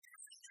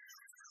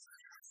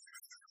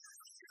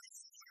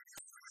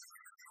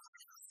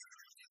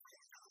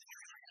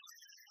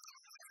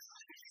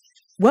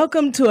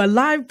Welcome to a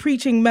live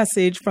preaching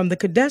message from the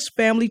Kadesh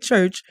Family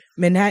Church,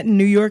 Manhattan,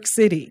 New York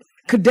City.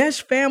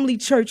 Kadesh Family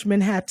Church,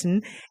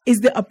 Manhattan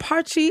is the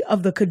eparchy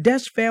of the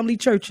Kadesh Family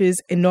Churches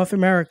in North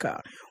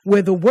America,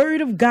 where the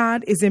Word of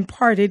God is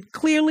imparted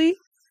clearly,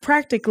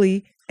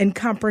 practically, and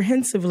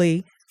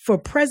comprehensively for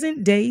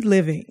present-day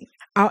living.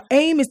 Our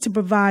aim is to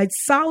provide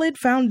solid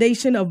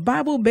foundation of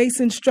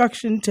Bible-based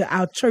instruction to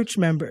our church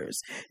members,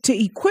 to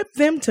equip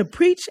them to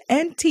preach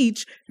and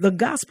teach the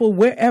gospel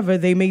wherever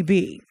they may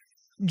be.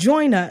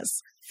 Join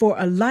us for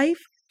a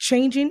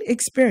life-changing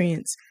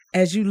experience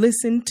as you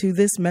listen to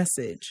this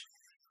message.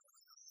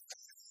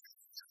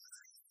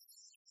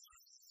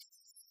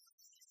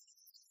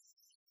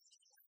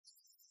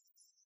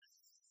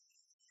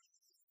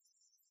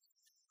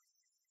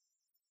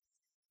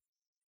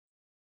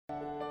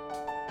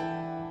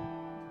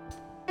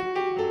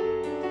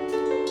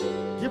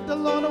 Give the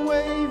Lord a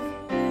wave.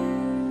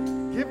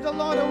 Give the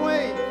Lord a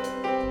wave.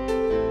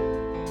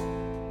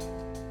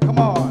 Come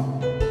on.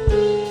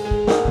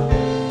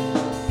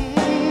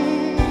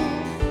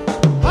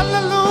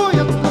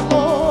 Hallelujah to the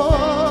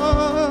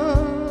Lord.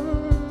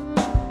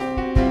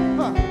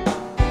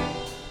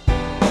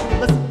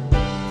 Listen.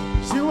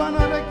 You are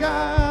not a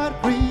God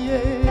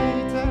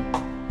created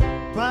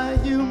by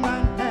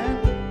human hand.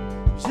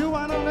 You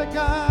are not a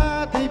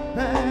God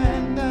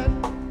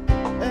dependent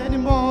any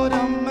more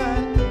than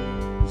man.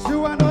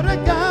 You are not a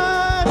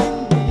God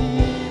in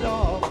need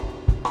of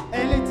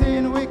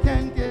anything we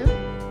can give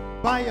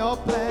by your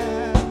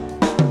plan.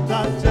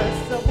 That's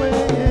just the way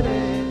it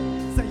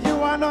is. Say you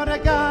are not a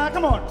God.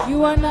 Come on.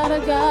 You are not a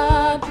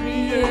God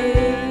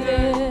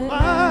created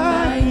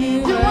by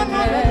human You are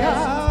not a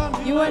hands.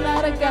 God. You are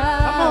not a Come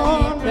God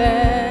on.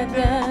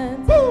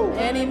 dependent Woo.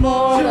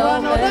 anymore. You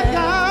are not a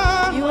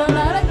God. You are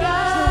not a You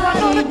are God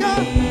not a in God.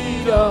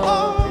 need of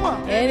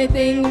Oh.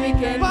 anything we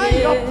can By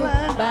give your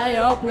plan. by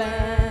your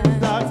plan.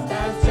 That's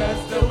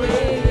just the way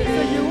it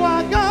Say is. you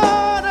are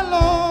God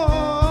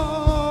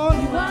alone.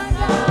 You are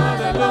God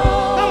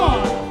alone. Come on.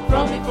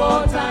 From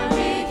before time You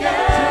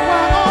began.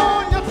 are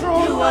on your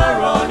throne. You are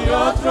on your You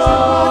are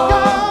throne.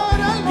 God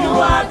alone. You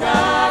are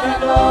God Say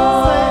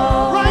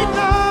alone. right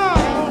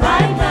now.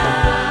 Right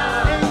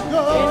now,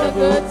 In in the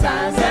good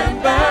times and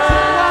bad,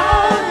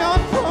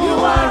 you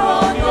are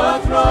on your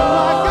throne. You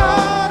are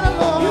God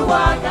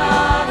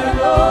alone.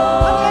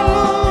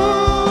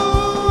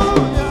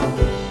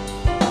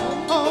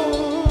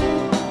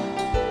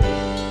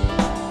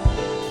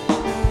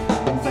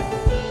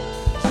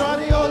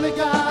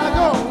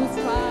 Whose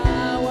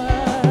power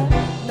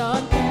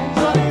none can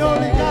contain.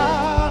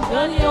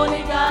 You're the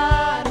only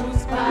God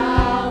whose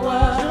power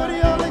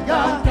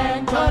none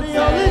can contain.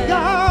 You're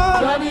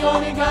the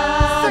only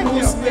God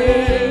whose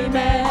name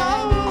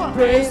and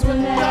praise will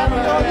never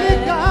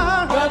end.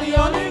 You're the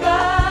only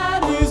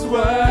God who's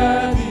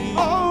worthy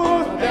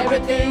of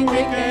everything we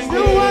can give.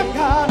 You are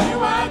God.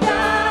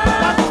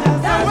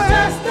 That's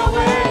just the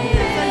way it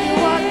is.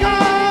 You are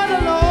God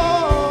alone.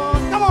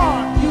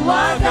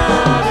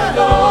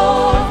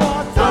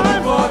 From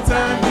before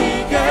time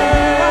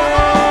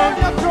began,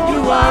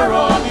 you are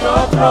on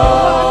your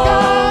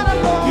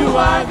throne. You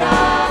are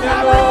God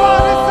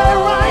Everybody say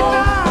alone. right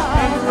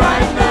now. And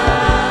right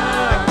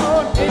now,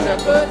 in the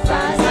good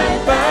times and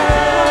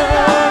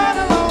bad,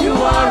 you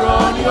are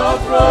on your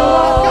throne.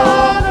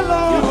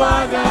 You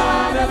are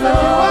God alone.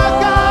 You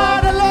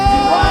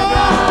are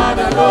God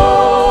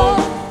alone.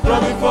 From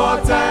before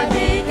time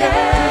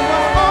began,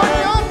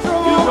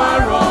 you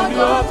are on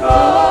your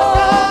throne.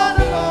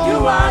 You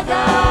are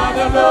God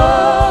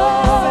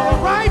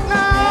alone. Right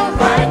now.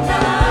 Right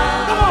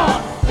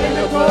now, in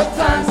the good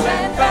times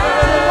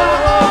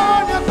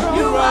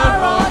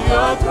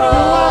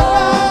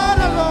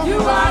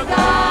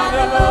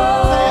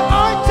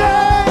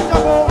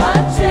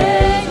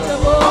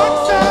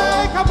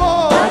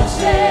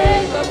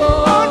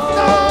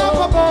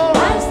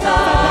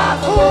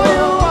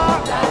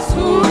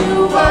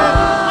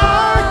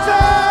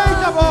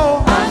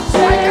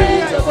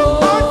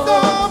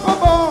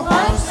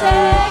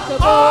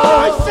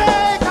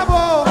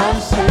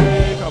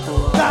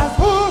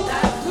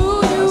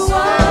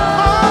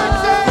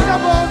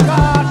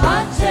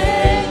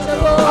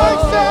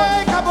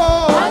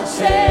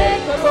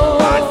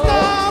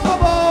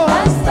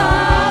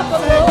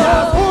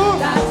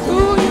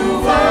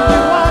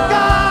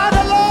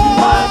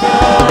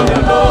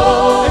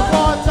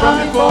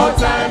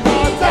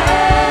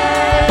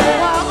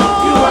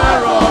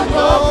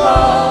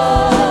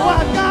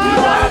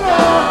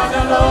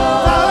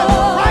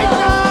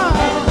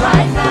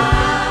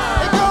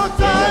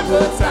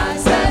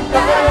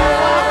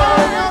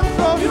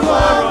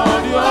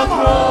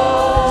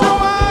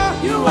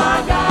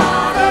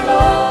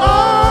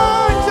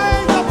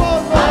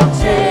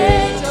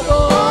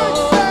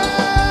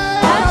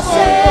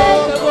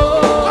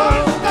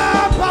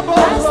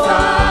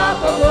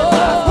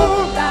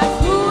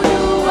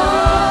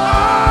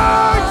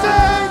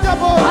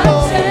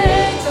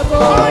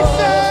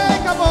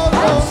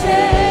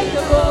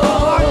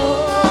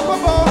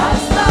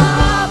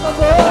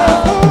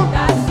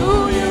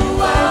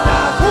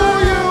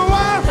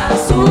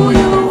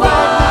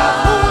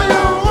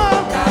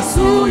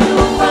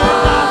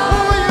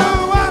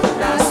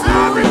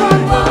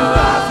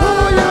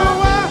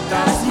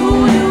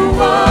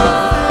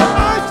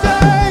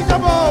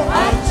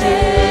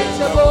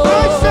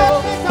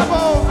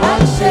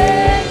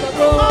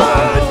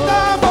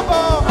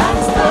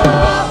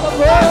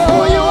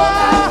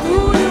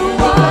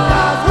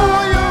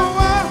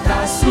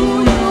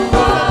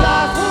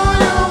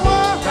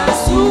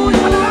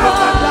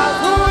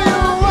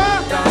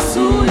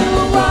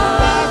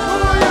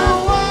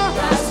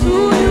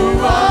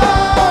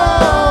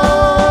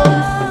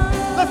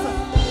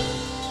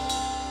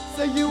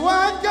Say you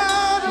are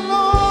God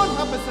alone.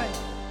 Help us sing.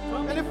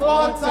 And if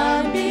all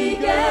time began.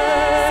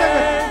 sing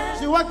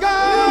it. You are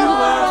God. You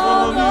are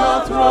on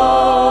your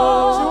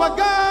throne. You are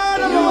God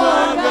alone. You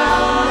are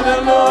God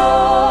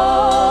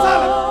alone.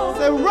 Tell him.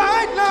 Say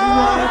right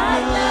now.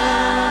 Right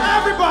now.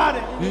 Everybody.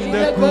 In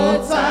the good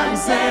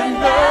times and Tell him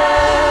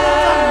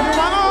bad.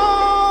 you are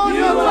on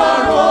You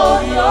are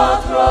on your You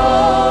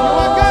throne.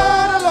 are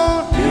God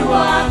alone. You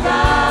are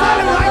God. Tell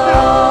him right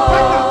now.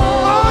 Right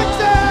now.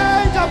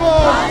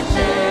 Unchangeable.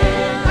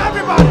 Unchangeable.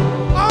 Everybody.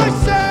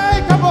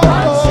 Unshakable.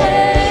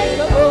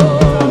 Unshakable.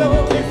 Tell him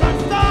it's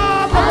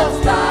unstoppable.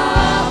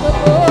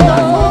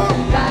 Unstoppable.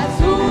 That's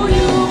who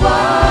you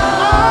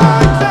are.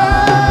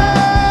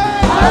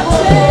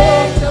 Unchangeable.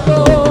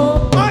 Unchangeable.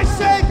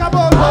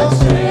 Unshakable.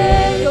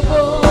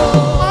 Unshakable.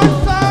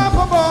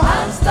 Unstoppable.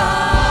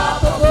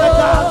 Unstoppable.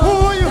 That's who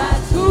you are.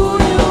 That's who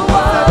you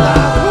are.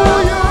 That's who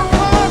you are.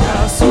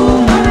 That's who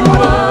you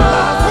are.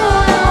 That's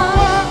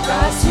who you are.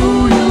 That's who you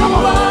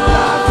are.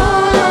 That's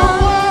who you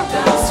are.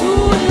 That's who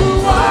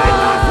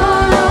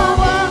you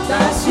are.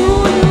 That's who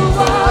you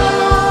are.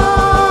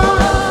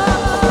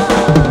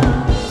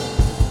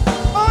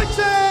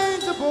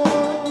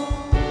 Unchangeable,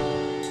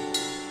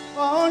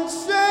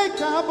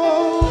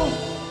 unshakable,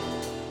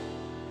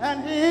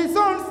 and he's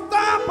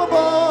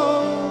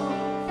unstoppable.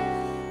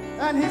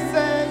 And he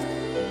says,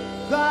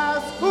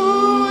 that's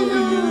who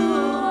you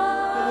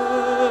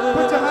are.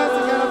 Put your hands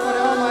together for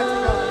the Almighty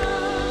God.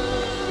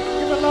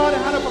 Give the Lord a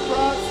hand of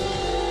applause.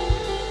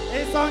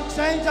 It's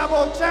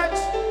unchangeable, church.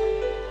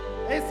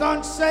 It's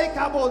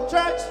unshakable,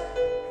 church.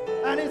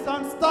 And it's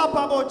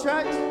unstoppable,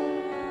 church.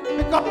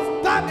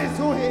 Because that is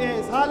who he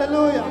is.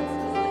 Hallelujah.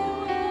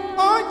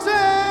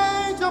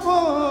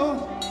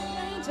 Unchangeable.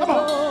 Come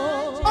on.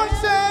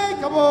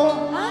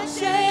 Unshakable.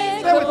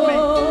 Stay with me.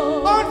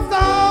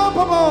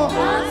 Unstoppable.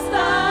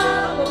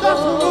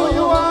 That's who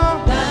you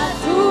are.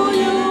 That's who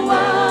you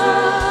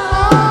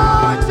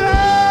are.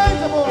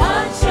 Unchangeable.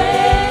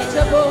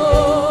 Unchangeable.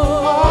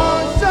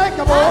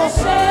 Unshakable.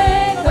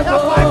 We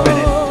have 5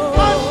 minutes.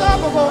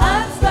 Unstoppable.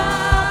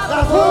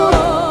 That's who.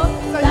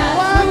 Say you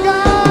are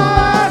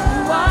God.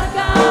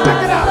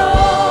 Pick it up.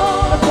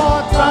 The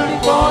fourth time.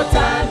 Before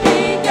time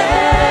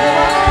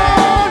began,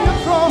 On your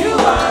throne. you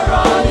are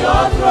on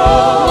your You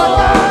throne. are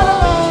God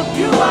alone.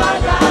 You are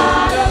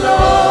God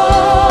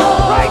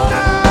alone. Right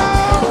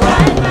now.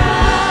 Right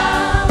now,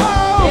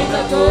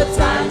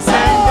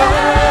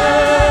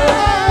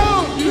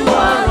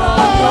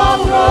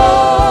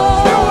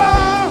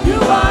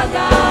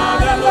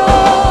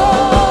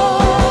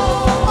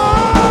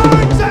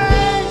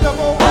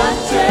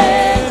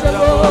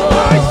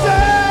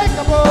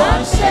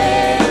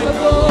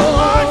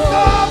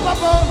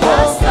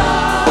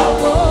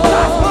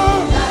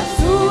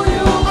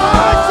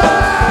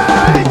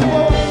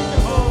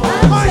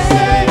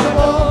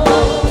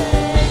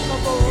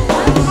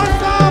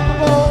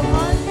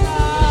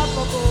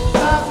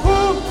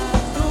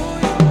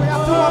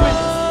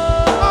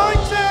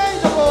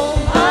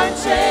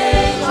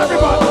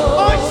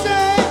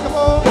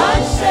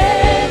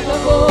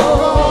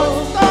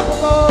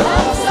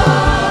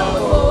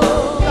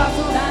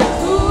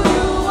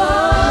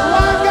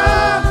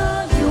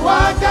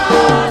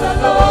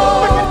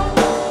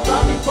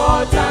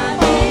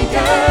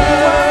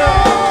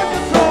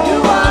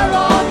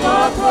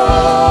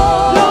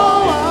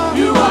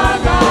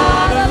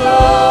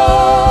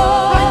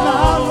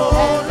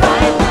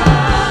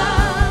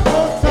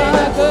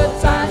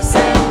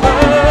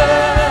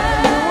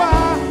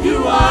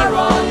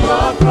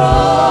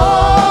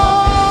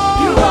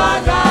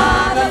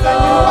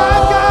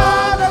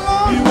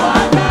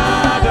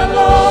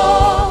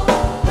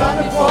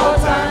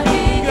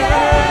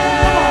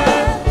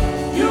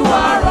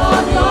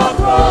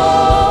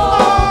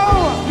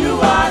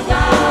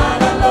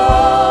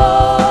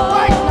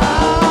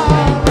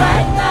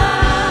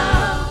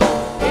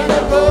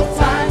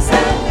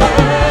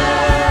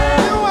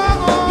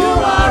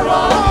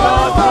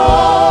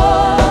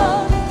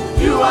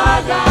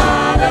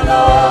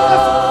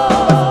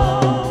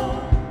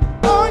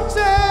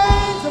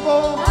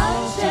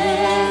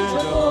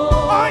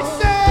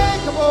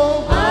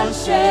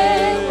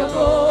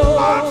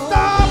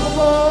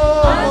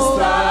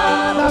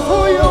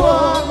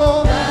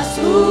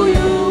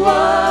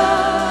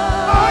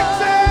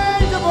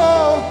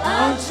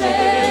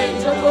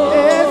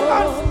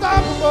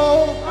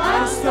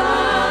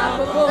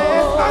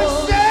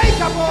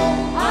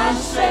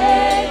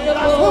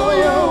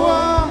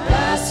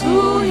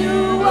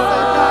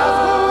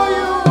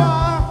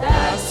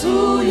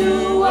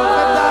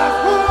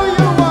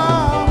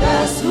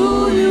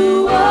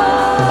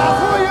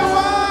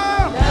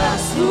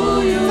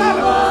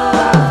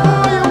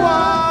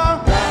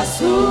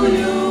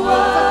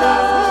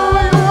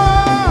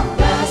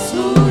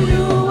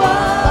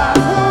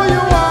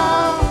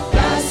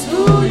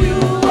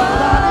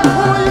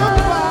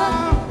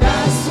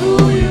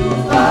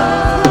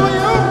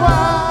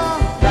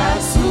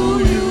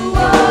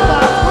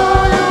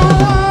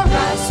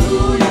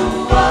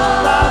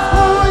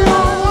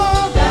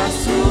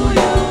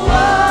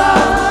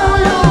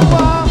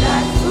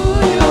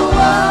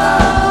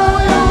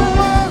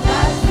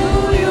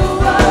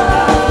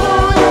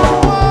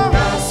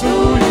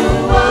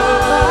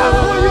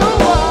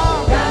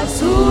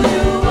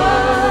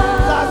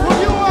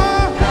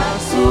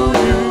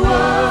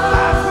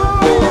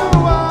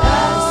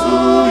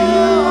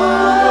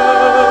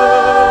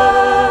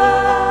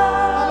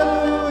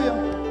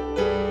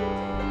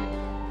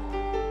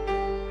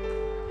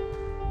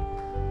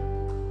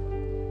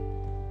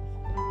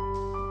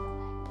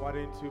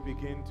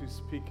 begin to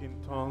speak in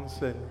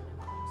tongues and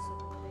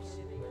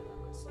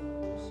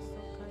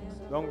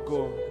don't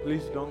go.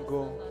 Please don't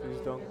go.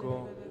 Please don't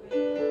go.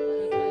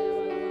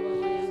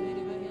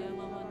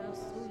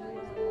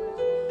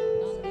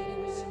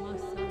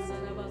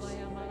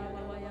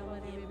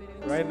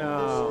 Right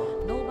now.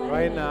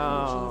 Right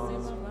now.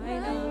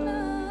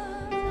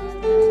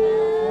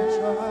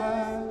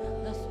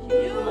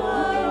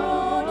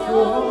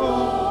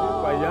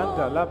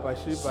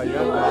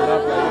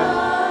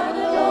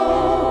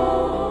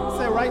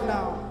 Say right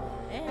now.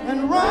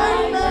 And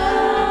right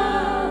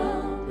now,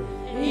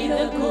 In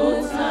the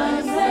good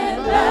times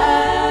and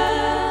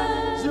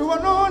bad, you are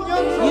on your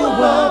throne. you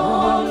are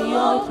on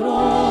your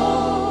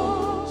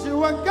throne.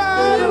 You are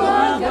God You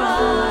are alone.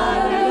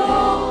 God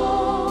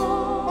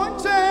alone,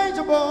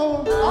 Unchangeable.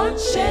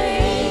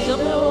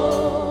 unchangeable,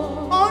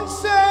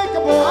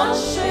 Unshakable.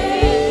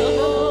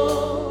 unshakable,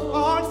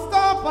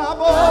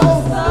 Unstoppable.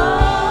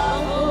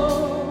 unstoppable.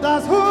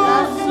 That's who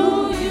That's you who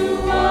you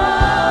are.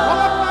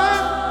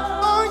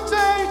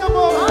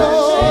 Unchangeable.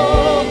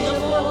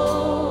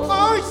 Unchangeable,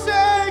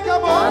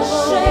 Unshakable.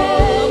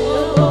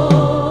 unshakable,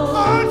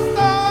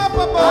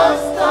 Unstoppable.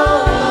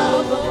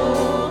 unstoppable.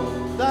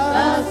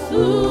 That's That's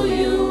who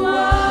you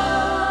are.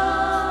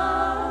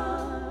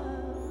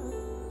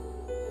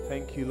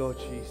 Thank you, Lord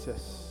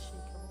Jesus,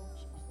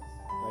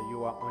 that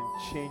you are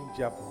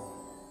unchangeable.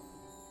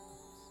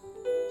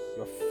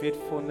 Your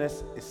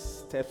faithfulness is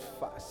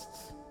steadfast.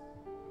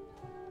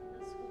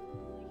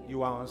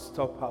 You are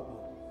unstoppable.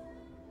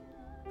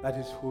 That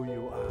is who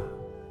you are.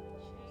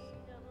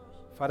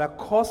 Father,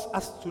 cause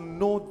us to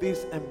know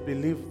this and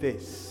believe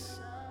this.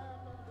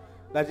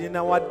 That in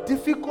our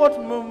difficult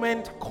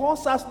moment,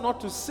 cause us not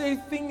to say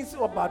things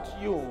about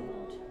you.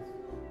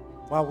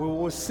 But we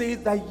will say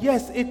that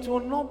yes, it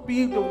will not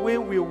be the way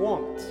we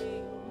want.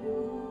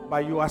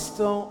 But you are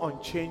still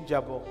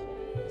unchangeable.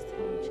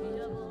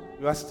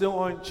 You are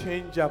still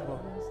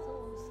unchangeable.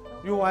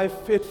 You are a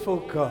faithful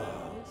God.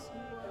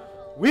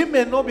 We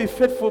may not be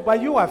faithful,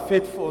 but you are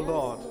faithful,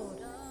 Lord.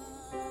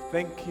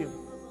 Thank you.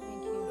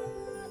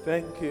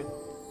 Thank you.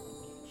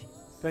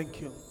 Thank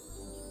you.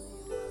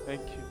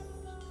 Thank you.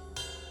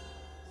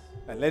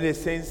 And let the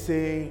saints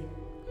say,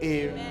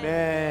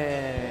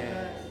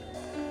 Amen.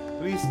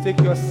 Please take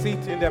your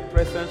seat in the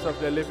presence of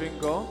the living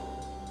God.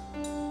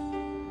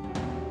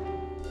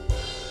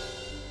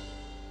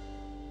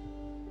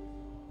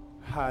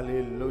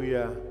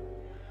 Hallelujah.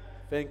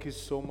 Thank you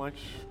so much,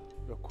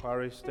 the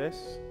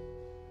choristers.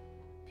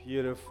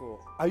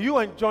 Beautiful. Are you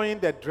enjoying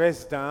the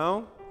dress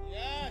down?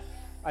 yes.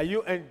 Are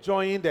you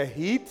enjoying the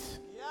heat?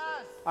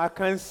 Yes. I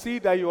can see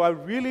that you are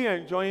really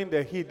enjoying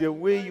the heat, the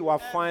way you are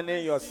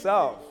finding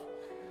yourself.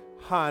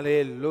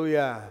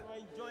 Hallelujah.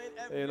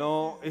 You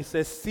know, it's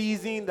a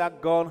season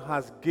that God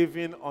has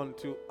given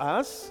unto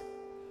us.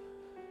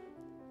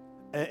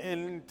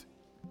 And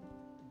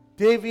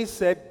David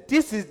said,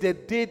 this is the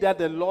day that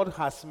the Lord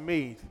has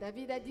made.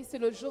 David a dit, c'est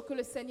le jour que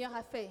le Seigneur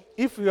a fait.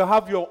 If you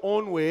have your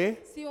own way,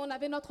 Si on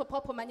avait notre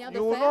propre manière de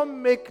you will faire, not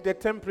make the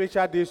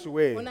temperature this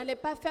way. on n'allait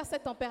pas faire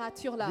cette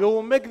température-là. You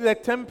will make the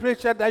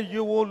temperature that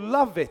you will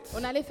love it.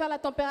 On allait faire la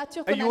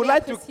température qu'on And you would allait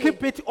like to apprécier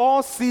keep it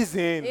all et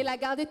season. la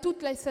garder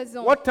toute la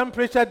saison. What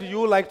temperature do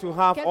you like to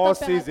have Quelle all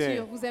température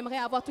season? vous aimeriez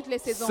avoir toutes les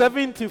saisons?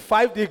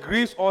 75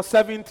 degrees or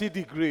 70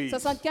 degrees?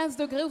 75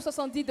 degrés ou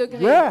 70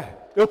 degrés? Yeah,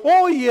 the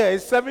whole year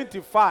is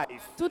 75.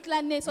 Toute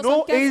l'année,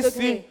 No 75 AC,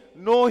 degrés.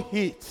 no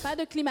heat. Pas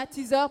de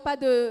climatiseur, pas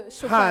de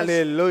chauffage.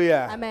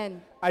 Hallelujah. Amen.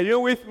 Are you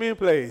with me,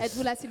 please?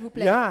 Êtes-vous là, s'il vous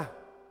plaît? Yeah.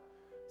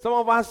 Some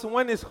of us,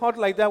 when it's hot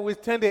like that, we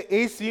turn the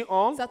AC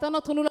on. Certains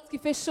d'entre nous, lorsqu'il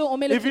fait chaud, on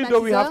met le Even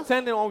though we have climatiseur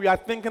turned it on, we are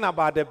thinking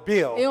about the et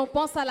bill. on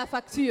pense à la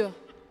facture.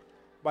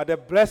 But the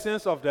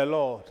blessings of the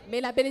Lord, Mais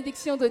la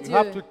bénédiction de you Dieu,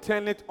 have to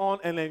turn it on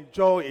and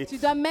enjoy it. tu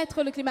dois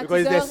mettre le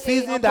Because it's the climatiseur et en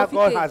season that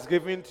God profiter. has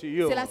given to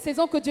you. C'est la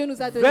saison que Dieu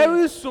nous a donnée.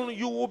 Very soon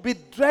you will be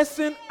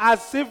dressing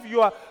as if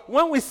you are.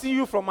 When we see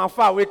you from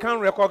afar, we can't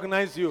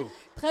recognize you.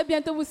 Très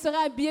bientôt, vous serez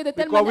habillés de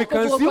telle Because we manière qu'on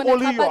ne can vous see reconnaîtra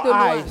only pas your de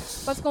loin.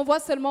 eyes. Parce qu'on voit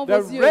seulement The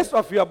vos yeux. rest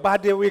of your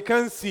body we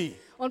can see.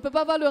 On ne peut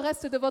pas voir le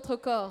reste de votre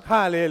corps.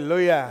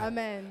 Hallelujah.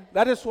 Amen.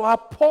 That is why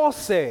Paul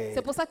C'est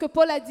said, pour ça que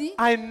Paul a dit,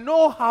 I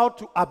know how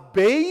to je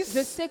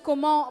abase sais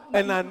comment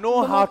and I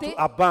know how to monter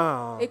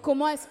abound. et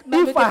comment est-ce que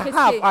me If I have,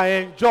 déprécier.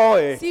 I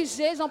enjoy it. Si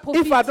j'ai, j'en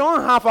profite. If I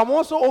don't have, I'm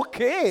also Si je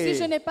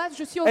okay. n'ai pas,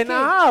 je suis OK. And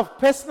I have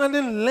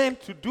personally learned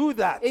to do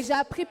that. Et j'ai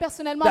appris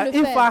personnellement à That le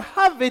if I faire.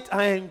 have it,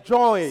 I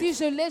enjoy Si it.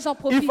 je l'ai, j'en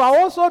profite. If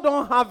I also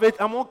don't have it,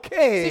 I'm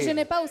Si je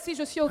n'ai okay. pas aussi,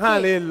 je suis OK.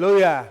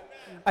 Hallelujah.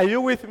 Are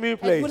you with me,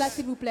 Êtes-vous là, please?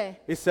 s'il vous plaît?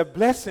 It's a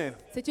blessing.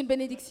 C'est une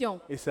bénédiction.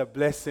 It's a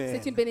blessing.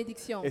 C'est une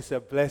bénédiction. It's a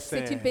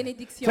blessing. C'est une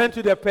bénédiction. Turn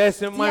to the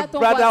person, Dis my à ton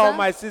brother or voisin,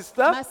 my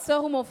sister. Ma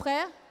soeur ou mon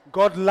frère,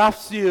 God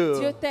loves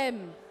Dieu you.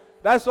 t'aime.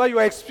 That's why you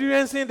are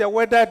experiencing the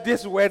weather,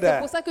 this C'est weather.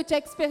 pour ça que tu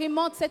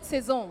expérimentes cette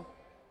saison.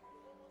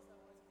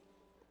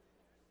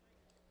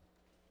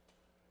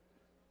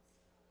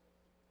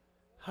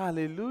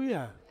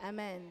 Hallelujah.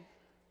 Amen.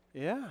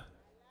 Yeah.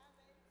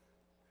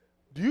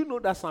 Do you know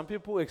that some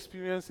people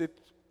experience it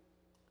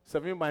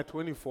 7 by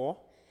 24?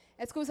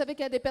 Est-ce que vous savez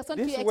qu'il y a des personnes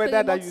qui This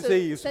weather that expérimentent you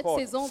say is cette hot.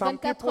 saison Some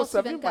 24 people heures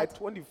sur 7 by 24?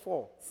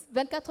 24.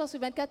 24 heures sur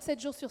 24, 7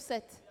 jours sur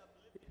 7.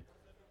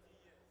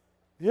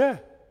 Yeah.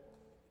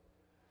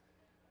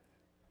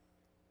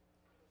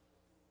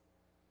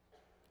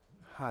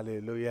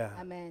 Hallelujah.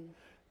 Amen.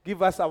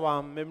 Give us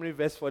our memory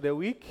verse for the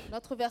week,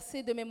 Notre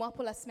verset de mémoire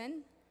pour la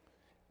semaine,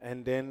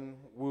 and then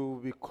we will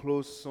be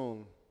close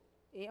soon.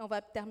 et on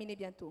va terminer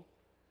bientôt.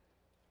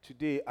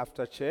 Today,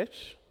 after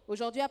church,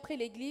 Aujourd'hui, après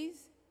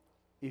l'église,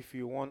 if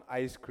you want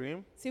ice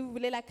cream si vous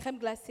voulez la crème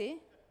glacée,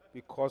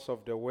 because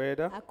of the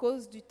weather, à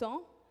cause du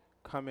temps,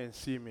 come and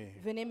see me.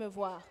 venez me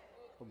voir.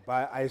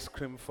 Buy ice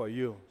cream for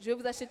you. Je vais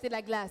vous acheter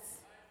la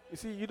glace. You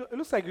see, it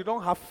looks like you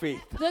don't have faith.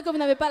 Je dirais que vous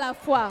n'avez pas la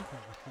foi.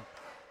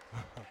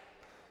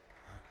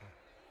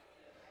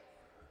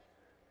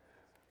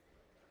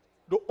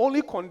 The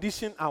only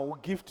condition I will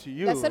give to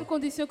La seule you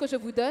condition que je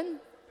vous donne,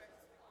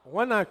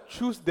 when I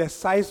choose the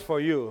size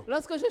for you,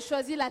 lorsque je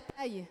choisis la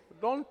taille,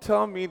 don't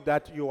tell me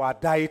that you are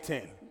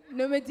dieting.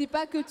 ne me dis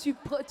pas que tu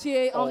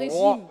es en Or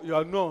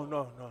régime.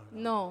 no.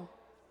 Non.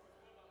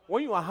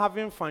 When you are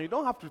having fun, you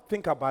don't have to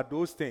think about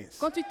those things.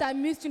 Quand tu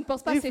t'amuses, tu ne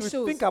penses pas à If ces you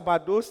choses. think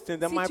about those things,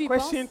 then Si my tu y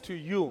question penses, to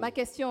you Ma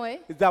question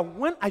est, is that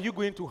when are you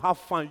going to have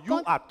fun? You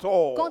Quand- at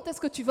all? quand est-ce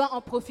que tu vas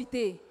en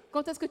profiter?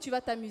 Quand est-ce que tu vas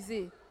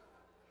t'amuser?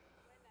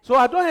 So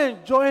I don't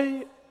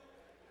enjoy,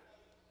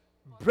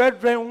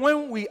 brethren,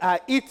 when we are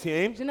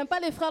eating, Je n'aime pas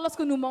les frères lorsque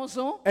nous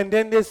mangeons. and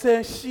then they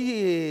say,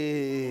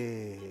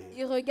 "She,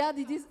 Ils regardent,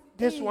 ils disent,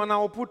 this Hey, one I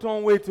will put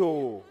on weight."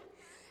 Oh,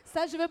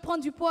 ça, je vais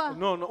prendre du poids.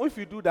 no. If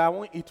you do that, I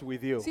won't eat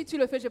with you. Si tu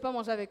le fais, je ne vais pas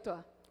manger avec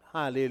toi.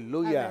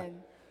 Hallelujah.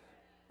 Amen.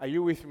 Are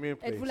you with me,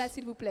 Êtes-vous là, please?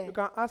 s'il vous plaît? You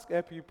can ask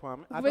LP Pam.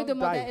 Vous I pouvez don't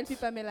demander à diet. Elpi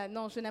Pamela.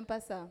 Non, je n'aime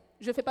pas ça.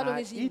 Je ne fais pas le I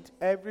régime. eat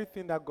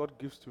everything that God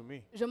gives to me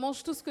Je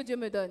mange tout ce que Dieu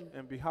me donne.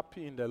 and be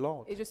happy in the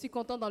Lord. Et je suis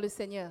content dans le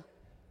Seigneur.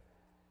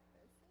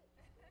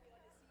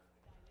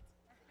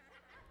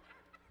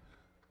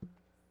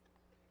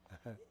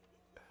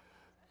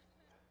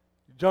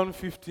 John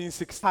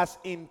 15:6 has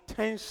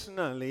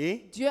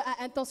intentionally Dieu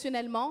a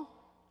intentionnellement,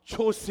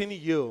 chosen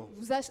you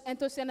vous a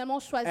intentionnellement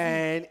choisi.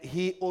 and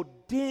he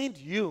ordained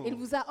Il you.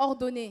 vous a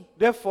ordonné.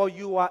 Therefore,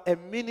 you are a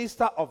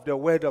minister of the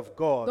word of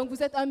God. Donc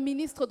vous êtes un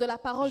ministre de la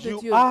parole de You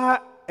Dieu. are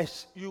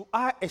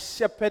a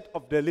shepherd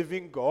of the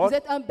living Vous God,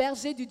 êtes un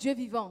berger du Dieu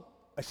vivant.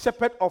 a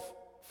shepherd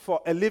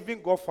for a living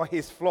God for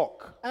his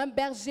flock. Un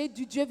berger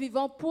du Dieu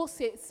vivant pour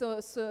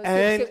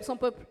And- son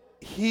peuple.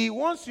 He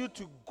wants you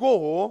to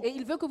go Et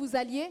il veut que vous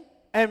alliez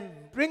and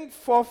bring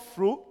forth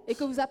fruit, et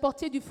que vous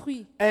apportiez du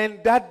fruit. and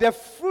that the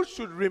fruit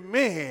should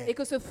remain. Et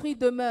que ce fruit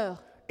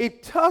demeure.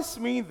 It tells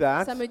me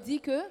Ça that me dit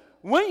que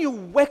when you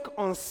work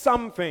on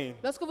something,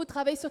 lorsque vous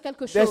travaillez sur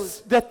quelque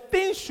chose, the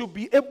thing should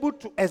be able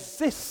to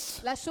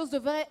exist la chose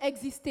devrait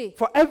exister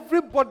for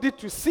everybody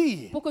to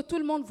see. pour que tout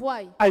le monde voie.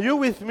 Are you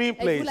with me,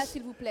 Êtes-vous là, please?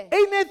 s'il vous plaît?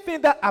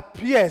 Anything that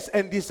appears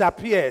and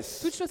disappears,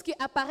 Toute chose qui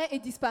apparaît et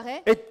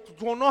disparaît, it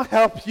will not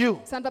help you.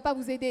 ça ne va pas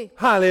vous aider.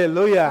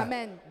 Hallelujah.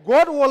 Amen.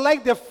 God would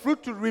like the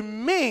fruit to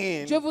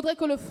remain. Dieu voudrait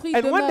que le fruit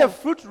And when the demeure.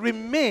 fruit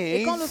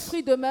Et quand le remains,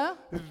 fruit demeure,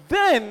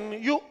 then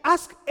you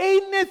ask donc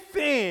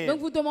anything,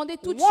 vous demandez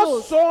toute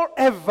chose,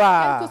 quel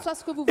whatsoever, que soit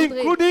ce que vous voudrez,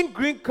 including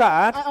green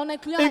card, en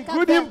incluant la carte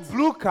including verte,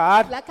 blue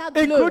card, la carte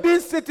bleue, including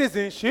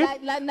citizenship,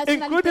 la nationalité,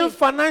 including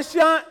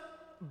financial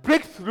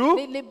breakthrough,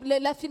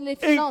 les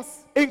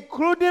finances,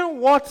 including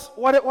what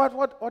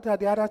are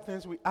the other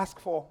things we ask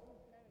for?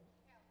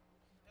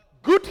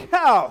 Good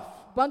health,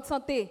 bonne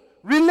santé,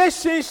 les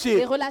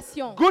relationship,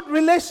 relations, good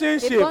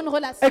relationship, Des bonnes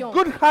relations, a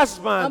good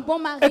husband, un bon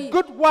mari, a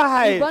good une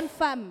wife. bonne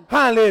femme.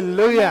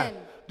 Hallelujah. Amen.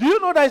 Do you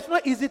know that it's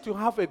not easy to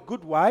have a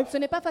good wife? Ce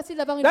n'est pas facile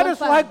d'avoir une That bonne is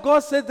why femme.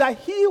 God says that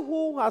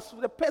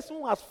the person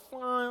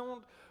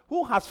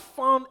who has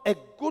found a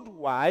good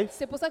wife,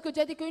 C'est pour ça que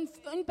Dieu a dit qu'une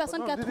personne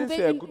no, qui a didn't trouvé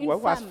say a une, good une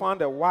wife, who has femme,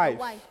 found a wife,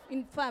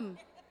 une femme,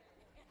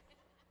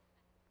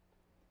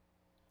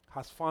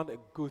 has found a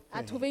good a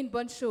thing. trouvé une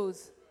bonne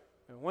chose.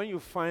 And when you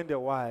find a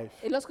wife,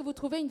 Et lorsque vous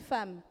trouvez une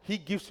femme, He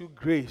gives you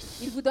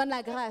grace il vous donne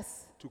la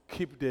grâce to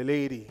keep the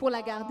lady. pour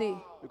la garder.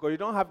 Because you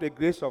don't have the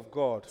grace of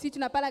God, Si tu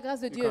n'as pas la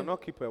grâce de you Dieu, cannot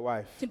keep a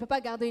wife. tu ne peux pas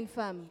garder une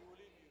femme.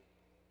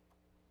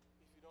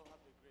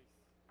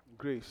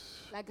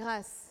 Grace. La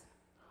grâce.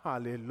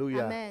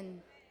 Hallelujah.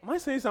 Amen. Am I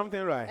saying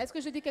something right? Est-ce que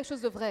je dis quelque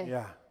chose de vrai?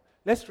 Yeah.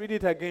 Let's read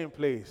it again,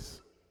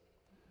 please.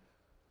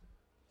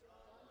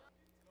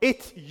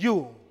 It's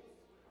you.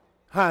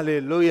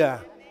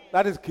 Hallelujah.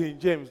 That is King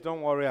James.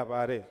 Don't worry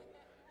about it.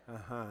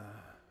 Uh-huh.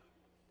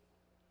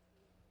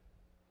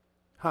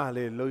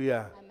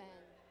 Hallelujah. Amen.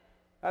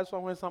 That's why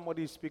when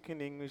somebody is speaking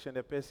English and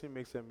the person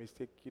makes a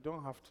mistake, you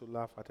don't have to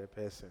laugh at the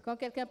person. Quand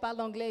quelqu'un parle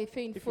anglais et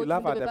fait une If you faute, vous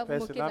laugh ne at devez the pas vous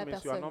person, moquer de la that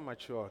means you are not personne.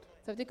 matured.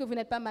 Ça veut dire que vous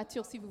n'êtes pas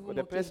mature si vous vous But the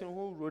moquez. person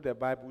who wrote the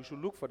Bible, we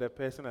should look for the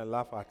person and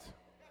laugh at.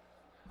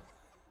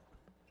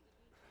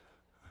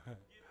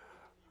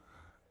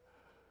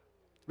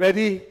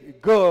 Ready?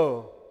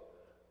 Go.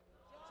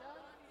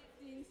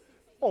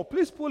 Oh,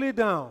 please pull it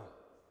down.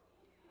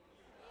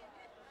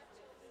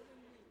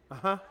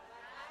 Uh-huh.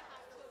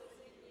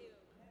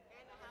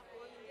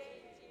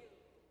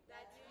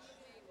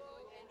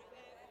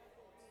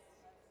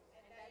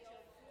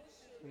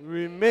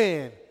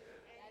 remain.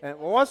 And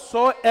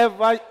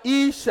whatsoever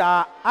ye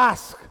shall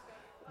ask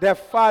the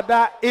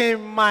Father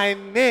in my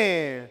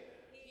name,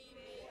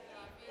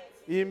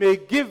 he may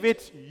give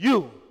it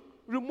you.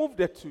 Remove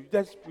the two,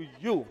 just for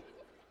you.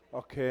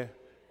 Okay,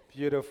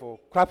 beautiful.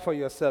 Clap for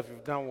yourself,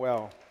 you've done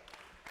well.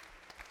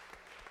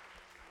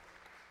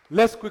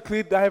 Let's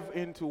quickly dive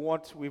into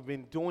what we've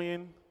been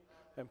doing,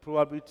 and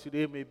probably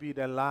today may be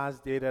the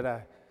last day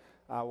that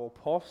I will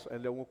pause,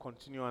 and then we'll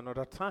continue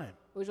another time.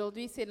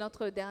 Aujourd'hui, c'est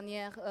notre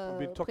dernière We've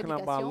been talking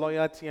about prédication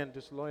loyalty and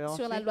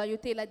sur la disloyalty,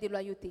 loyauté et la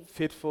déloyauté,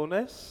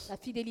 faithfulness. la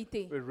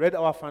fidélité. We read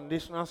our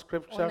foundational On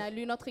scripture. a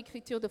lu notre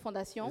écriture de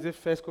fondation. Is it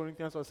 1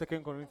 Corinthians or 2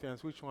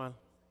 Corinthians? Which one?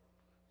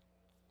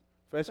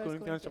 1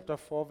 Corinthians chapter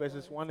 4,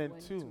 verses 1 and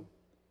 2.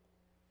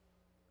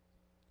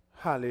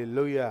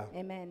 Hallelujah.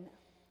 Amen.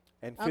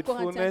 And 1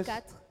 Corinthiens faithfulness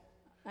 4,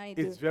 1 et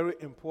is 2. very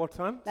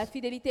important. La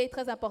fidélité est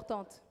très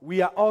importante.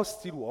 We are all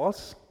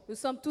stewards Nous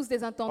sommes tous des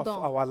of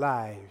intendants our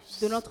lives,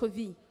 de notre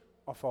vie,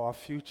 of our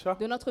future,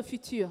 de notre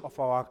futur, of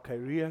our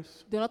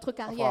careers, de notre of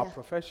our carrière,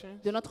 professions,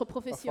 de notre of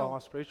profession, our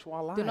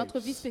spiritual de notre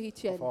vie lives,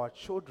 spirituelle, of our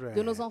children.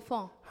 de nos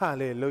enfants.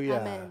 Hallelujah.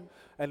 Amen.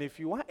 And if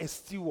you are a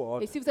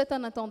steward, Et si vous êtes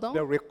un intendant,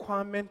 the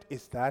requirement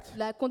is that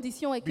la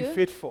condition est be que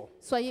faithful,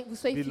 vous soyez be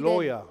fidèle,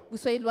 loyal, vous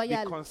soyez be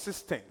loyal,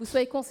 consistent, vous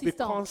soyez be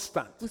consistant,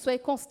 constant, vous soyez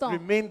constant,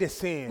 remain the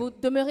same, vous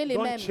demeurez les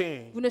Don't mêmes,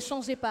 change. vous ne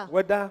changez pas.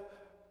 whether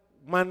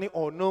money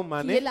or no Qu'il y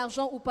ait money,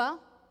 l'argent ou pas,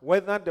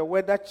 whether the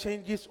weather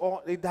changes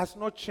or it does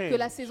not que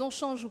la change. saison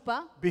change ou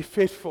pas, Be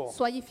faithful.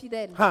 soyez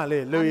fidèles.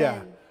 Hallelujah.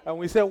 Amen. And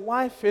we say,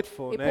 why Et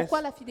faithfulness?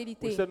 pourquoi la We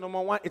fidélité? say,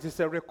 number one, it is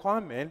a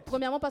requirement.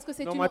 Premièrement, parce que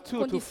c'est une Number two,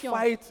 to condition.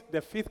 fight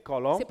the fifth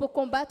column. C'est pour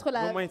combattre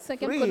la Number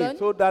cinquième three, colonne.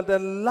 so that the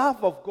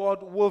love of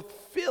God will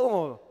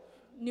fill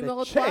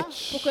Numéro the 3,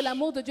 church. pour que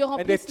l'amour de Dieu And the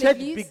remplisse church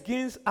l'église.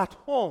 begins at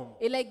home.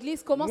 Et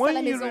l'église commence à la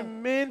When you maison.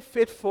 remain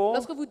faithful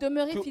Lorsque vous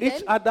demeurez to fidèles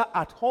each other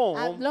at à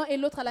home, l'un et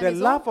l'autre à la the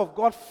maison, love of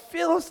God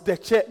fills the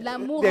church,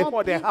 l'amour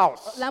the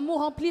house.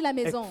 remplit la It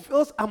maison.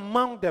 fills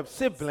among the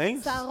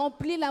siblings, Ça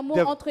remplit l'amour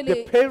the- entre the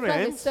les frères et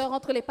parents, sœurs,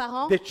 entre les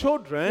parents, the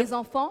children, les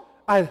enfants,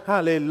 and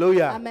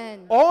hallelujah.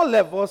 Amen. All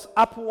levels,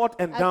 upward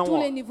and à tous les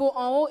downward. niveaux,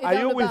 en haut et Are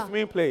vers you le bas. with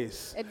me,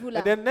 please? Êtes-vous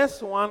là? And the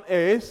next one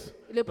is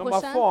Le number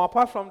prochain. 4,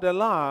 apart from the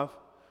love,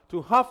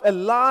 to have a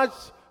large,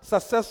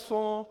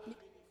 successful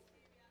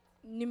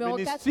Numéro 4, pour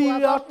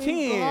ministerial avoir une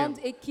team, grande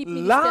équipe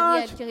large,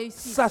 ministérielle qui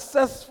réussit.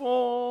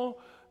 successful,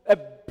 a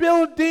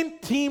building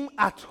team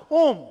at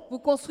home. Vous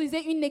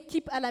construisez une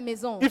équipe à la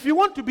maison. If you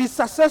want to be Si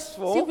vous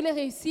successful, voulez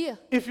réussir,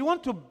 if you want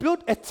to build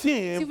a si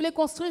vous team voulez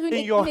construire une in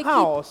your équipe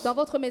house, dans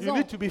votre you maison,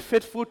 need to be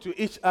faithful to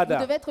each other.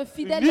 devez être You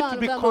fidèle need l'un to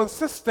be envers l'autre.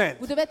 consistent.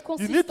 Vous devez être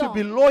You need to consistant.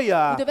 be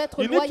loyal. Vous devez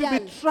être You need to loyal.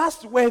 be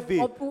trustworthy.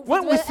 Vous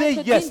When devez we say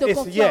être yes, digne de it's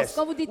confiance. yes.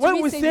 Quand vous dites When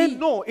oui, we c'est say oui.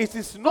 no, it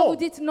is Quand no. vous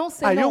dites non,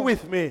 c'est Are you non.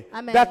 with me?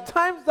 Amen. There are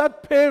times that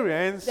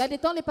parents, Il y a des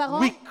temps, les parents,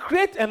 we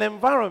create an nous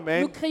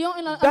environment créons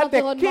un that the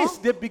environnement kids,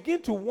 they begin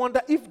to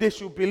wonder if they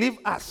should believe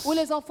us. où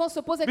les enfants se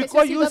posent la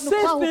question Because s'ils you doivent nous say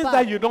croire ou things pas.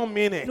 that you don't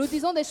mean it. Nous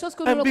disons des choses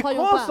que nous And ne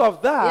croyons because pas. of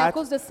Et à that,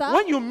 cause de ça,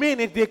 when you mean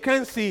it, they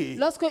can't see.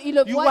 lorsqu'ils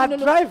le You voient, are ils ne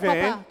le croient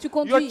driving, pas. Tu your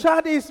conduis.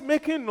 child is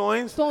making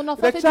noise, Ton enfant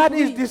the fait du child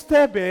is bruit.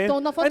 disturbing,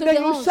 Ton enfant and te then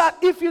you dérange. shout,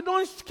 if you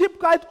don't keep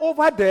quiet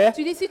over there,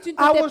 Tu dis si tu ne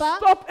I te tais will pas,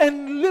 stop and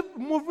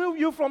move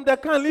you from the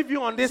car and leave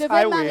you on this je vais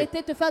highway.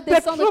 m'arrêter, te faire The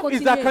descendre et truth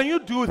is that, can continuer. you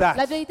do La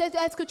that? vérité,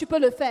 est-ce que tu peux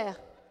le faire?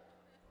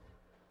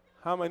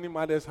 How many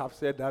mothers have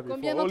said that before?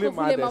 Combien Only d'entre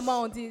vous, les mothers.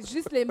 mamans, ont dit?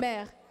 Juste les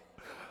mères.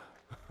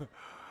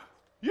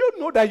 You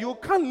know that you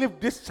can't leave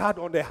this child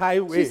on the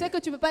highway, Tu sais que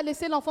tu ne peux pas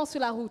laisser l'enfant sur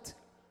la route.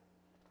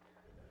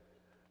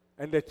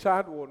 and the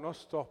child will not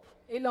stop.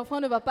 Et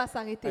l'enfant ne va pas And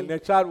s'arrêter.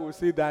 the child will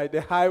see that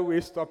the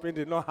highway stopping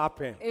did not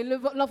happen. Et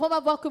l'enfant va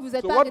voir que vous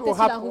n'êtes So pas what arrêté will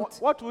sur la happen? route.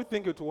 What do you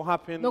think it will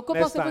happen Donc, que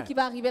next pensez-vous time? qui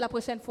va arriver la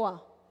prochaine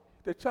fois?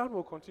 The child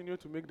will continue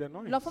to make the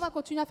noise. L'enfant va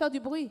continuer à faire du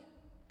bruit.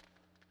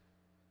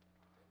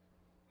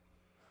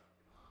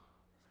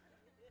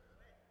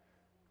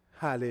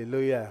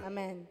 Hallelujah.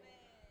 Amen.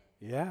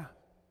 Yeah.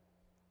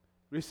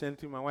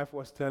 Recently, my wife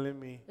was telling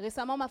me,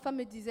 Récemment, ma femme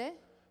me disait,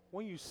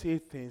 when you say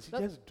things, Lo-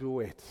 just do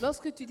it.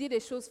 lorsque tu dis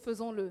des choses,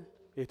 faisons-le.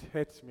 It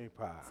hurts me,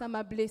 pa. Ça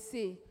m'a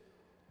blessé.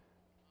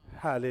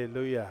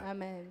 Hallelujah.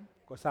 Amen.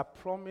 Because I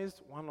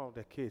promised one of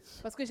the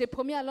kids, Parce que j'ai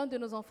promis à l'un de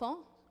nos enfants,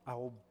 I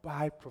will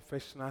buy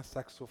professional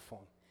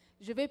saxophone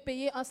je vais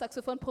payer un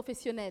saxophone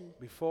professionnel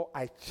before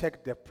I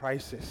check the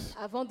prices.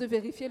 avant de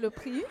vérifier le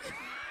prix.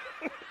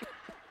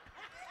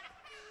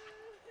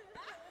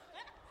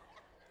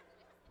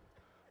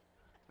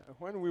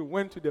 When we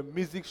went to the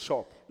music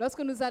shop, Lorsque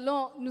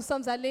nous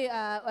sommes allés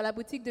à la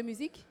boutique de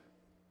musique,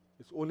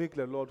 it's only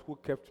the Lord who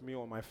kept me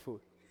on my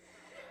foot.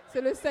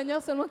 c'est le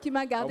Seigneur seulement qui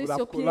m'a I gardé would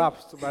sur have pied.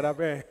 collapsed, but I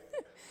mean,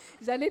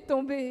 J'allais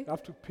tomber. you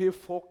have to pay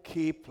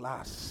 4K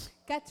plus,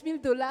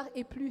 $4,000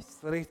 et plus.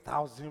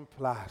 3,000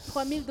 plus.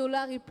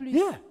 $3,000 et plus.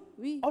 Yeah.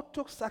 Oui,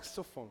 Auto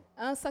saxophone.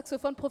 un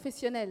saxophone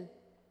professionnel.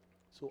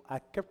 So I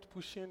kept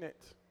pushing it.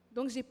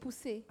 Donc j'ai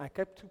poussé, I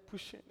kept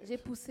pushing it. j'ai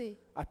poussé.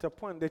 At a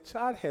point, the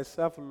child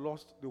herself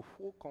lost the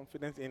full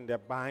confidence in the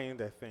buying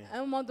the thing. À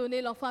un moment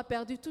donné, l'enfant a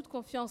perdu toute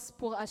confiance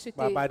pour acheter.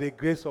 But by the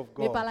grace of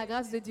Mais par God, la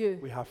grâce de Dieu,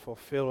 we have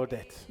fulfilled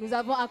it. nous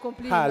avons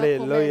accompli notre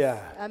Hallelujah.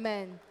 promesse.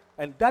 Amen.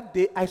 And that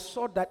day, I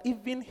saw that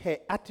even her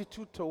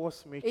attitude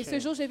towards me Et ce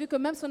changed. jour, j'ai vu que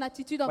même son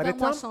attitude By envers the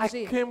moi a time I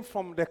changé. came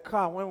from the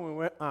car when we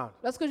went out,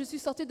 Lorsque je suis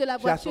sortie de la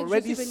she has voiture, je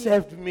already suis venue.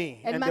 served me,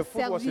 Elle and m'a the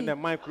food was in servi. the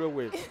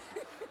microwave.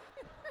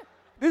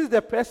 This is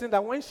the person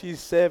that when she's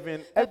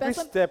serving, every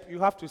personne- step you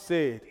have to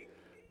say it.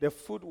 The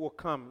food will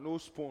come, no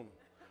spoon.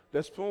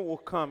 The spoon will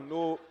come,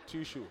 no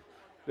tissue.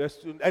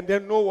 And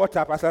then no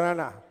water, Pastor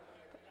Nana.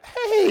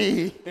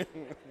 Hey!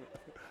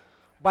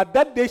 But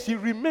that day she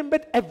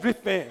remembered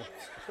everything.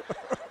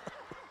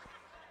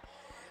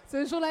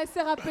 Ce jour-là, elle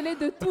s'est rappelée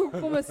de tout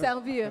pour me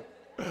servir.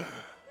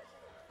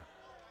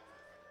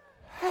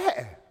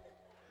 Hey!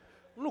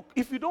 Look,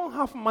 if you don't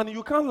have money,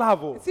 you can't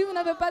love. Oh. Si vous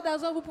n'avez pas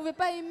d'argent, vous ne pouvez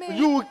pas aimer.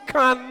 You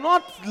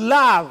cannot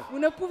love. Vous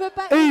ne pouvez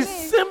pas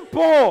It's aimer.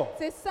 simple.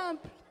 C'est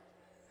simple.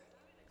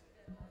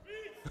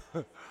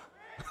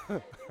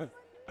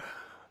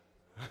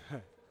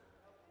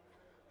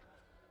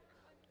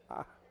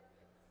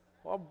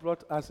 What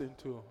brought us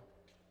into?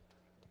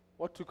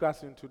 What took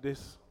us into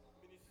this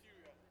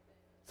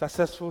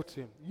successful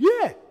team?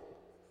 Yeah.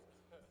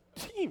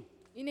 Team.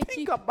 Une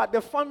Think équipe. about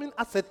the family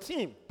as a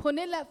team.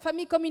 Prenez la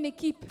famille comme une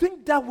équipe.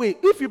 Think that way.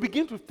 If you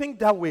begin to think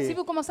that Si way,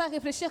 vous commencez à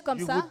réfléchir comme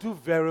you ça, will do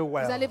very vous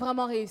allez well.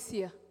 vraiment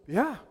réussir.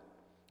 Yeah.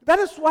 That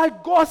is why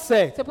God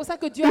said, C'est pour ça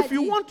que Dieu a if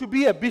you dit, want to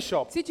be a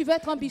bishop, si tu veux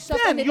être un bishop,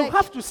 un then you évêque,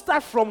 have to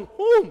start from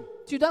home.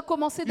 tu dois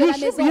commencer de You la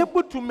should be maison.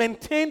 able to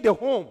maintain the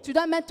home. Tu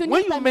dois maintenir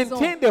When ta you maison.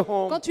 maintain the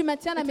home, Quand tu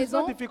maintiens la it is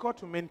not maison, difficult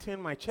to maintain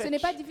my church. ce n'est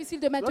pas difficile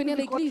de It's not maintenir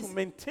difficult to l'église.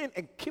 maintain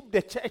and keep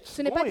the church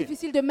Ce n'est pas going.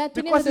 difficile de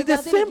maintenir Because et de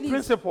it's the garder same l'église.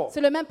 principle.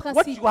 C'est le même What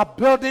principe. you are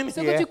building Ce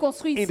que here tu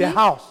construis in ici, the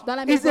house dans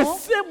la is the maison,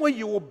 same way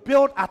you will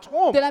build at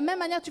home. De la même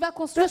manière, tu vas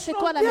construire That's chez not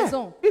toi à la there.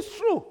 maison. It's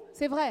true.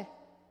 C'est vrai.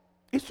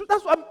 It's true.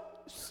 That's what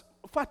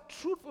for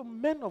truthful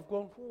men of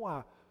God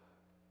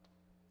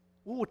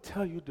who will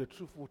tell you the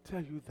truth will tell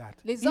you that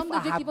Les if hommes de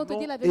I Dieu qui had vont te known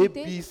dire la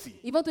vérité, ABC,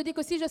 ils vont te dire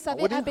que si je I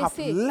savais wouldn't have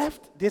ABC,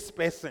 left this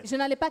person. je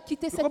n'allais pas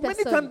quitter cette Because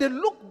many times personne. they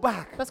look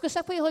back Parce que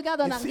chaque fois, ils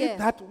regardent en and see arrière.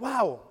 that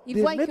wow, Ils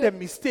they voient made que- a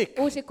mistake.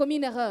 Oh, j'ai commis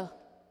une erreur.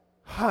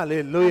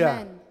 Hallelujah.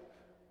 Amen.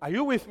 Are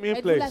you with me,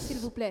 Êtes-vous là, s'il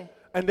please? vous plaît?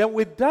 And then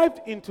we dived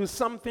into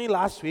something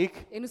last week.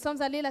 Et nous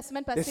sommes allés la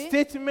semaine The passée.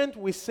 statement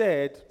we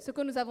said, Ce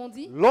que nous avons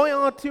dit,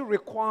 loyalty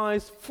requires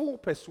full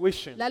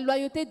persuasion. la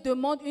loyauté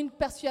demande une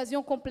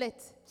persuasion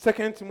complète.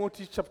 2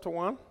 Timothy chapter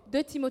 1.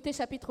 2 Timothée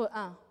chapitre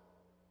 1.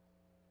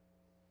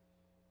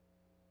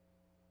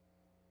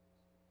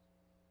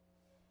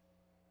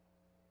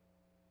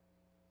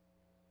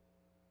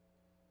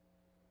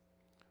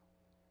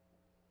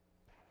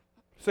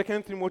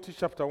 Second Timothy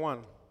chapter 1,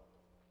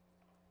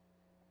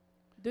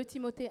 2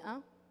 Timothée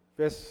 1,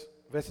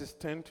 verses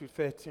 10 to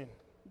 13.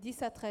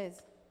 10 à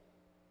 13.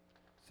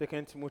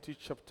 2 Timothy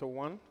chapter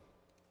 1.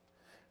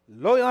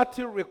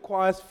 Loyalty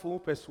requires full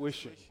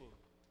persuasion.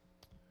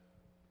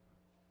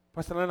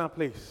 Pastor Nana,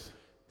 please.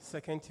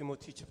 2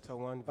 Timothy chapter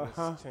 1 verse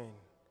Uh-huh. 10.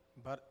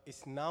 But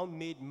it's now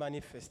made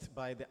manifest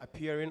by the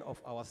appearing of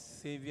our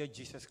Savior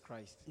Jesus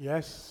Christ,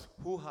 Yes.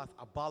 who hath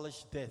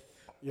abolished death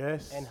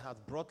Yes. and hath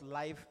brought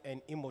life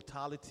and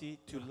immortality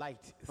to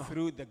light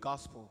through the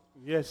gospel.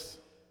 Yes.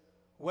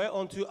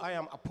 Whereunto I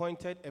am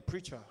appointed a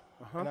preacher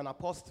and an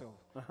apostle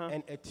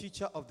and a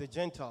teacher of the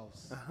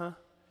Gentiles.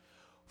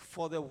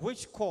 For the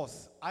which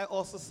cause I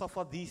also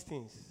suffer these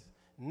things.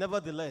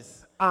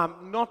 Nevertheless,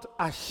 I'm not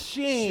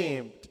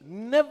ashamed.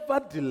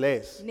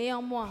 Nevertheless.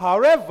 Néanmoins,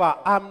 However,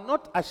 I'm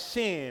not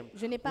ashamed.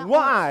 je n'ai pas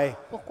Why?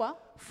 honte. Pourquoi?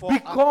 for I,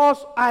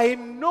 Because I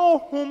know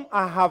whom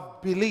I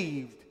have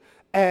believed,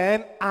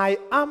 and I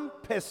am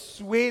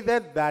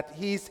persuaded that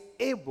he is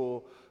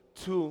able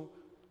to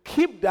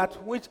keep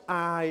that which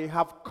I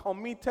have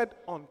committed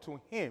unto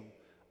him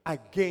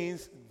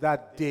against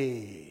that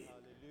day.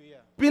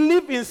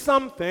 Believe in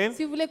something.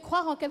 Si vous voulez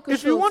croire en quelque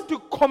If you chose, want to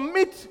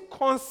commit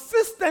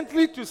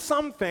consistently to si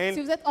something,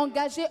 vous êtes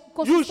engagé you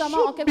consistamment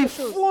en should quelque be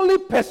chose, fully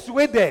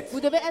persuaded vous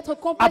devez être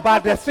complètement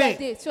about the persuadé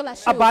thing, sur la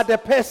chose, about the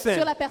person,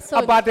 sur la personne,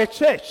 about the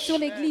church. sur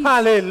l'église.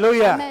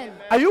 Hallelujah. Amen.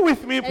 Are you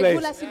with me, Êtes-vous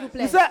please? là, s'il vous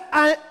plaît? He said,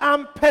 I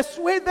am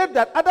persuaded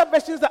that other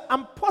versions that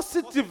I'm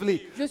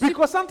positively, Je suis-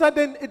 because sometimes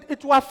then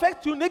it will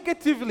affect you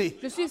negatively.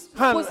 Je suis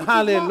positivement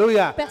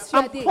Hallelujah. I'm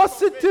persuadé.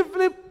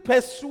 positively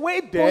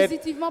persuaded,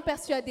 Positivement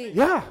persuadé.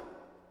 yeah,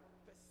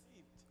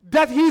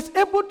 that he is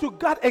able to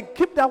guard and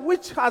keep that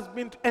which has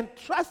been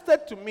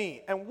entrusted to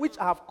me and which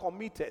I have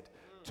committed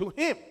to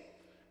him.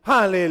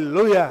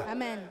 Hallelujah.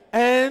 Amen.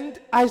 And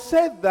I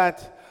said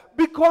that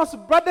because,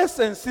 brothers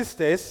and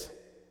sisters,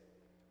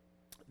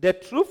 the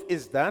truth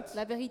is that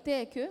La vérité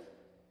est que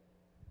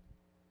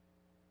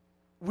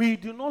we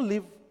do not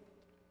live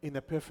in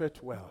a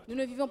perfect world. nous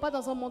ne vivons pas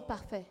dans un monde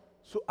parfait.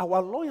 So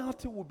our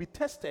loyalty will be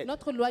tested.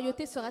 Notre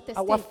loyauté sera testée.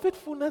 Our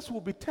faithfulness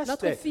will be Notre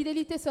tested.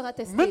 fidélité sera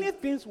testée. Many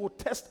things will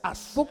test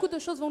us. Beaucoup de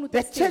choses vont nous The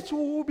tester. church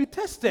will be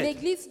tested.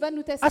 L'Église va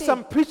nous As tester.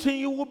 I'm preaching,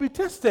 you will be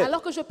tested.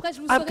 Alors que je prêche,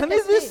 vous I serez can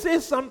easily testés. say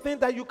something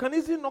that you can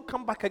easily not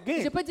come back Je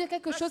again. peux dire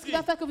quelque chose qui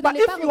va faire que vous But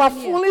n'allez pas if you are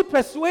revenir. fully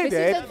Mais si vous persuaded,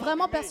 êtes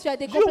vraiment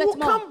persuadé you will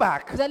complètement, come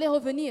back. vous allez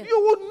revenir.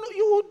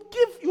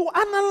 You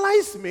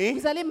analyze me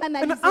Vous allez and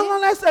m'analyser,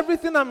 analyze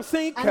everything I'm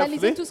saying analyser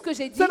carefully. tout ce que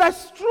j'ai dit. So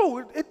that's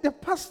true. The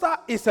pastor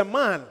is a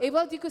man, Et vous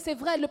dire que c'est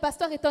vrai, le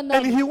pasteur est un and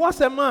homme. he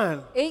was a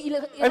man, Et il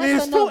and he is reste un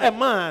still homme. a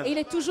man. Et il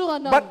est toujours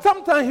un homme. But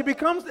sometimes he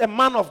becomes a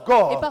man of Et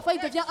God. parfois,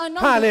 il devient un homme de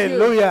Dieu.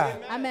 Hallelujah.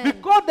 Amen.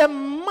 Because the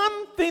man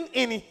thing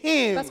in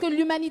him, Parce que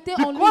l'humanité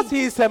en because lui,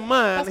 he is a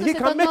man, parce que he c'est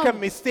can un make a homme, il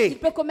mistake.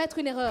 peut commettre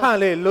une erreur.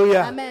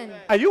 Hallelujah. Amen.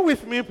 Are you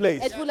with me,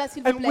 please? Êtes-vous là,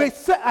 s'il vous And plaît?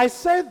 I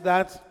said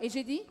that Et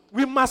j'ai dit,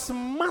 we must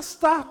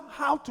master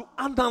how to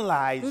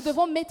analyze. nous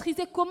devons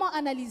maîtriser comment It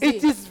analyser.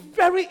 is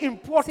very C'est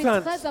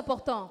important. très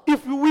important.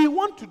 If we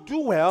want to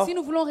do well, Si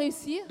nous voulons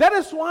réussir, that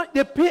is why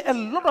they pay a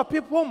lot of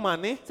people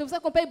money c'est pour ça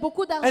qu'on paye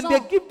beaucoup and d'argent. they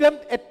give them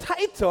a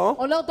title,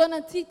 On leur donne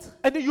un titre.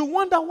 and you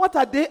wonder what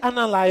are they Et tu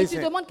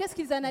analyzing? demandes qu'est-ce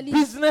qu'ils analysent.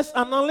 Business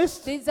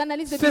analyst, Des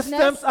analyses de systems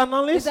business,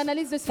 analyst, des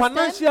analyses de système,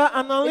 financial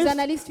analyst, des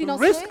analyses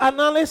financières, risk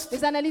analyst,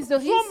 des analyses de so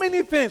risque.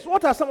 many things.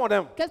 What are some of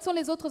them? Quels sont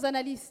les autres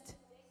analystes?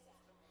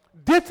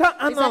 Data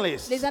Les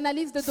analyst, les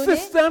analyses de données,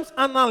 systems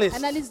analyst.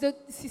 analyses de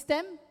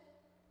système.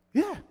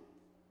 Yeah.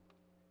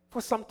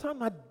 For some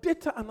time, a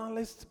data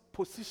analyst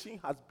position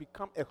has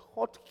become a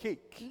hot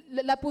cake.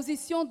 La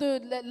position de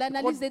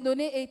l'analyse des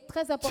données est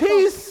très importante.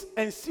 Chase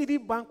and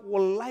Citibank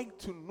would like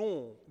to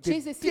know the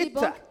Chase et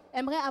Citibank data.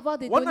 aimeraient avoir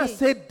des When I données.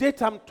 say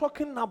data, I'm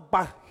talking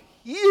about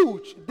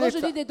huge Quand je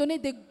dis data. des données,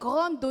 des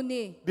grandes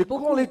données, They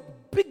beaucoup, call it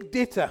big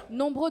data.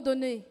 nombreux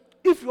données.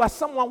 If you are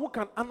someone who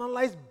can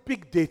analyze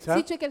big data,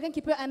 Si tu es quelqu'un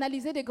qui peut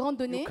analyser des grandes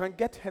you données, can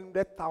get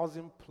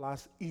 100,000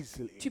 plus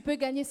easily. tu peux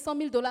gagner 100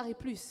 000 $ et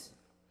plus.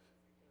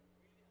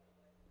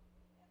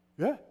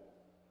 Yeah.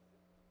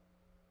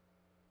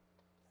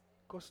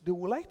 Because they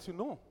would like to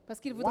know Parce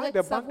qu'ils why voudraient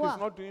the bank is savoir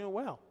not doing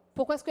well.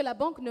 pourquoi est-ce que la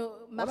banque ne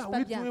What marche are pas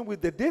we bien. doing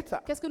with the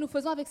data? Qu'est-ce que nous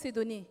faisons avec ces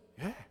données?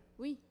 Yeah.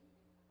 Oui.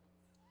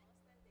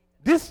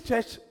 This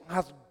church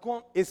has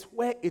gone is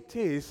where it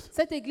is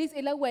Cette église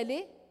est là où elle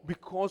est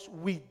because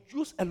we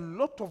use a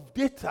lot of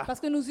data parce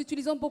que nous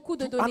utilisons beaucoup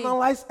de to données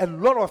analyze a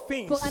lot of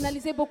things. pour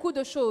analyser beaucoup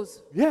de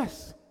choses.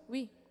 Yes.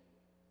 Oui.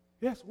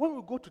 Yes. When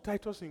we go to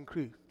Titus in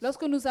Crete,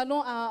 Lorsque nous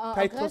allons en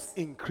Titus Grèce,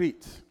 in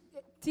Crete,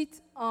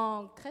 Tite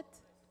en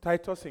Crète,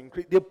 Titus in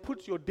Crete, they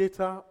put your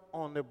data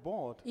on a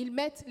board. ils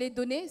mettent les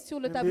données sur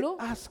le And tableau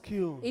they ask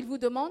you. et ils vous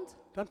demandent,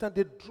 Sometimes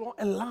they draw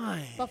a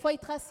line. parfois ils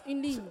tracent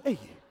une ligne. Hey,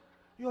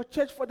 your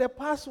church for the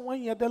past 1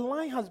 year, the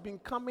line has been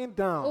coming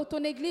down. Oh,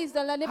 ton église,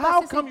 dans l'année How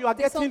passée, come you are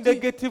c'est getting descendu.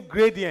 negative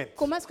gradient?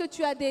 Comment est-ce que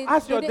tu as des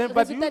Ask your des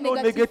neighbor, do you résultats know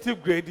négatifs?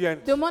 negative gradient?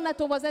 Demande à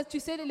ton voisin, tu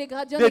sais les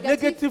gradients The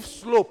négatifs? negative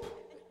slope.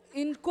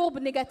 Une courbe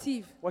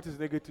négative. What is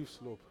negative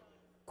slope?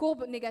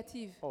 Courbe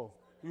négative. Oh,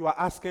 you are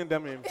asking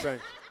them in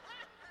French.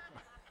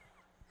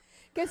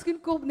 Qu'est-ce qu'une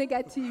courbe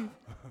négative?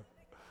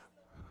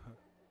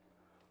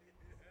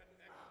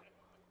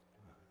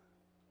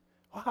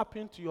 What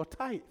happened to your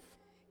tithe?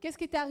 Qu'est-ce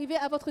qui t'est arrivé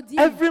à votre dîme?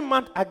 Every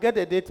month I get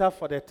the data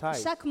for the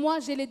tithe. Chaque mois,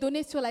 j'ai les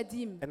données sur la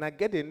dîme. And I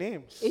get the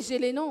names. Et j'ai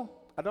les noms.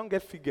 I don't get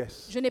figures.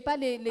 Je n'ai pas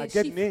les I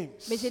get chiffres, names.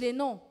 mais j'ai les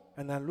noms.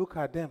 And I look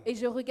at them. Et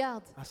je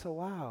regarde. I say,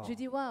 wow, Je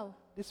dis, waouh,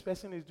 this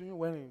person is doing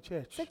well in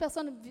church. cette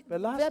personne The va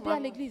last bien à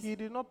man, l'église. he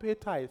did not pay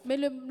tithe. Mais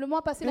le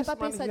mois passé, il n'a This pas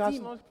payé man, sa he has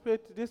dîme. not paid.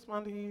 This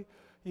man,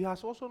 he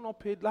has also not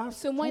paid. Last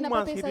Ce mois, il 2 n'a pas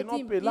months, payé he sa did not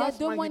dîme. pay. Il y a Last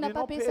 2 month, mois, he il n'a did pas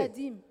not payé sa pay.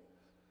 dîme.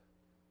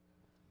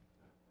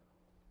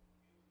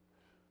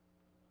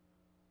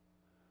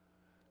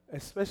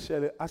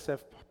 Especially as a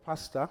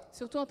pastor,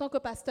 Surtout en tant que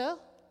pasteur,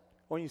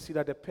 when you see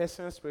that the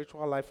person's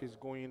spiritual life is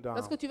going down.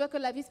 lorsque tu vois que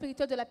la vie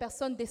spirituelle de la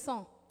personne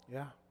descend.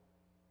 Yeah.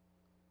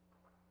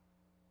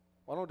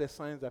 One of the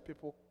signs that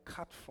people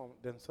cut from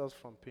themselves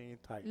from paying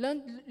tithe.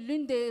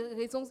 L'une des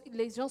raisons,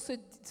 les gens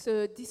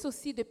se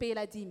dissocient de payer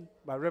la dîme.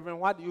 But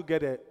Reverend, why do you get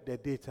the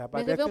data?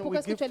 Mais But the Révérend, thing pourquoi we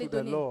est-ce que give tu as to les the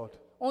données? Lord.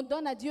 On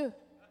donne à Dieu.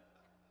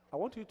 I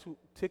want you to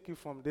take it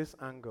from this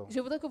angle. Je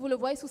voudrais que vous le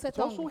voyez sous cet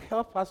It also angle.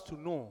 help us to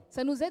know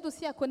Ça nous aide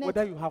aussi à connaître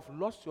whether you have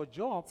lost your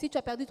job. si tu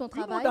as perdu ton You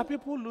know travail. that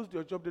people lose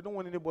their job, they don't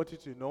want anybody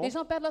to know. Les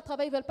gens perdent leur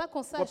travail, ils ne veulent pas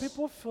qu'on But sache.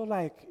 people feel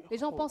like Les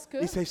gens pensent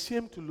que it's a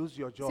shame to lose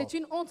your job. c'est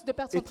une honte de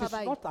perdre son It is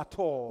travail. not at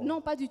all.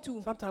 Non, pas du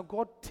tout. Sometimes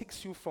God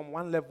takes you from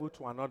one level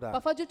to another.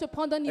 Parfois, Dieu te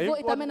prend d'un And niveau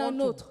if et God t'amène à wants un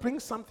to autre. bring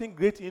something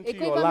great into Et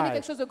quand il your va amener life,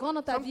 quelque chose de grand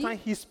dans ta vie, sometimes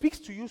He speaks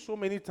to you so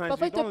many times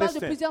parfois you il te don't parle de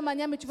listen. plusieurs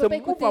manières, mais tu ne So veux pas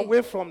move écouter.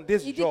 away from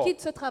this Il dit job.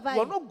 quitte ce travail.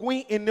 You are not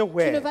going Tu ne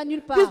anywhere. vas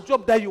nulle You pas. This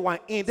job that you are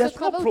in, Ce there's no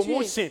travail où tu es,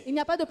 promotion. il n'y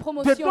a pas de They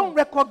promotion. don't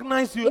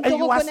recognize you, Ils ne te and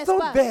you are reconnaissent still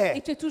pas, there.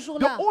 et tu es toujours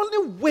The là.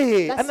 only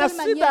way, La and I seule see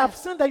that manière. I've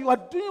seen that you are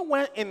doing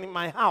well in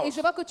my house. Et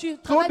je vois que tu So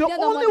travailles the bien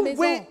dans ma only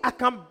way maison. I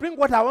can bring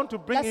what I want to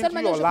bring La seule into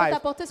manière your que je peux life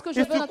t'apporter ce que je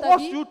is veux to dans ta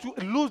cause vie. you to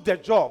lose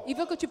the job. Il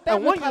veut que tu perdes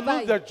And le when you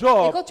travail. lose the Et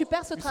job, quand tu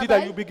perds ce you see that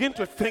travail, you begin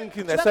to think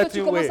in tu a vois que tu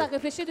certain commences way. à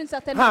réfléchir d'une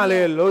certaine manière.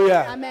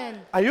 Hallelujah. Amen.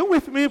 Are you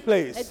with me,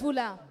 please? Êtes-vous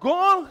là?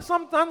 God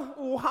sometimes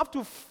will have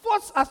to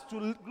force us to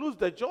lose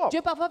the job.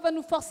 Dieu parfois va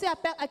nous forcer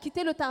à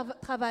quitter le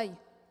travail.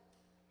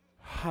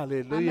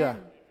 Hallelujah.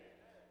 Amen.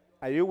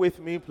 Are you with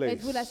me, please?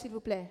 Êtes-vous là, s'il vous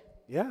plaît?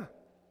 Yeah.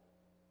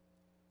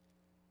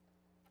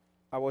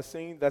 I was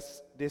saying that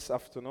this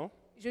afternoon,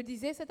 Je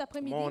disais cet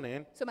après-midi,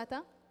 Morning. ce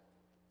matin,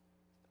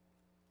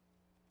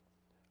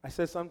 I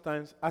said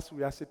sometimes as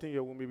we are sitting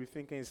here, we may be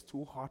thinking it's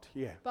too hot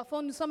here.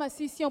 parfois nous sommes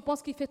assis ici, on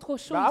pense qu'il fait trop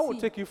chaud But I will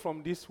ici. take it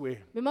from this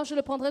way. Mais moi, je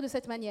le prendrai de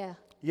cette manière.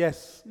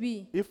 Yes.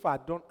 Oui. If I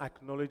don't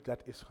acknowledge that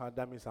it's hot,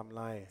 that means I'm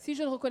lying. Si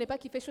je ne reconnais pas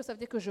qu'il fait chaud, ça veut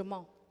dire que je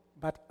mens.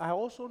 But I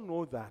also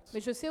know that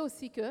Mais je sais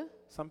aussi que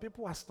some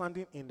people are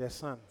standing in the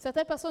sun,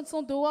 certaines personnes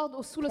sont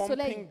dehors sous le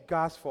soleil, pumping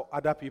gas for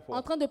other people.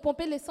 en train de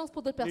pomper l'essence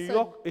pour d'autres New personnes.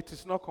 York, it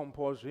is not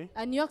compulsory.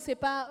 À New York, c'est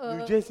pas.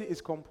 New Jersey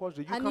is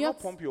compulsory. You à New cannot York,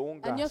 pump your own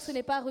à New York, gas. ce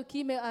n'est pas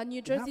requis, mais à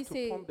New They Jersey, have to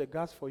c'est pump the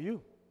gas for you.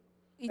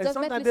 ils And doivent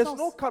mettre sometimes there's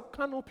no l'essence.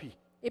 canopy.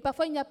 Et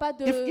parfois, il n'y a pas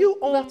de If you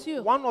own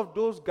couverture. one of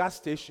those gas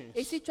stations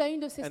Et si tu as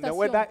une de ces and the stations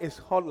weather is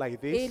hot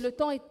like et this le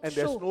temps est and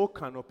there's chaud no et il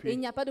canopy,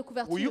 n'y a pas de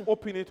will you couverture,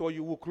 open it or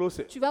you will close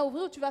it? tu vas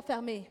ouvrir ou tu vas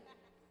fermer?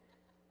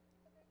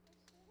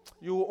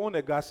 You will own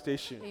a gas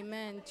station.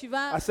 Amen.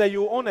 I said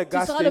you will own a Tu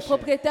gas seras le station.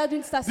 propriétaire d'une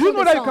Do station you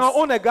know that you can d'essence.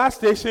 own a gas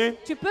station?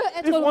 Tu peux If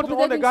être you le want to own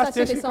propriétaire a d'une gas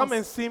station station, come and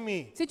d'essence. see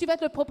me. Si tu veux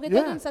être le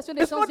propriétaire Yeah. d'une station It's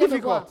d'essence, not viens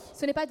me voir. difficult.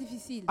 Ce n'est pas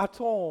difficile. At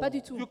all. Pas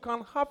du tout. You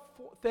can have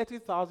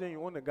 30,000,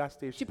 you own a gas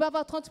Tu station. peux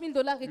avoir 30 000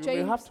 $ et You tu as may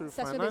une have to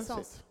station finance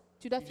d'essence. it.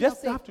 Tu dois You just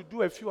financer. have to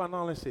do a few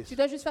analysis. Tu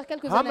dois juste faire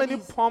quelques How many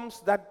analyses.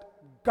 pumps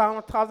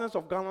thousands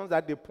of gallons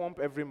that they pump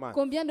every month?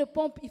 Combien de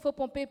pompes il faut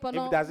pomper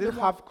pendant If does le it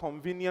mois? have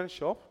convenience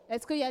shop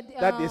Est-ce qu'il y a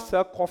that they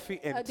sell coffee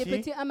and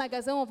tea? un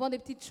magasin où on vend des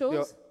petites They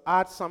choses,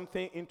 add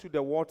something into the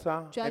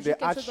water Tu and ajoutes they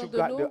quelque add chose dans de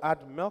sugar, l'eau. they add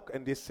milk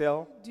and they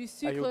sell. du you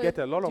sucre, get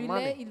a lot of du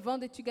money. lait, ils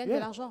vendent et tu gagnes Yeah.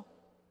 de l'argent.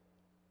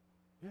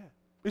 Yeah.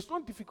 It's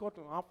not difficult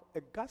to have a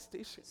gas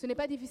station. Ce n'est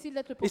pas difficile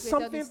d'être le It's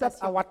propriétaire d'une something that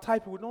station. our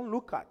type we don't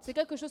look at. C'est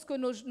quelque chose que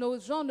nos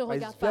gens ne But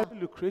it's regardent pas. very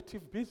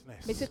lucrative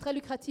business. Mais c'est très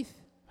lucratif.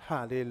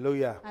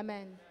 Hallelujah.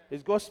 Amen.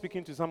 Is God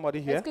speaking to somebody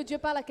Est-ce here? que Dieu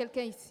parle à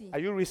quelqu'un ici? Are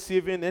you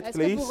receiving it, Est-ce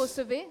que vous please?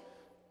 recevez?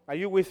 Are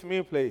you with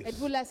me, please?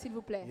 Êtes-vous là, s'il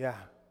vous plaît? Yeah.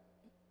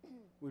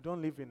 We don't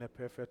live in a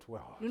perfect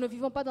world. Nous ne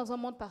vivons pas dans un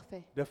monde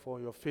parfait. Therefore,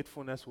 your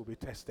faithfulness will be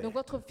tested. Donc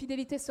votre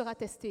fidélité sera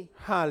testée.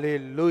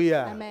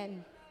 Hallelujah.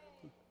 Amen.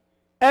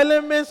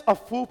 Elements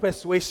of full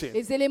persuasion.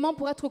 Les éléments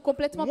pour être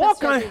complètement What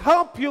can persuadé.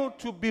 help you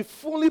to be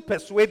fully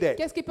persuaded?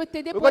 Qu'est-ce qui peut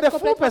t'aider pour Because être the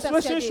full complètement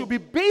persuasion persuadé? should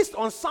be based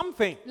on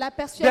something. La The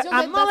persuasion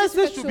doit être basée sur analysis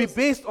quelque should be chose.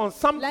 based on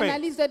something.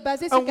 L'analyse doit être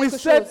basée sur And we quelque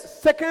said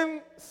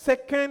chose.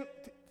 second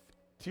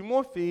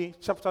Timothy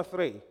chapter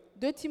 3.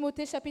 2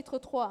 Timothée chapitre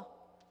 3.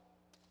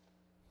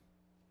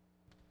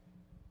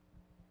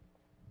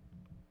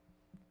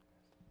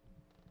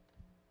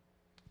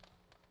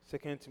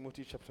 Second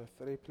Timothy chapter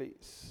 3,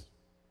 please.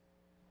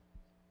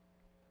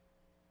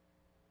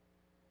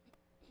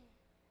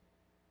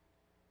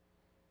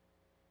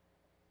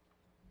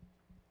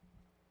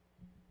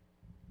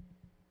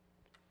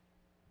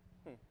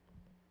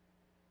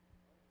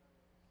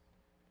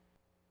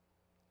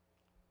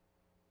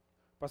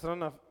 Pastor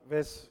Anna,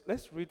 let's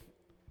read,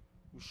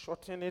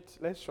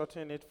 let's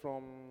shorten it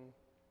from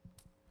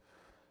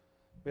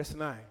verse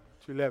 9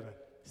 to 11.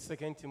 2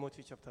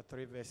 Timothy chapter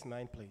 3, verse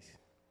 9, please.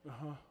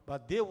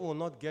 But they will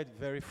not get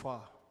very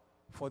far,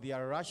 for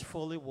their rash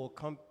folly will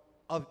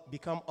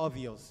become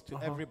obvious to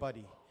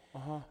everybody,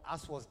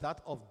 as was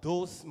that of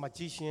those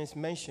magicians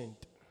mentioned.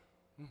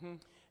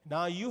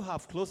 Now you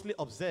have closely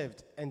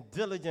observed and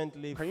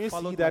diligently Can you see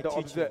followed that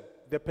my teaching.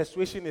 the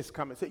persuasion is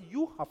coming? Say,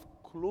 you have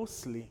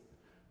closely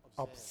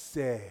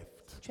observed.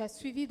 Tu as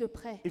suivi de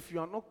près. If you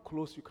are not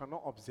close, you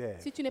cannot observe.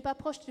 Si tu n'es pas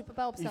proche, tu ne peux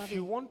pas If observer.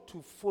 you want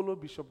to follow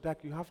Bishop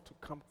Dak, you have to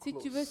come Si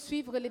close. tu veux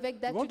suivre l'évêque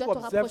You d'Ac, tu want to dois te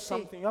observe rapprocher.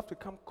 something, you have to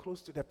come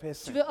close to the Tu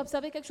person. veux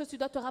observer quelque chose, tu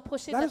dois te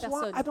rapprocher de That la is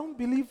why I personne. don't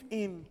believe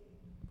in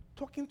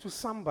talking to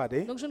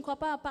somebody Donc je ne crois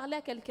pas à parler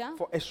à quelqu'un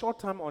for a short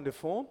time on the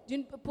phone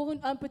pour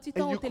un petit and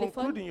temps you au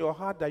téléphone conclude in your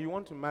heart that you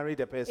want to marry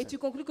the et person. tu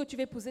conclus que tu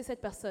veux épouser cette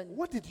personne.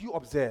 What did you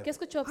observe? Qu'est-ce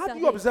que tu as How do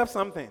you observé? observe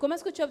something? Comment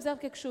est-ce que tu observes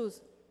quelque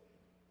chose?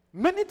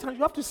 Many times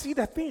you have to see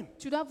the thing.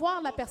 Tu dois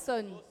voir la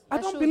personne. I La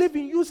don't chose. believe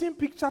in using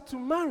picture to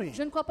marry.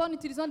 Je ne crois pas en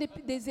utilisant des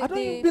I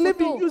don't believe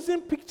in photos.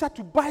 using picture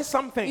to buy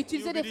something.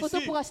 Utiliser des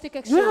photos pour acheter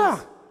quelque Yeah.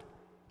 chose.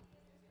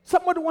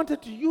 Somebody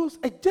wanted to use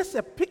just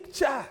a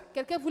picture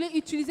Quelqu'un voulait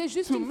utiliser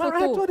juste to une marry.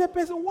 I photo told the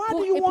person, why pour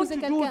do you want épouser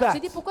to do quelqu'un. J'ai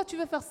dit that? pourquoi tu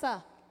veux faire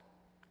ça?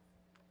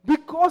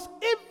 Because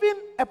even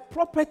a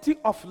property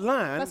of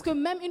land, Parce que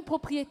même une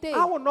propriété,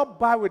 I will not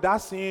buy without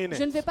seeing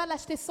je ne vais it. pas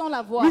l'acheter sans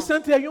la voir.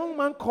 Recently, a young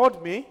man called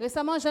me.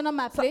 Récemment, un jeune homme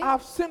m'a So appelé.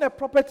 I've seen a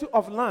property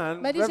of land.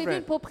 Il m'a dit, j'ai vu une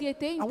Reverend.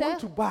 propriété, I une want terre.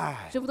 to buy.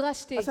 Je voudrais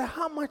acheter. I said,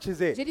 how much is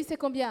J'ai it? dit, c'est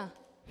combien?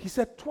 He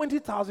said,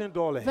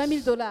 $20,000. 20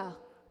 000 $.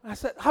 I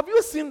said, have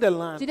you seen the J'ai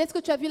land? dit, est-ce que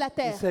tu as vu la He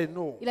terre? said,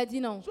 no. Il a dit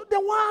non. So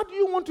then why do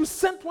you want to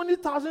send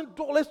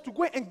 $20,000 to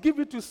go and give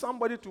it to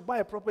somebody to buy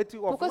a property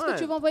of Pourquoi est-ce que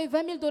tu vas land? envoyer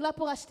 20 000 $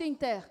 pour acheter une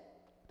terre?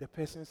 The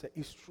person said,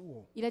 it's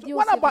true. Il a So dit,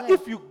 what oh, c'est about vrai.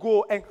 if you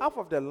go and half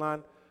of the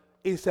land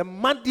is a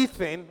muddy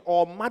thing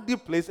or muddy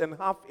place and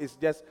half is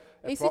just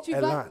Et si tu a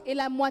vas land? et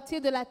la moitié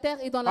de la terre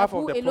est dans la Half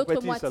of boue the et l'autre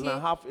property is a moitié,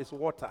 land, half is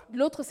water.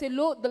 l'autre c'est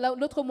l'eau,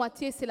 l'autre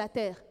moitié c'est la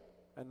terre.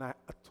 And I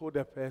told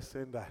the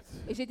person that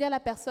Et j'ai dit à la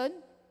personne,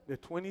 the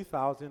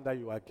 20,000 that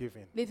you are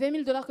giving, les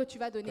 20 000 $ que tu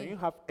vas can you donner,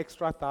 have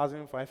extra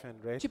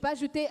 1,500 tu peux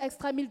ajouter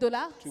extra 1 000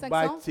 $, to buy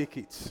 500,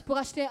 tickets? pour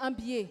acheter un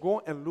billet.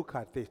 Go and look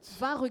at it.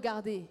 Va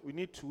regarder. We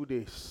need 2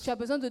 days Tu as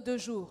besoin de 2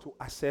 jours to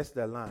assess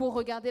the land pour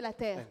regarder la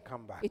terre and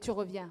come back. et tu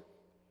reviens.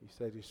 He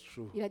said it's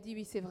true. Il a dit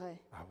oui, c'est vrai.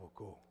 I will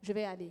go. Je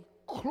vais aller.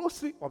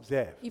 Closely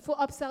observe. Il faut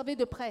observer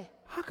de près.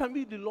 How can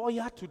we be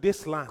loyal to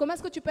this land? Comment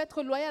est-ce que tu peux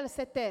être loyal à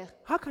cette terre?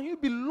 How can you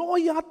be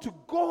loyal to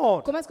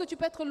God? Comment est-ce que tu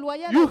peux être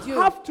loyal You à Dieu?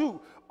 have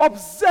to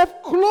observe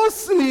Tu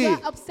closely.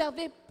 dois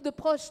observer de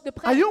proche, de Are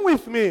près. you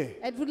with me?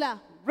 Êtes-vous là?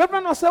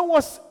 Reverend Osei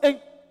was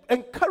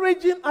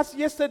encouraging us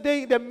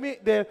yesterday, the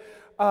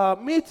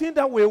meeting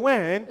that we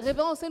went,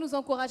 Révérend Osei nous a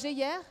encouragés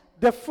hier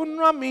the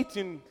funeral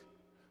meeting.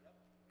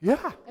 Yeah.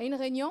 à une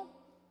réunion.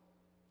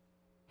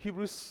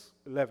 Hebrews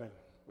 11,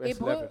 verse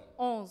Hébreux 11.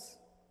 11.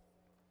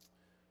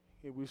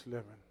 Hebrews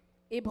 11,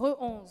 Hébreux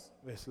 11,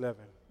 verse 11.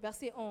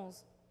 verset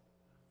 11.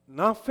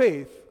 Now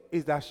faith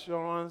is the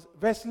assurance.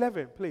 Verse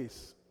 11,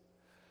 please.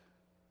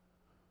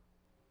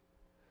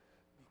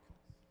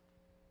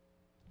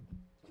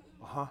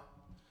 Uh-huh.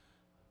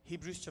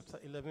 Hebrews chapter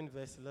 11,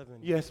 verse 11.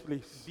 Yes,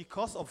 please.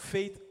 Because of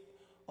faith,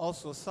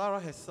 also Sarah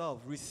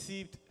herself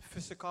received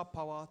physical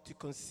power to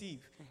conceive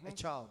a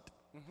child,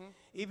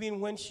 even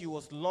when she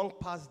was long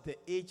past the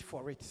age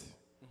for it,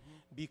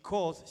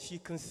 because she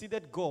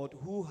considered God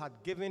who had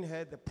given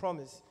her the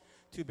promise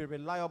to be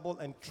reliable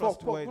and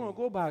trustworthy.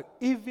 Go back.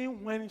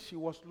 Even when she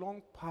was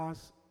long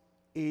past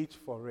age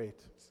for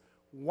it.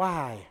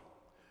 Why?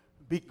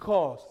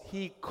 Because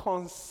he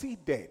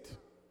considered.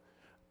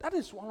 That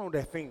is one of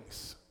the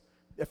things.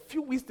 A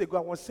few weeks ago,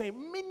 I was saying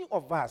many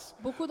of us,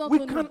 Beaucoup d'entre we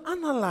nous, can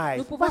analyze,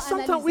 nous pouvons but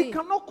sometimes we analyser.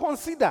 cannot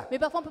consider. Mais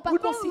parfois, on ne peut pas We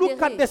don't look at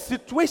considérer. the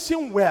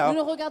situation well.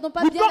 Nous ne regardons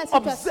pas We bien la don't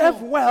situation.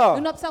 observe well.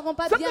 Nous n'observons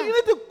pas Sometimes bien. you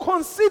need to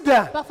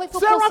consider. Parfois, il faut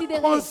Sarah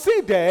considérer.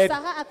 considered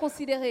Sarah a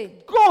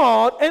considéré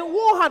God and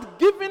who had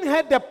given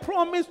her the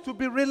promise to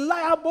be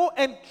reliable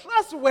and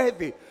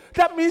trustworthy.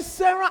 That means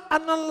Sarah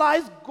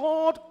analyzed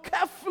God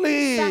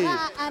carefully.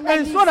 Sarah a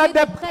And so that analysé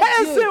the de près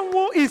person Dieu.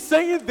 who is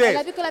saying Elle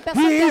a this, vu que la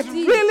personne he qui a is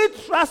dit, really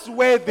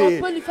trustworthy.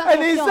 on peut lui faire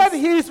And he confiance. said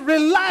he is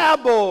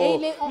reliable. Et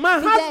il est My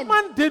fidèle.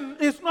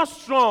 husband is not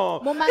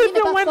strong. Mon mari n'est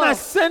Even pas when I fort.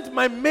 sent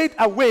my maid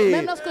away,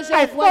 Même lorsque j'ai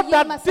I envoyé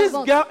thought ma that this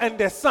servante, girl and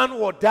the son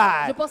would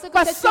die. je pensais que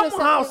But cette fille et le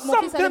somehow son- mon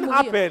fils allaient something mourir.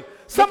 happened.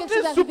 Mais quelque Something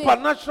chose est arrivé.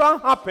 supernatural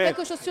happened.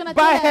 Quelque chose surnaturel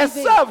By est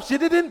arrivé. herself, she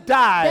didn't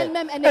die.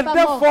 D'elle-même, elle n'est And pas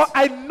therefore, morte.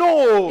 I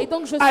know, Et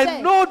donc, je I sais.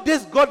 know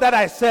this God that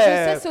I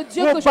serve ce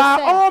Dieu will que je by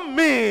sers. all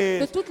means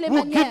De toutes les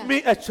will manières, give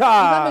me a va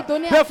child. me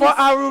donner un Therefore, fils.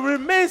 I will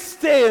remain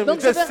same, Donc,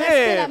 je the vais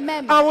rester la same.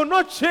 même. I will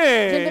not Je ne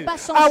vais change. pas I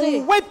changer.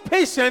 will wait Je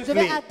patiently.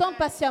 vais attendre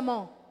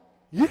patiemment.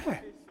 Yeah.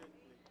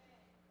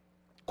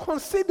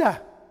 Consider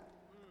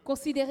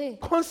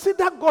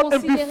God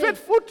and be Considérez.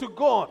 faithful to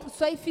God.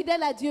 Soyez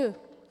fidèles à Dieu.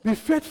 Be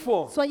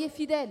faithful. Soyez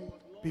fidèles.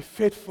 Be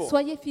faithful.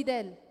 Soyez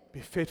fidèles. Be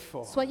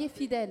faithful. Soyez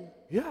fidèles.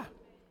 Yeah.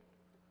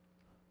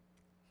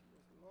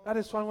 That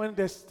is why when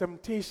there's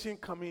temptation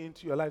coming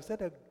into your life, say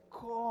that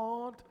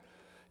God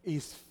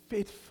is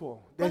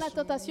faithful. Quand There's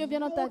la tentation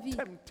vient dans ta vie,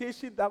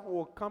 temptation that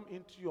will come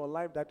into your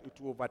life that it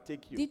will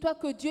overtake you. dis-toi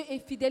que Dieu est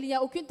fidèle. Il n'y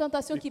a aucune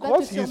tentation qui va te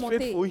Because he is surmonter.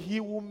 faithful, he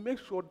will make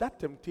sure that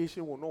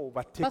temptation will not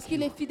overtake Parce qu'il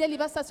you. est fidèle, il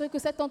va s'assurer que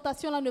cette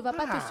tentation-là ne va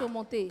pas Ah. te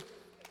surmonter.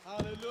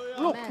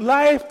 Look, Amen.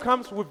 life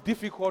comes with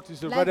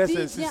difficulties, La brothers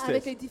vie and vient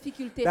avec les sisters.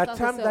 difficultés, That frères et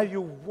time that sœurs.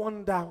 you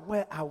wonder,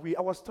 where are we?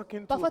 I was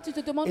talking to Parfois, tu te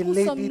demandes a où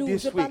lady sommes-nous.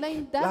 this Je parlais à une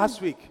week, dame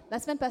last week. la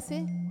semaine passée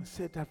I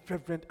said that,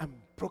 Reverend, I'm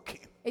broken.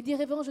 et dit,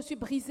 révérend, je suis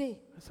brisée.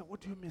 I said, what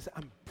do you mean? I said,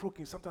 I'm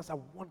broken. Sometimes I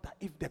wonder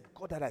if the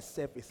God that I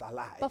serve is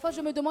alive. Parfois,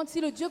 je me demande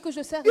si le Dieu que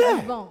je sers Yeah.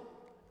 est vivant.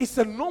 It's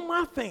a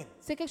normal thing.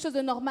 C'est quelque chose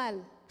de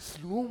normal. It's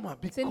normal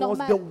because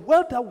normal. the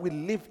world that we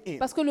live in,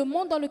 Parce que le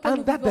monde dans lequel nous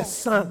under the vivons,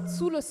 sun,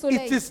 sous le it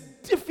soleil, is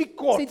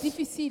difficult. c'est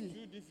difficile.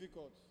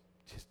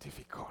 It's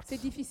difficult. C'est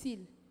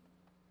difficile.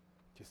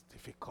 It's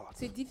difficult.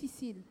 C'est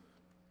difficile.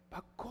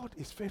 But God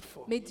is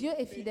faithful. Mais Dieu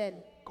est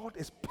fidèle. God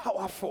is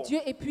powerful. Dieu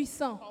est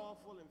puissant.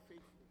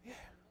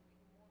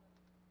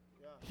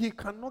 He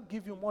cannot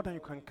give you more than you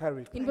can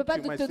carry. Il ne peut pas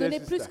Thank you, my te donner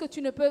dear plus sister. que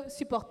tu ne peux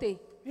supporter.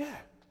 Yeah.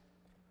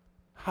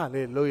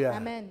 Hallelujah.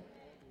 Amen.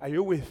 Are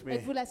you with me?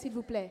 Êtes-vous là, s'il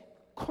vous plaît?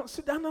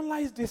 Consider,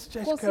 analyze this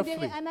church Considérez,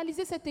 carefully.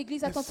 analysez cette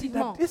église And see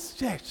attentivement. that this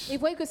church, Et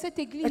voyez que cette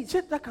a église,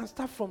 church that can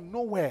start from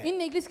nowhere.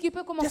 une église qui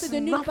peut commencer Just de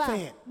nulle part,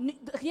 nothing.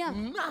 de rien,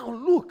 Now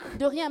look.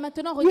 de rien.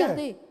 Maintenant, Yeah.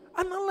 regardez,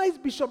 Analyze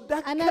Bishop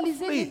Dag analysez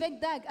carefully. l'évêque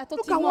Dag Look at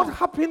attentivement. what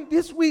happened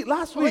this week,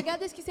 last week.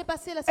 Regardez ce qui s'est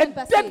passé la A semaine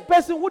passée. dead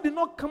person who did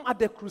not come at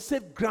the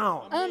crusade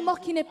ground Un mort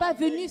qui n'est pas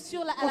venu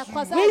sur à la was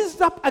croisade, raised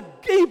up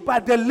again by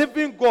the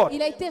living God.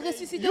 il a été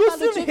ressuscité par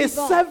le Using Dieu his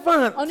vivant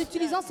servant. en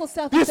utilisant son The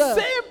serviteur.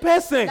 same La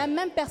person.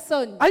 même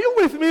personne. Are you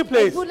with me,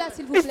 please? Êtes-vous là,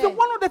 s'il vous It's plaît?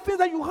 one of the things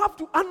that you have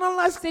to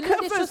analyze C'est l'une des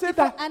carefully. choses Say qu'il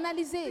faut that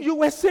analyser. you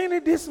were saying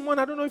it this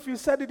morning. I don't know if you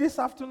said it this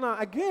afternoon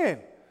again.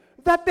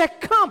 That the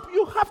camp,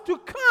 you have to Au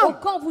come.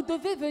 camp, vous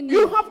devez venir.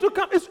 You have to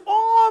come. It's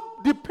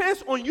all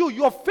depends on you,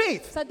 your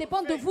faith. Ça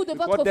dépend de vous, de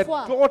Because votre the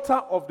foi.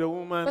 daughter of the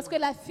woman Parce que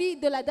la fille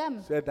de la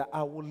dame said that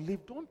I will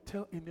live. Don't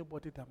tell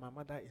anybody that my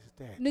mother is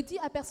dead. ne dit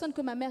à personne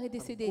que ma mère est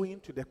décédée. Going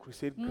to the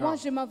crusade Moi, ground.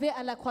 je m'en vais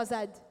à la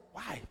croisade.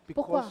 Why?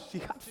 Pourquoi? Because she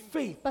had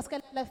faith. Parce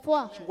qu'elle a la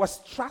foi. She was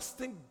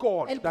trusting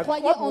God Elle that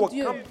croyait God en will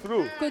Dieu, come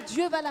through. que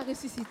Dieu va la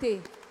ressusciter,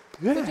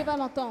 que Yeah. Dieu va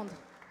l'entendre.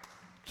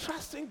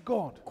 Trusting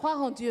God.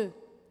 Croire en Dieu,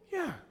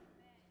 Yeah.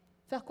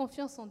 faire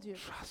confiance en Dieu.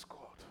 Trust God.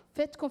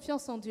 Faites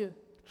confiance en Dieu.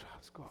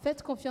 Trust God.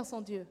 Faites confiance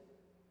en Dieu.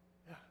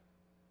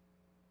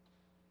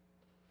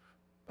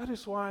 That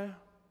is why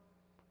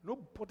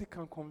nobody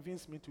can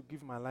convince me to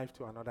give my life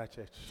to another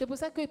church. C'est pour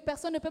ça que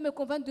personne ne peut me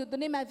convaincre de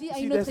donner ma vie You à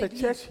see, une there's autre a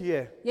church église.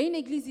 here, Il y a une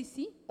église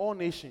ici, All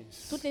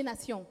Nations. toutes les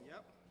nations.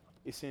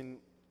 It's in.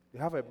 They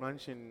have a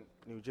branch in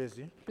New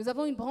Jersey. Nous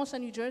avons une branche à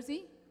New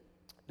Jersey.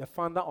 The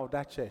founder of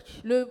that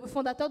church Le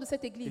fondateur de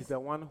cette is église, the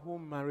one who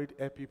married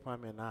Epi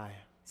Pam and I.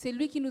 c'est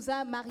lui qui nous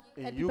a mariés,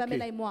 In et puis UK.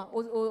 Pamela et moi,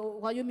 au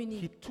Royaume-Uni.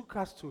 He took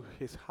us to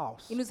his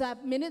house Il nous a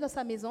menés dans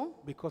sa maison.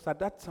 because at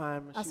that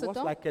time À she ce was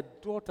temps, like a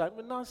daughter. I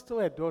mean, now still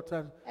a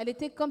daughter, Elle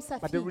était comme sa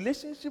but the fille.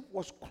 relationship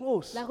was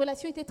close. La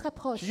relation était très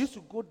proche. She used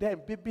to go there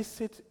and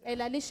babysit,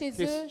 Elle allait chez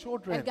his eux,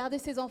 children. elle gardait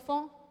ses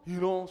enfants. you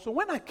know. So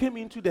when I came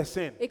into the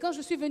scene Et quand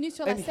je suis venue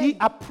sur la and he scène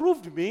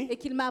approved me, et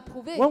qu'il m'a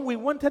approuvé, when we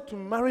wanted to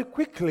marry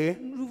quickly,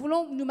 nous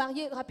voulons nous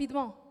marier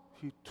rapidement.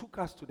 he took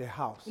us to the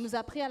house, Il nous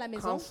a pris à la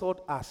maison, counseled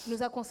us. il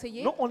nous a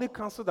conseillés, Not only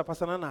counseled the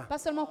Pastor Nana, pas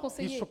seulement he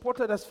conseillés,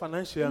 supported us il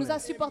financially nous a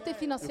supportés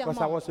because I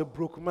financièrement was a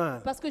broke man.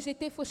 parce que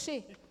j'étais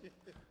fauchée.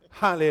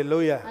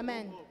 Hallelujah.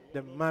 Amen. They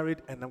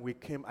married and then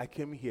I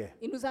came here.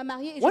 Il nous a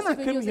mariés et je When suis I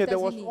venue came aux here, there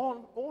was États-Unis.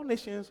 all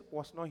nations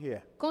was not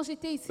here. Quand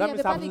j'étais ici, il That n'y means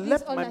avait pas I've l'église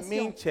left All my main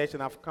Nations. church and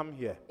I've come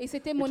here. Et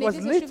c'était It mon was église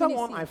et je suis later venue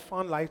on I ici.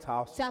 found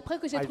Lighthouse. C'est après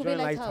que j'ai I trouvé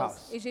joined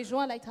Lighthouse et j'ai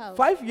joint Lighthouse.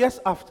 5 years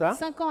after,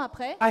 5 ans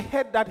après, I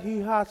heard that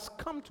he has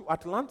come to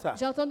Atlanta.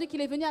 j'ai entendu qu'il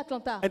est venu à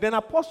Atlanta. And then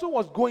Apostle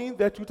was going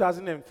there Et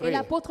 2003.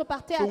 l'apôtre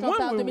partait à So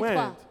Atlanta en when we 2003.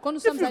 went, Quand nous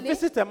if sommes you allés,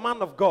 visit a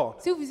man of God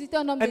si vous visitez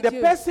un homme de and the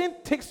Dieu person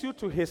takes you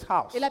to his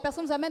house et la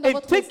personne vous amène dans and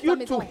votre take you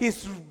maison, to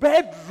his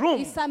bedroom,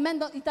 il t'amène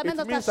dans it ta means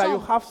that you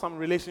chambre. have some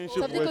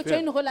relationship Ça veut dire que with tu as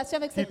une him. relation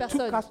avec He cette took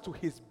personne. us to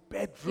his Il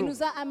bedroom,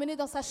 nous a amenés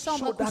dans sa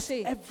chambre à showed us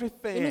coucher. Il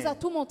everything. nous a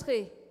tout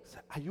montré.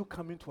 Said, are you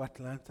coming to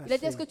Atlanta? Il a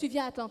dit, I est-ce que said, tu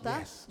viens à Atlanta?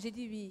 Yes. J'ai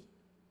dit oui.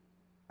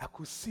 I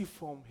could see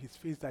from his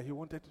face that he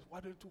wanted to, why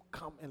don't you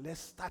come and let's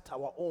start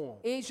our own?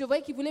 Et je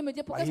voyais qu'il voulait me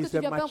dire, pourquoi est-ce que he's tu a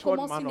viens pas, on matured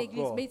commence man une of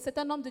église? God. Mais c'est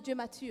un homme de Dieu He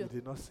mature.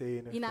 did not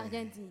say Il n'a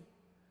rien anything. dit.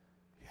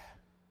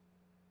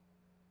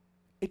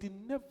 It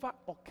never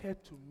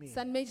occurred to me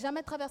Ça ne m'est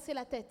jamais traversé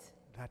la tête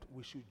that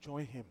we should join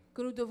him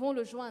que nous devons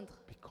le joindre.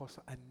 because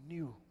I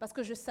knew Parce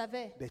que je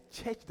savais, the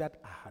church that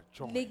I had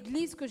joined.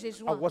 l'église que j'ai I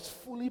jointe, was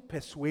fully j'étais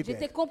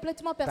persuaded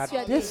complètement that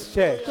persuadée this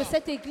church que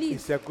cette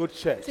église, is a good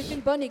church. c'est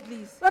une bonne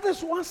église. That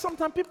is why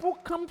sometimes people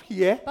come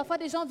here, Parfois,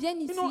 des gens viennent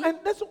you ici, know, and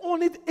that's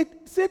only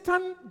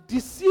Satan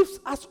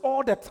deceives us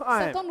all the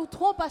time. Satan nous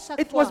trompe à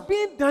chaque It was fois.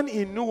 being done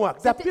in Newark.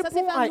 The Ça s'est people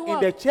fait à are in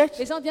Newark. the church,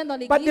 Les gens viennent dans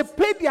but they l'église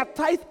pay their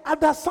tithe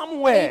other et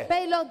somewhere. ils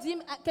payent leur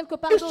dîme à quelque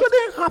part It d'autre.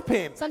 shouldn't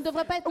happen. Ça ne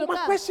devrait pas être But le my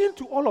cas. question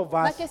to all of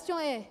Ma us: question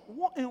est,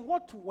 in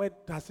what word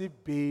does it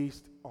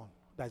based on?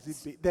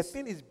 The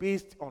thing is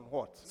based on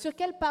what? sur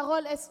quelle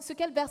parole, sur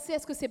quel verset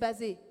est-ce que c'est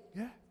basé?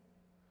 Yeah.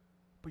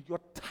 But your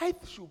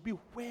tithe should be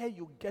where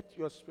you get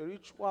your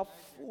spiritual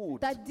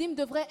food. Ta dîme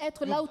devrait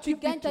être You là où tu give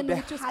gagnes it ta to the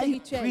nourriture high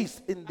spirituelle.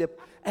 priest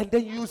and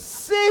then you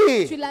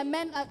say. Tu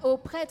l'amènes au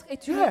prêtre et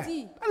tu Yeah. le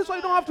dis. That is why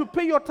you don't have to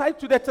pay your tithe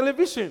to the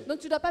television. Donc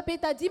tu ne dois pas payer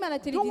ta dîme à la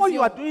You know what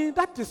you télévision. are doing?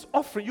 That is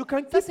offering. You can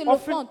Ça, give c'est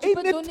offering l'offrande. Tu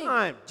peux donner.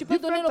 anytime. Tu peux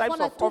donner Different types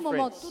l'offrande à of tout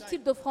moment, offerings. tout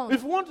type d'offrande.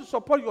 If you want to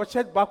support your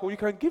church back, you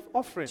can give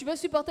offering. Tu veux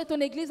supporter ton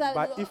église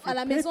But if à you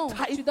la pay maison,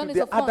 tithe tu donnes to les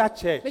the offrandes. other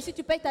church, Mais si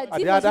tu payes ta the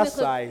dîme dans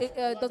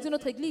other dans une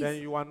autre Then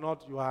église, you are not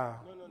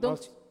donc,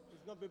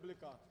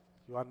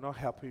 you are not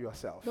helping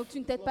yourself. donc tu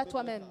ne t'aides pas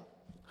toi-même.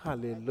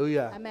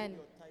 Hallelujah. Amen.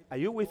 Are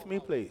you with me,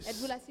 please?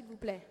 Êtes-vous là, s'il vous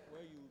plaît?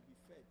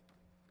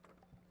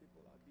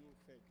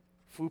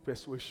 Full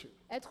persuasion.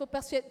 Être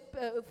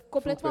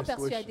complètement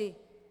persuasion. persuadé.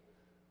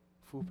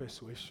 Full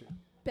persuasion.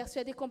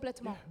 Persuadé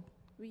complètement.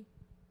 Oui.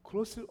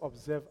 Closely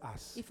observe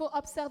us. Il faut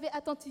observer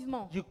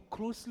attentivement. You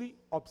closely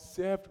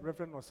observed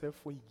Reverend Osef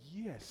for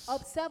years.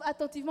 Observe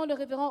attentivement le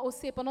révérend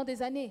Ossé pendant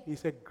des années.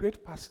 He's a great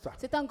pastor.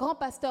 C'est un grand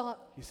pasteur.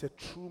 He's a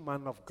true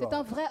man of C'est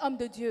un God. vrai homme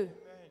de Dieu.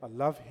 I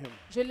love him.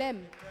 Je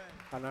l'aime.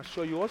 And I'm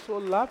sure you also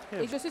love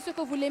Et him. je suis sûr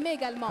que vous l'aimez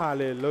également.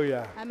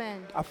 Hallelujah.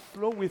 Amen. I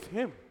flow with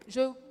him.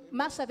 Je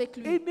marche avec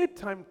lui.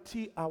 Anytime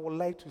T, I would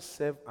like to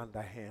serve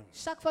under him.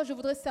 Chaque fois, je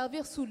voudrais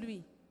servir sous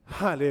lui.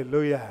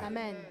 Hallelujah.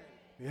 Amen.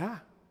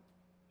 Yeah.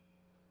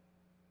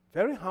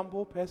 Very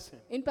humble person.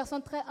 Une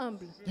personne très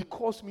humble. He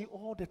calls me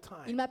all the Il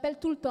time. m'appelle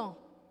tout le temps.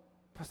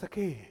 Pastor K.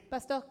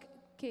 Pasteur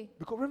K.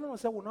 Because Reverend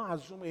said will not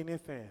assume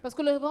anything. Parce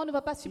que le révérend ne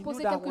va pas He knew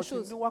supposer that I quelque was in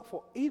chose. Newark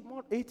for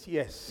 8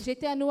 years.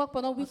 J'étais à Newark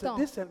pendant I 8 said, ans.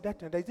 this and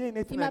that, and is there Il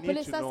anything m'a I appelé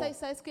need to ça, know? ça et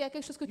ça. Est-ce qu'il y a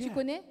quelque chose que tu Yeah.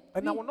 connais?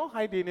 And I Oui. will not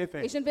hide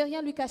anything. Et je ne vais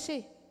rien lui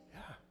cacher.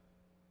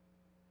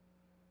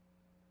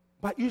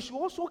 But you should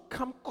also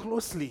come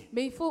closely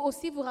Mais il faut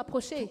aussi vous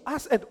rapprocher.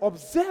 us and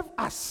observe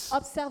us.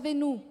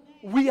 Observez-nous.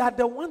 We are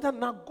the ones that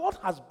now God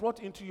has brought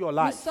into your Nous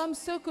life. sommes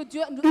ceux que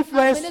Dieu nous If you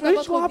are a a amenés dans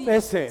votre spiritual vie.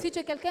 person, Si tu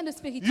es quelqu'un de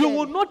You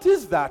will spirituel,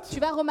 notice that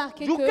tu vas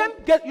remarquer you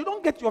que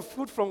don't get your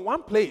food from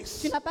one place.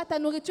 tu n'as pas ta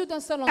nourriture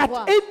d'un seul At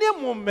endroit.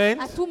 any moment,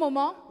 À tout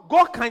moment,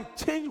 God can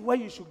change where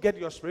you should get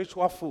your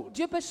spiritual food.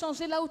 Dieu peut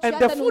changer là où tu And as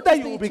the ta food that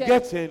you nourriture will be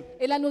spirituelle. getting,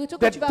 Et la nourriture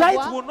que the tu vas diet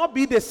avoir, will not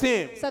be the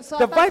same. Ça ne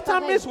sera The pas vitamins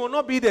pareil. will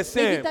not be the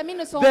same. vitamines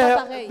ne seront pas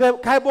pareilles. The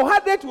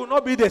carbohydrates will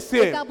not be the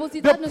same.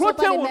 carbohydrates The ne seront pas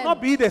protein les will mêmes. not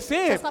be the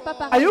same. sera pas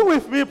Are pareil. you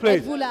with me, please?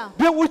 Êtes-vous là?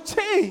 They will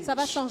change. ça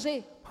va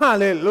changer.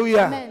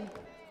 Hallelujah. Amen.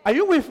 Are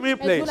you with me,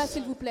 Êtes-vous là, please?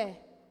 s'il vous plaît?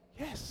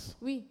 Yes.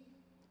 Oui.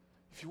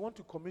 If you want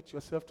to commit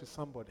yourself to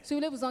somebody, Si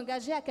vous voulez vous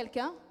engager à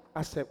quelqu'un,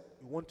 I said,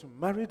 you want to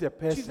marry the tu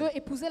person, veux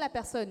épouser la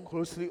personne.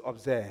 closely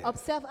observe.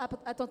 Observe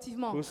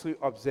attentivement. Closely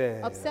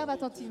observe. Observe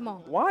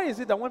attentivement. Why is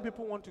it that when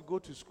people want to go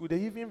to school, they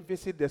even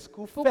visit the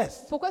school Pour-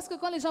 first? Pourquoi est-ce que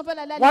quand les gens veulent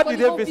aller à Why l'école, did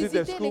ils they vont visit the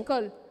visiter school?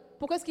 l'école?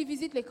 Pourquoi est-ce qu'ils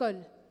visitent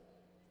l'école?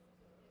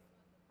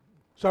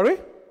 Sorry?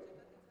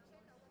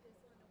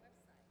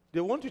 They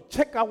want to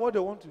check out what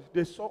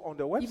they saw on the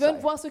Ils veulent website.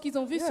 voir ce qu'ils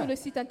ont vu Yeah. sur le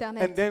site And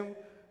internet. then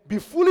be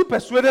fully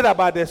persuaded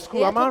about the school.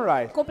 Et Am I être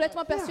right?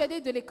 complètement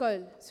persuadés de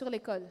l'école, sur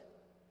l'école.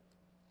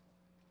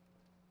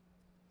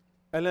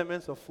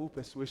 Elements of full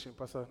persuasion,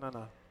 Pastor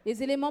Nana.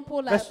 Les éléments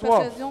pour la Verse 12.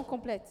 persuasion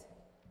complète.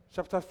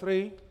 Chapter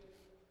 3,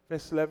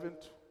 verse 11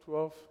 to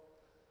 12.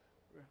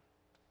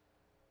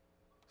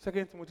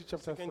 2 Timothy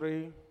chapter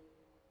 3.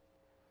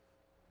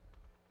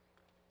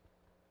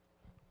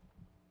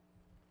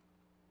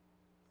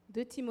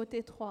 De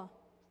Timothée 3.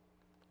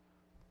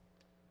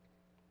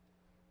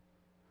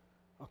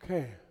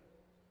 Okay.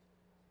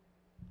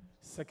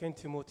 2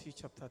 Timothy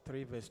chapter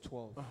 3 verse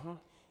 12.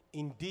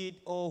 Indeed,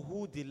 all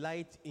who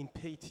delight in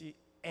piety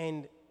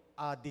and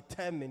are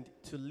determined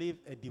to live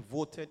a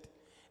devoted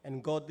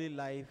and godly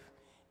life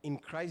in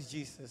Christ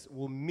Jesus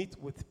will meet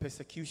with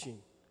persecution,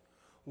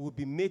 will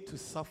be made to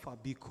suffer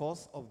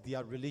because of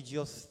their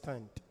religious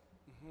stand.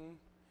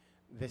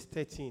 Verse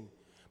 13.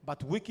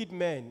 But wicked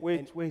men...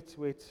 Wait.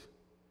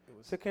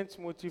 2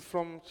 Timothy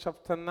from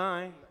chapter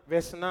 9,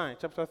 verse 9.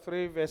 Chapter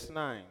 3, verse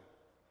 9.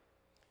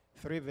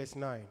 3 verse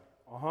 9.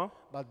 Uh-huh.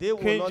 But they will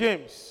King not...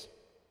 James.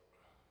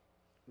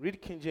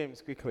 Read King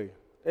James quickly.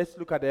 Let's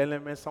look at the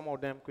elements, some of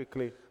them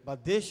quickly.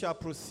 But they shall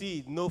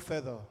proceed no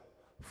further,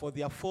 for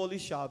their folly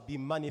shall be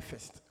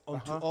manifest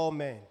unto all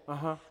men,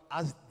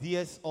 as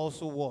theirs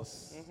also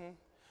was.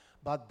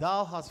 But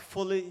thou hast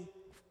fully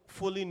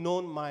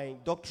known my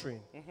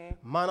doctrine,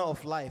 manner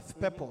of life,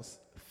 purpose,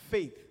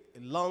 faith,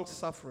 long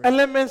suffering.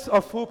 Elements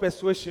of full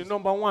persuasion.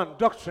 Number 1,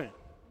 doctrine.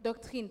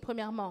 Doctrine,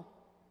 premièrement.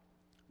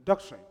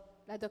 Doctrine.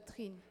 La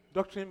doctrine.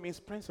 Doctrine means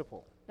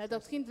principle. La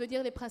doctrine veut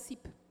dire les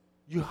principes.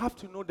 You have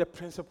to know the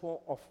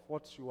principle of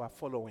what you are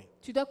following.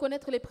 Tu dois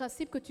connaître les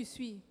principes que tu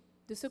suis,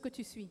 de ce que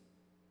tu suis.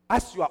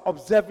 As you are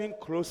observing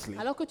closely,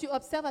 Alors que tu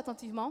observes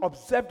attentivement,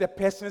 observe the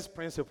person's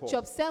principle. tu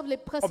observes les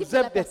principes de la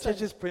Observe the personne.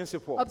 church's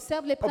principle.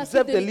 Observe les principes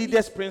Observe de the l'Église.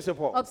 leader's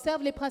principle.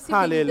 Observe les principes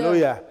des leaders.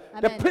 Hallelujah.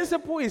 The Amen.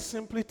 principle is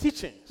simply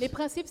teaching. Les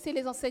principes, c'est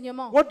les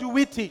enseignements. What do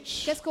we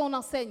teach? Qu'est-ce qu'on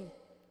enseigne?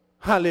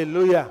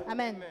 Hallelujah.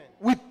 Amen.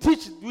 We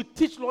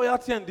teach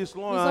loyalty and Nous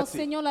disloyalty.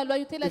 enseignons la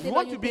loyauté et la If you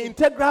want to be déloyauté.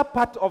 integral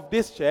part of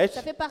this church,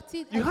 Ça fait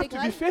partie you have to be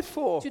intégrale.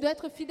 faithful. Tu dois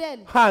être fidèle.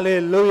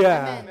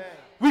 Hallelujah. Amen.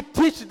 We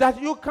teach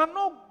that you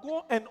cannot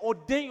go and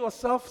ordain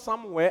yourself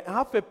somewhere,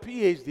 have a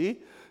PhD,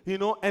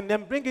 and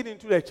then bring it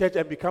into the church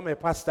and become a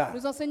pastor.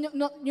 Nous enseignons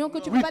que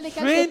tu ne We peux pas aller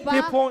train quelque part,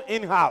 people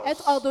in-house.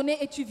 être ordonné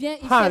et tu viens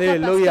ici être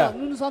Hallelujah.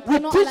 pasteur. Nous nous We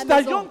entraînons à teach la that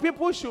maison. young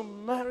people should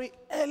marry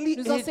early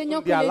Nous in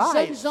enseignons que their les jeunes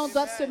lives. gens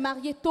doivent se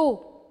marier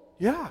tôt.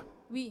 Yeah.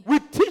 Oui. We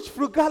teach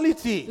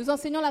frugality. Nous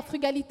enseignons la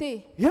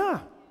frugalité.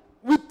 Yeah.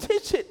 We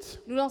teach it.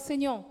 Nous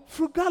l'enseignons.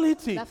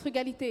 Frugality. La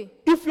frugalité.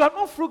 If you are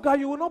not frugal,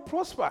 you will not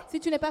prosper. Si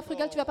tu n'es pas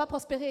frugal, tu ne vas pas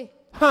prospérer.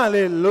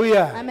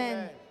 Hallelujah.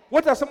 Amen.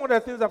 What are some of the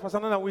things that Pastor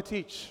Nana we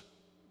teach?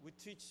 We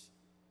teach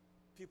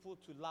people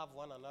to love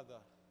one another.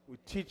 We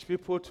teach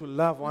people to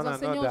love Nous one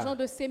enseignons aux gens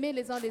another. de s'aimer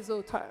les uns les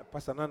autres. Hi,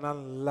 Pastor Nana,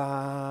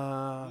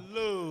 love.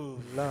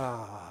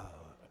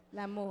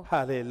 L'amour.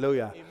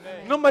 Hallelujah.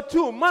 Number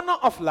 2, manner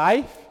of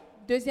life.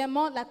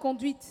 Deuxièmement, la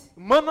conduite.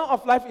 Manner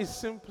of life is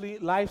simply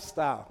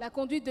lifestyle. La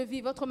conduite de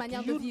vie, votre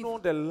manière Do de you know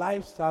vivre. the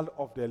lifestyle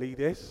of the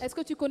leaders? Est-ce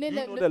que tu connais Do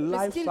you know le the style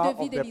lifestyle de vie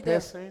of des the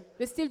leaders? person?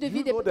 Le style de Do vie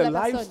you de know the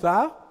la personne.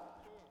 lifestyle?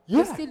 Le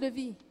Yeah. style de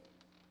vie.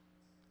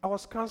 I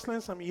was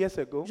counseling some years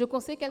ago. Je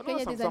conseille quelqu'un il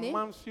y a des années,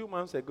 Few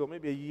months ago,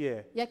 maybe a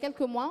year. il y a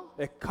quelques mois,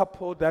 A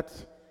couple that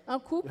un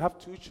couple you have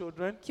 2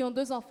 children. qui ont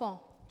 2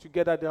 enfants.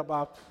 Together, they're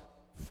about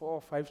 4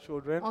 or 5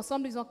 children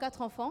Ensemble, ils ont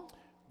 4 enfants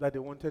that they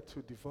wanted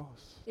to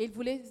divorce. et ils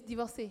voulaient se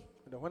divorcer.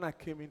 And then when I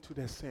came into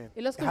the scene,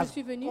 Et lorsque it je has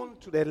suis venu, gone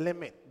to the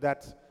limit that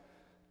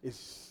it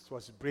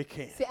was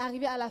breaking. c'est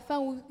arrivé à la fin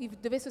où ils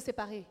devaient se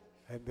séparer.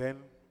 And then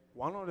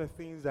one of the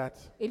things that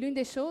Et l'une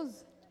des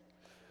choses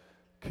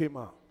came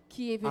out,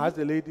 qui est I venue, asked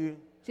the lady,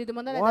 j'ai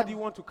demandé à la why do you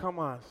dame, want to come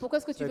out? pourquoi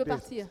est-ce que tu Said veux this.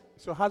 partir?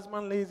 Is your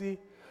husband lazy?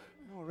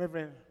 No,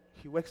 Reverend,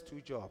 he works 2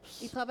 Il jobs.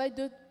 travaille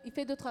il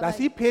fait 2 Does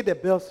he travails. pay the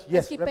bills? Est-ce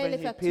Yes, qu'il paye les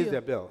Reverend, he pays the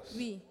factures? bills.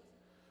 Oui.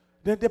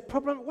 Then the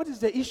problem, what is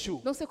the issue?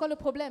 Donc c'est quoi le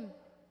problème?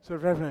 So,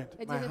 Reverend,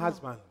 Elle dit, my Révérend,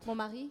 husband, mon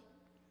mari,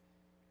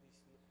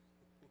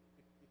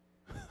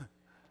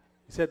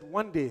 he said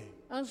one day,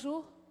 un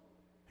jour,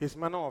 his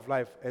manner of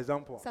life,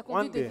 example, sa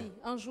one conduite de day, vie,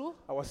 un jour,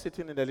 I was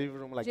sitting in the living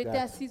room like j'étais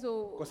that assise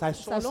au because I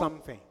saw salon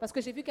something parce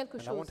que j'ai vu quelque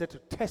and I chose wanted to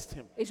test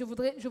him. et je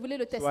voulais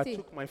le So I tester.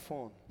 took my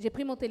phone J'ai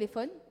pris mon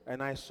téléphone.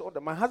 and I saw that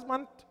my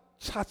husband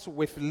chats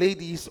with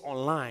ladies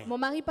online. Mon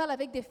mari parle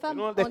avec des You femmes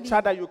know, en the ligne.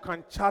 chat that you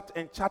can chat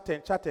and chat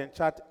and chat and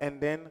chat,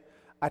 and then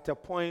at a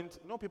point,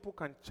 you know, people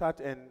can chat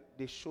and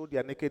they show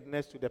their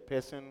nakedness to the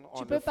person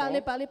Tu on peux the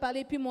parler, phone.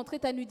 parler, puis montrer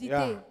ta nudité.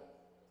 Yeah.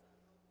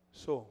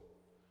 So,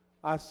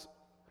 as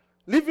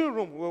living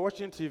room, we were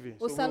watching TV.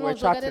 Au So we salon, were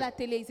je regardais chatting. la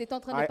télé, ils étaient en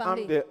train I de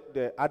parler. am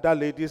the other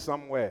lady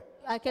somewhere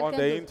À on quelqu'un the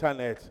d'autre.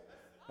 internet,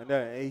 and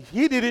then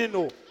he didn't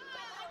know.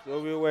 So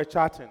we were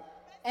chatting.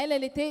 Elle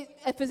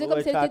faisait We comme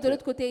were si elle était de chatting.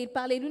 l'autre côté. Il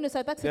parlait, lui ne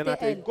savait pas que Then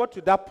c'était it elle. got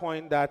to that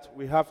point that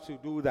we have to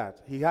do that.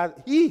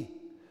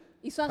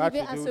 Ils sont had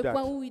arrivés to à do ce that.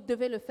 point où ils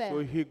devaient le faire. So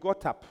he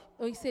got up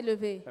Donc, il s'est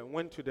levé. and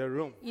went to the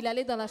room Il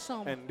allait dans la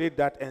chambre and did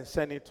that and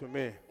sent it to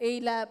me. et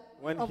il a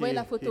When envoyé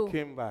la he photo.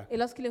 came back, Et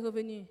lorsqu'il est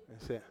revenu,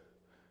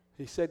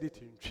 he said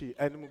it in Chi.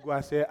 And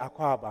Mugwa said,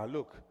 Akwaba,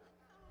 look,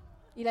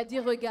 il a dit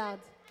regarde.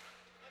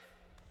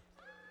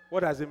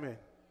 what does it mean?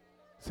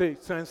 Say,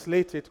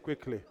 translate it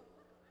quickly.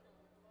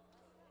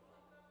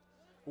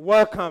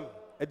 Welcome,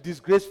 a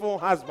disgraceful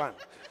husband.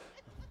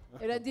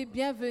 Elle a dit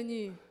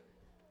bienvenue.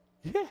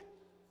 Yeah.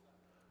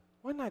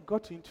 When I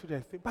got into the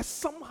thing, but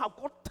somehow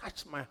God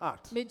touched my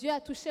heart. Mais Dieu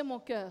a touché mon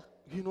cœur.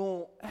 You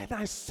know, and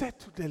I said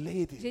to the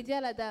lady, J'ai dit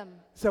à la dame,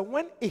 so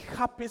when it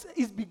happens,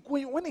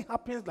 when it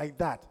happens like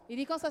that, il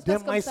dit quand ça se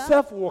then passe comme ça,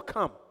 myself will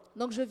come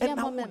donc je viens and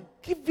I will moi-même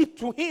give it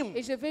to him.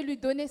 et je vais lui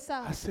donner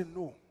ça. I said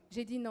no.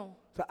 J'ai dit non.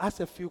 So I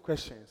asked a few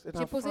questions. And I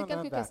J'ai posé found out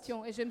quelques that,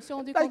 questions et je me suis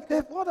rendu compte like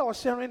que what I was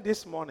sharing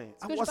this morning,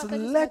 Ce I que je was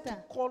partageais ce led to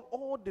matin. call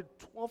all the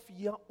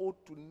 12-year-old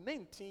to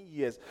 19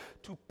 years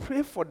to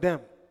pray for them.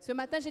 ce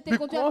matin, j'ai été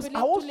conduit à Because appeler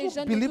I tous les also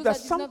jeunes de believe 12 à that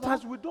 19 ans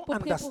sometimes we don't pour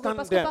prier pour eux understand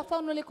parce que them. parfois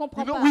on ne les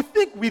comprend You know, pas. we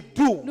think we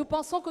do. Nous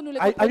pensons que nous les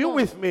Are you comprenons,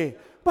 with me?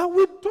 But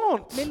we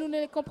don't. mais nous ne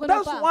les comprenons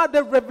That's pas. why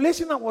the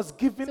revelation I was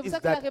given C'est pour is ça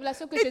que la that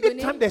révélation que j'ai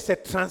donnée, anytime there's a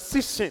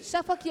transition,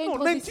 chaque fois qu'il y a une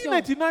no, transition,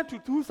 1999 to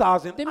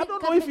 2000, I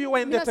don't know if you were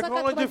in the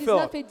technology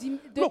field. 1999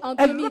 et Look, en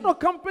a 2000, lot of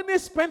companies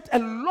spent a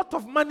lot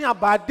of money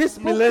about this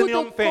beaucoup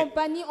millennium de thing.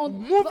 compagnies ont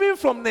Moving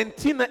from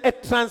 19, a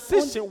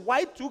transition,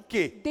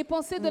 Y2K,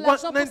 dépensé de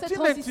l'argent pour cette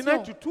 1999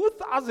 transition. to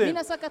 2000,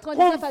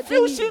 1999 à 2000.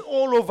 confusion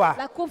all over.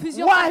 La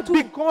confusion Why? partout.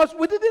 Because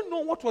we didn't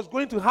know what was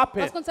going to happen.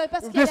 Parce qu'on ne savait pas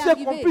ce qui They allait said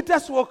arriver.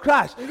 computers will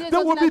crash. Les There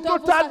will be ordinateurs vont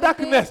total s'arrêter.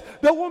 darkness.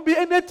 There won't be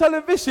any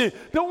television.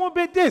 There won't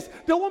be this.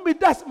 There won't be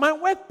that. My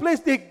workplace,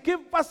 they gave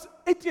us,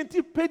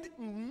 AT&T paid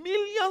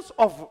millions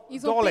of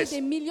Ils ont payé dollars des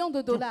millions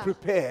de to dollars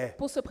prepare.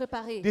 pour se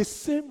préparer. The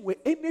same way,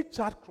 any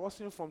child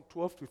crossing from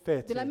 12 to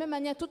De la 13, même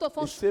manière, tout the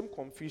enfant same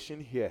confusion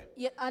here.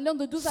 allant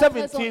de 12 à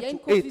 13 ans, il y a 17 une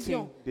to 18,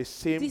 confusion. the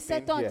same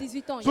 17 thing ans à here.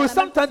 18 ans, il y So a la même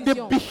sometimes they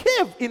confusion.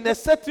 behave in a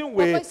certain Parfois,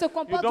 way. ils se You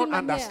comportent don't d'une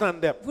manière.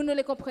 understand them. Vous ne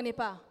les comprenez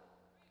pas.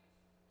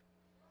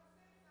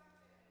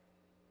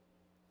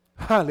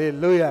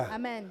 Hallelujah.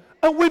 Amen.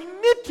 And we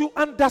need to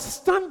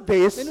understand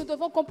this Mais nous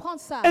devons comprendre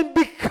ça and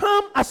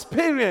become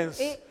experienced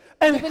Et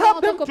and devenir help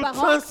en them tant que to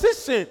parents,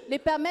 transition. les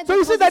permettre So de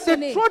you see that they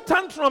transitionner. throw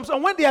tantrums,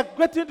 and when they are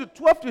getting to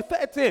 12 to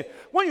 13,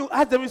 when you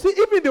ask them, you see,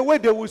 even the way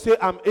they will say,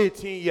 I'm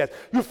 18 years,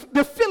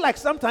 they feel like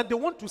sometimes they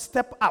want to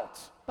step out.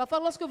 Parfois,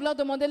 lorsque vous leur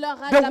demandez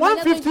leur âge, The la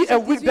manière dont ils 150 disent a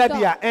week 18 that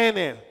they ans, are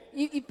earning.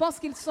 ils pensent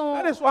qu'ils sont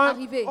That is why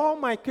arrivés. all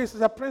my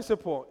cases are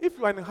principle. If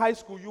you are in high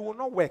school, you will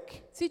not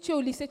work. Si tu es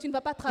au lycée, tu ne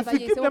vas pas If you travailler.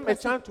 give C'est au them a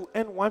principe. chance to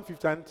earn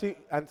 150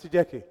 and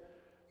TJK,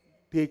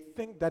 they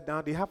think that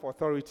now they have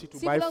authority to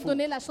Si buy vous leur food.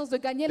 donnez la chance de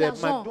gagner The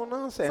l'argent,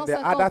 McDonald's and the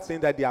other 150, thing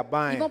that they are ils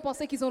buying. vont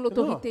penser qu'ils ont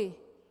l'autorité.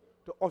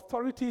 The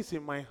authority is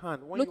in my hand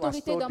when you are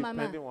L'autorité still est dans ma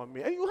main. depending on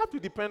me. And you have to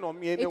depend on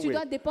me Et tu anyway.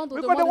 dois dépendre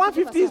de Because the moi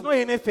de toute 150 is façon. not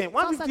anything.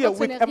 150 a 150, ce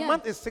week, n'est a rien.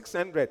 month is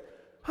 600.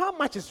 How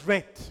much is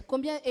rent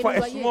Combien est for le a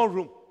loyer small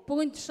room?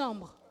 pour une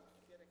chambre?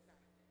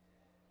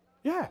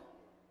 Yeah.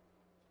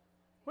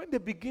 When they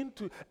begin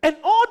to, and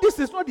all this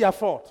is not their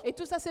fault. Et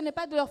tout ça, ce n'est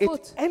pas de leur It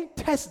faute.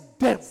 enters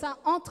them. Ça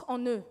entre en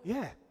eux.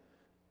 Yeah.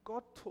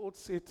 God told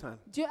Satan,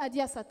 Dieu a dit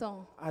à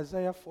Satan,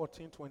 Isaiah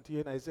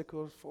 14:28,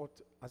 Ezekiel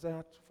 14,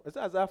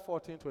 Isaiah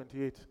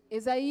 14:28.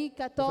 Ésaïe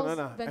 14,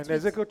 And 28.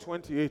 Ezekiel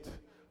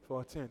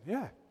 28:14.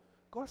 Yeah.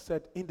 God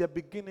said, in the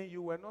beginning,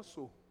 you were not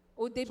so.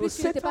 Au début,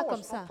 So tu n'étais pas Satan comme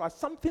was ça. not right.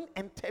 Something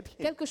entered him.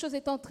 Quelque chose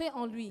est entré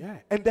en lui. Yeah.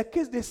 And the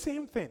kids, the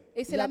same thing.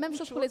 Et c'est They la are même two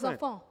chose pour les children.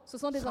 enfants. Ce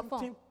sont des enfants.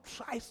 Something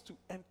tries to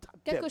enter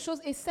Quelque them.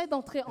 chose essaie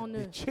d'entrer en And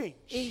eux. they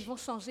Et ils change. vont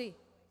changer.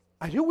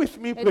 Are you with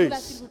me, Êtes-vous là,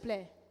 s'il please? vous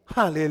plaît?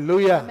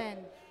 Hallelujah. Amen.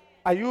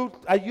 Are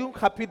you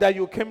happy that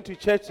you came to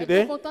church Êtes-vous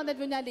today? content d'être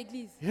venu à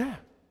l'église? Yeah.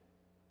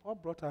 What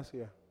brought us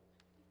here?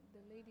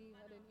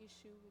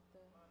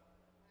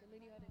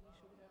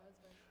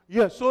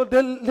 Yeah, so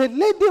the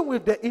lady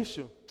with the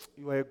issue,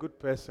 you are a good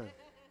person.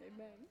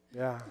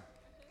 Yeah.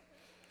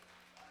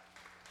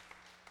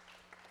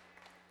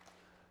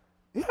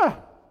 Yeah.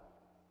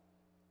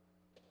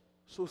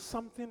 So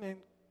something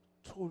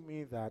told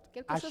me that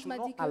Quelque I chose should m'a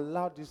not dit que-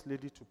 allow this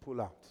lady to pull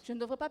out. Je ne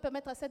devrais pas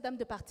permettre à cette dame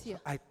de partir.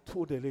 I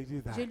told the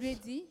lady that Je lui ai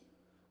dit,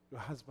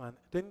 your husband.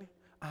 Then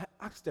I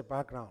asked the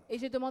background. et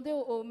j'ai demandé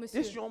au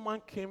monsieur, This young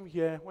man came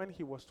here when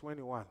he was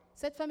 21,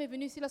 cette femme est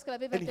venue ici lorsqu'elle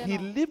avait and 21 he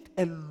ans. lived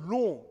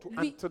alone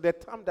Lui- until the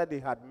time that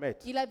they had met.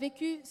 Il a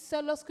vécu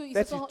seul lorsqu'ils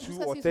se sont 32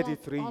 jusqu'à or ce qu'ils se sont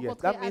 33 years.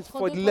 rencontrés That à means for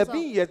 32 11 ans.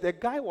 years, the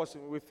guy was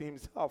with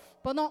himself.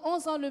 Pendant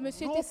 11 ans, le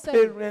monsieur No était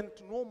seul. parent,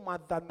 no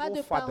mother, Pas no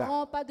de father.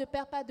 parents, pas de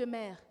père, pas de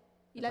mère.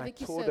 Il a And I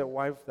vécu told the seul.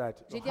 wife that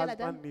J'ai your dit à la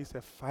husband dame- needs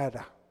a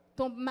father.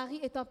 Ton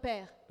mari est un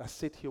père. That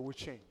said he will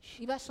change.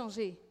 Il va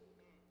changer.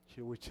 He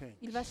will change.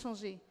 Il va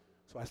changer.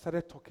 So I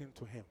started talking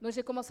to him. Donc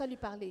j'ai commencé à lui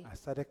parler. I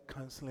started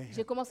counseling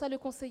J'ai him. commencé à le I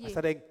conseiller.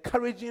 started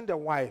encouraging the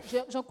wife.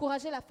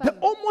 J'encourageais la They femme.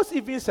 almost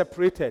even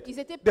separated. Ils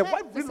étaient The prêts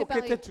wife de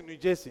séparer. relocated to New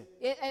Jersey.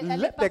 Et elle est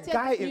Left the partie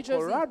à guy New in Jersey.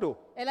 Colorado.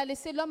 Elle a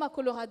laissé l'homme à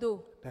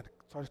Colorado. Then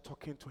I started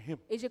talking to him.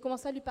 Et j'ai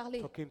commencé à lui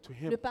parler. Talking to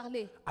Le him.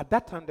 parler. At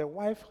that time, the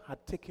wife had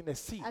taken a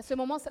seat À ce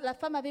moment, la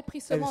femme avait pris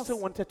and semence. still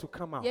wanted to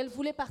come out. Et elle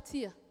voulait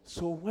partir.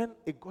 So when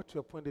it got to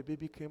a point, the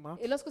baby came out.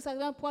 Et lorsque ça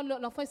arrivait à un point,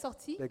 l'enfant est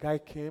sorti. The guy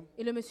came.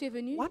 Et le monsieur est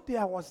venu. One day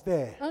I was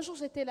there. Un jour,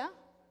 j'étais là.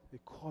 They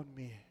called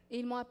me, Et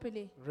ils m'ont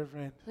appelé.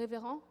 Reverend,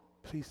 Révérend,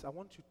 please, I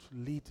want you to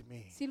lead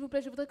me s'il vous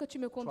plaît, je voudrais que tu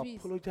me to conduises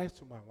apologize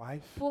to my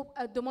wife pour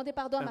demander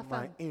pardon à ma and my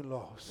femme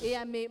in-laws. et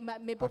à mes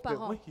After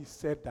beaux-parents. when he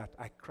said that,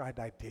 I cried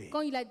that day.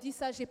 Quand il a dit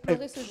ça, j'ai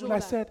pleuré And ce truly, jour-là.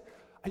 I said,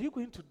 are you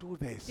going to do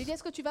this? J'ai dit,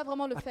 est-ce que tu vas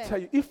vraiment le I faire?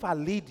 tell you, if I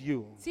lead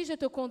you, Si je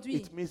te conduis,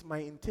 it means my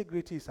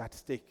integrity is at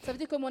stake. ça veut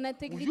dire que mon Will you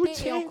intégrité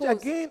est en change cause.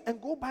 again and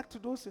go back to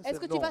those things? Est-ce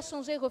que Said, tu no. vas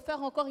changer,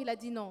 refaire encore? Il a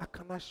dit non. I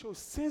can assure you,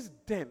 since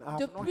then, I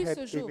De have not plus heard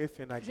ce jour,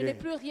 anything je n'ai again.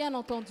 plus rien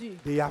entendu.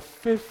 They are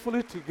faithfully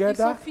Ils sont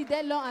together.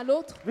 fidèles l'un à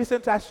l'autre.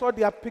 Recently, I saw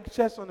their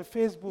pictures on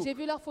Facebook. J'ai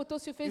vu leurs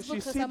photos sur You Facebook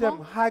should see récemment.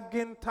 them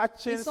hugging,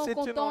 touching, Ils sont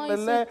sitting contents, on ils the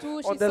se lap,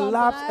 touchent, on ils the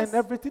laps s'embrassent. and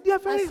everything. They are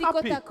very Assis côte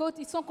happy. à côte,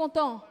 ils sont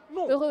contents,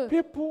 No, heureux.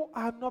 people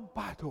are not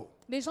bad. Oh.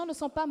 Les gens ne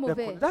sont pas They're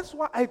mauvais. That's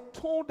why I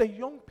told the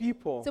young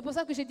people C'est pour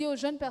ça que j'ai dit aux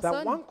jeunes that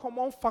personnes, one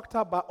common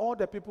factor by all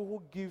the people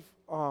who give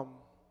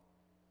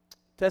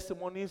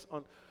testimonies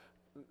on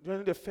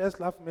during the first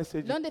love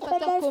message, l'un des facteurs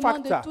common communs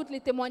de factor, tous les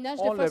témoignages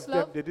de all of First them,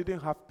 Love, they didn't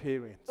have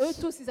parents. eux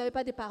tous, ils n'avaient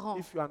pas de parents.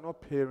 If you are not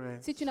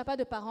parents, Si tu n'as pas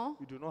de parents,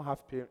 you do not have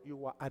parents,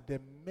 you are at the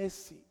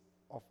mercy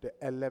of the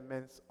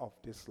elements of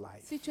this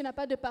life. si tu n'as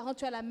pas de parents,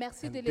 tu es à la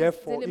merci And des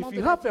therefore, éléments if de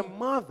you la have a vie.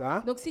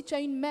 mother, Donc si tu as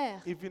une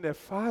mère even a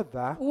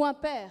father, ou un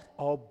père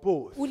or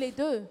both, ou les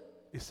deux,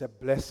 it's a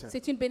blessing.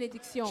 c'est une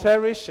bénédiction.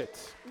 Cherish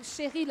it.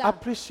 Chérie-la,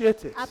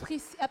 Appreciate it. And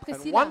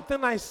apprécie-la. one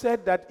thing I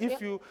said that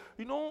if you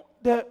know,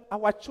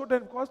 our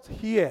children, because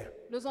here,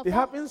 Nos they enfants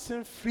haven't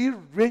seen free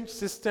range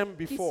system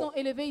qui sont before.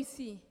 élevés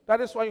ici, That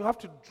is why you have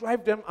to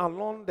drive them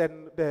along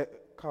the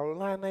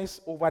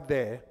Carolinas over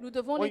there. nous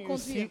devons When les you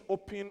see conduire.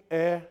 open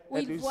air Où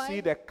and ils you voient-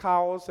 see the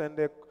cows and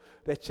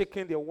the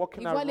chicken, they're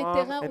walking Ils voient les around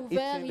terrains and ouverts,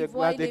 eating ils the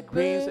voient grass, les the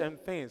greens bœufs. and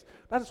things.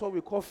 That is what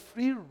we call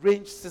free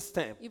range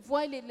system. Ils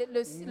voient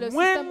le système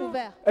When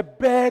ouvert. a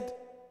bird,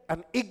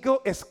 an eagle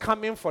is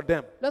coming for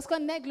them,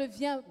 Lorsqu'un aigle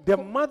vient, the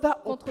mother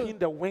contre eux. open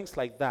the wings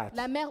like that.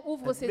 la mère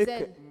ouvre and ses make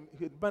ailes.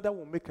 the mother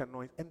will make a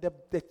noise, and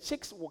the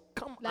chicks will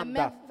come La under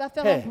mère va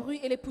faire her, un bruit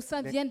et les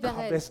poussins then viennent vers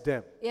elle covers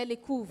them. et elle les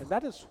couvre. And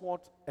that is what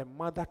a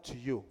mother to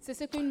you. C'est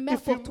ce qu'une mère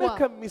If you pour toi.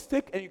 make a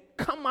mistake and you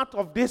come out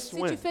of this Si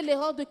tu wing, fais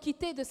l'erreur de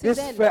quitter de ses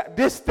ailes,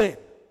 this thing,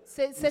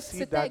 you see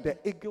cet that aigle,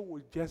 the eagle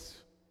will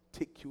just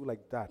take you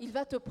like that, il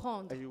va te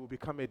prendre and you will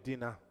become a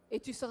dinner. et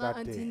tu seras that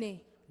un day.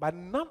 dîner. But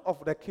none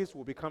of the kids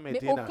will become a Mais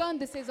dinner. aucun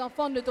de ses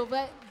enfants ne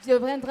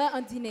deviendra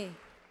un dîner.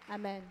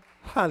 Amen.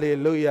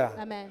 Hallelujah.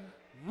 Amen.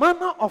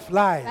 Manner of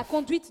La life.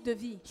 conduite de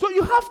vie. So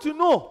you have to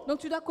know. Donc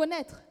tu dois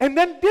connaître. And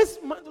then this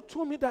man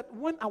told me that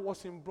when I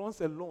was in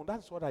Bronx alone,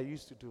 that's what I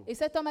used to do. Et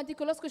cet homme a dit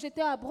que lorsque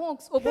j'étais au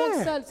Bronx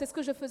seul, c'est ce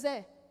que je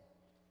faisais.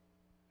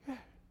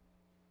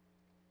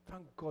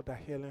 Thank God that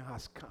healing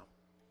has come.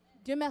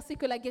 Dieu merci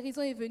que la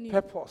guérison est venue.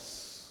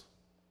 Purpose.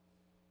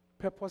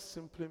 Purpose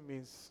simply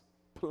means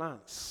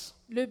plans.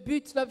 Le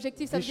but,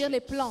 l'objectif, ça veut dire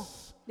les plans,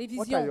 les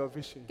What are your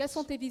visions. visions? Quelles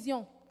sont tes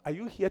visions? Are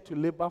you here to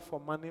labor for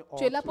money or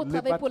Tu es là to pour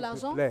travailler labor pour to be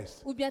l'argent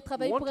blessed? ou bien You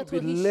travailler pour want être to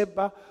be riche?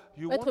 labor,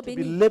 you Être want to be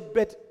béni.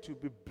 labored to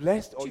be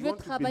blessed, or Tu you veux want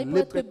to be travailler pour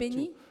être labored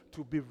béni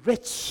to be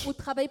rich. Ou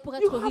travailler pour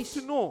You être have riche?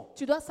 to know.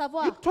 Tu dois You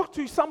savoir. talk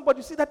to somebody,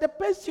 you see that the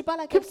person Tu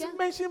parles à keeps quelqu'un,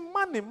 mentioning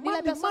money, Et la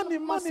money, personne money,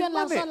 money, mentionne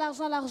l'argent, money.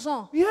 l'argent,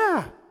 l'argent.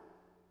 Yeah.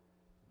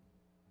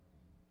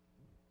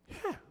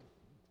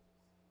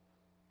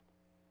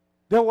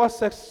 There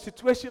was a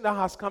situation that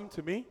has come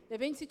to me. Il y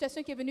avait une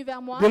situation qui est venue vers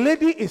moi. The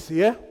lady is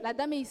here. La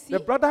dame est ici. The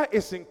brother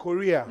is in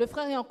Korea. Le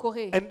frère est en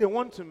Corée. And they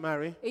want to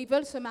marry. Et ils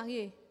veulent se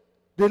marier.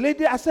 The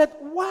lady, I said,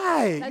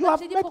 why? La You dame have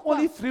s'est dit, met pourquoi?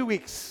 only 3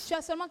 weeks. Tu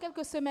as seulement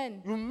quelques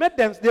semaines. You met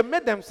them, they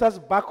met themselves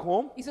back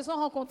home Ils se sont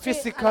rencontrés à la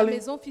physically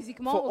maison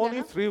physiquement for au only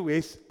Ghana 3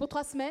 weeks. pour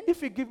 3 semaines.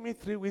 If you give me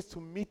 3 weeks to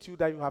meet you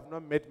that you have not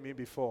met me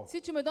before, Si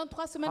tu me donnes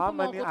 3 semaines how pour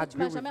me many rencontrer, tu agree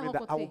m'as with jamais me that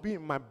I will rencontré. be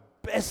in my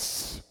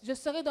best Je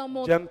serai dans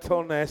mon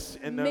gentleness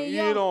and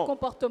meilleur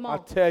comportement. I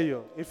tell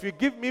you, if you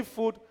give me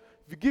food,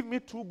 if you give me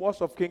 2 balls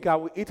of cake, I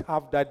will eat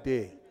half that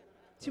day.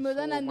 Tu me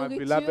donnes la My nourriture,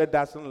 beloved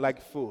doesn't like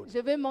food. je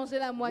vais manger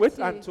la Wait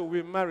moitié. until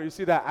we marry. You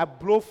see that I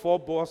blow 4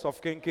 balls of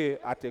kenke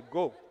at a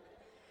go.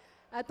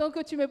 Attends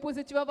que tu me poses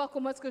et tu vas voir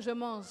comment est-ce que je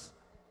mange.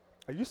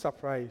 Are you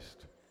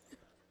surprised?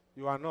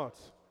 You are not.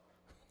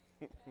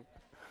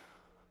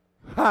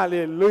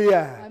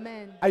 Hallelujah.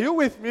 Amen. Are you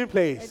with me,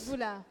 please? Êtes-vous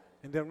là?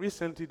 And then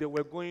recently they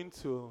were going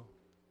to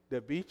the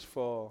beach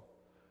for,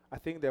 I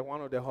think they're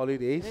one of the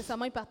holidays.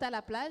 Récemment, ils partaient à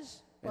la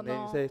plage And then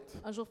pendant he said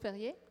un jour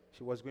férié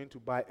she was going to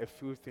buy a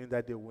few things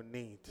that they would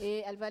need.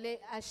 et elle va aller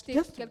acheter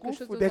Just to quelque go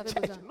chose for dont the ils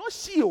avaient church. besoin. Not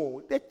she,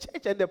 oh, the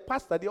church and the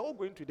pastor, they're all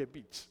going to the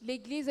beach.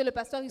 L'église et le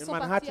pasteur, ils In sont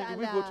partis Manhattan,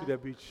 we go to the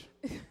beach.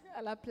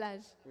 à la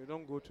plage. We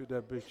don't go to the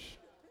beach.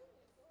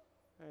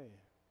 Hey.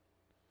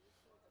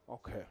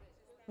 Okay.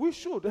 We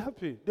should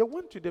help you. They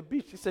went to the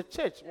beach. It's a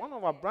church, one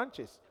of our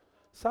branches.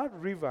 South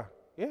River.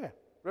 Yeah.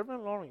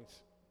 Reverend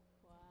Lawrence.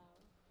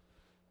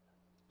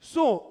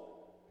 So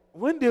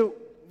when the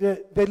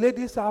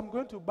lady said, I'm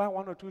going to buy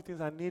 1 or 2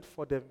 things I need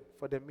for the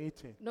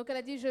meeting. Donc elle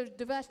a dit, je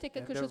devais acheter And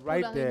quelque then chose pour la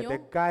right there, the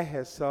réunion. guy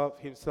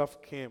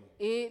himself came.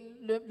 Et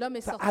l'homme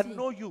est Said, sorti. I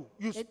know you.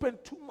 You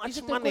spend too much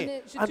je te money.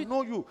 connais, I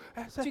know you.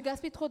 I said, Tu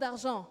gaspilles trop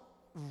d'argent.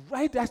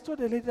 right there, I told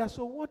the lady, I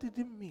said, what did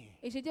it mean?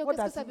 Et j'ai dit, oh, What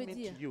qu'est-ce que does ça it veut mean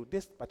dire? to you,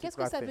 this Qu'est-ce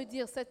que particular ça thing? veut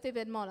dire, cet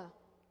événement-là?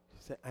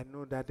 He said, I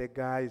know that the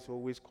guy is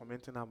always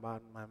commenting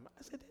about my money.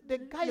 I said, the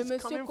guy Le is monsieur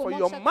coming for commande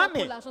your chaque fois pour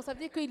money. l'argent. Ça veut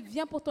dire qu'il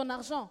vient pour ton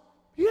argent.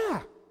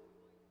 Yeah.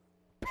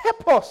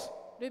 Purpose.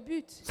 Le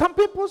but. Some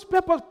people's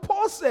purpose.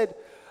 Paul said,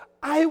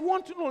 I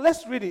want to know.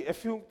 Let's read it.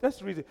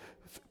 Let's read it.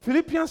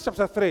 Philippians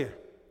chapter 3.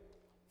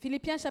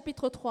 Philippiens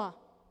chapitre 3.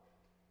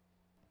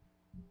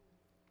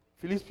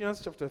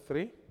 Philippians chapter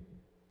 3,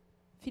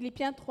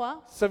 Philippiens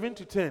 3, 7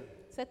 to 10.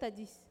 7 à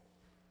 10.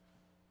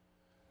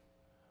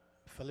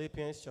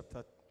 Philippians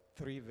chapter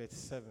 3, verse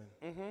 7.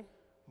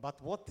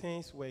 But what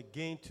things were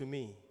gained to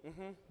me,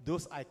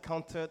 those I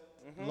counted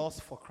loss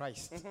for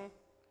Christ.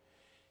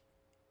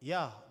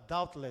 Yeah,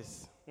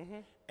 doubtless.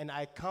 And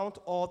I count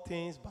all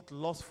things but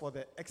loss for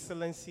the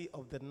excellency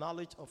of the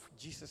knowledge of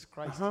Jesus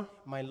Christ,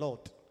 my Lord,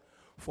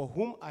 for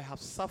whom I have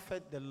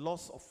suffered the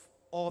loss of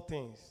all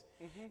things,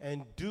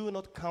 and do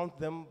not count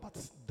them but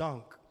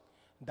dung,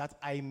 that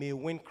I may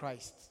win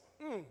Christ.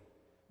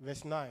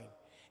 Verse 9.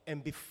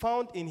 And be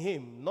found in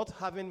him, not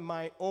having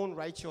my own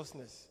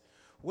righteousness,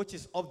 which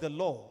is of the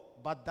law,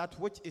 but that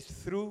which is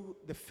through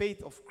the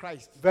faith of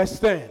Christ, Verse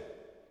 10.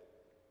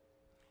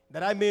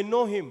 that I may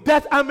know him.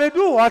 That I may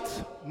do what?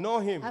 Know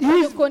him. Afin de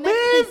His connaître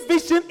main Christ.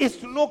 vision is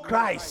to know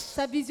Christ.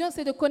 Sa vision,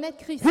 c'est de connaître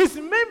Christ. His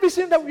main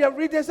vision that we are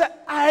reading is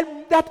that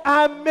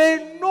I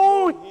may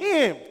know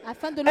him.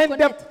 Afin de le And the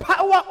connaître.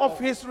 power of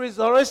his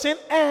resurrection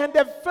and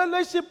the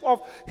fellowship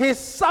of his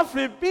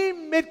suffering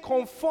being made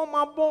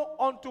conformable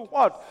unto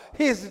what?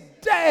 His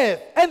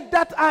death. And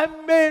that I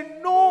may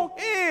know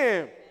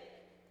him.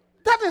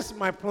 That is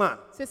my plan.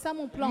 C'est ça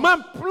mon plan. My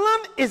plan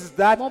is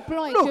that, Mon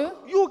plan est look,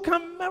 you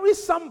can marry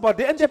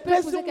somebody and the peux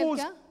épouser person will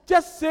quelqu'un.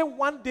 just say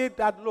one day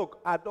that, look,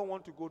 I don't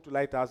want to go to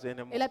Lighthouse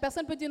anymore. Et la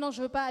personne peut dire non, je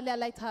ne veux pas aller à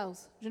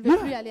Lighthouse. Je ne veux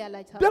plus aller à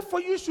Lighthouse. Therefore,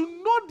 you should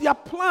know their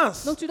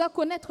plans. Donc tu dois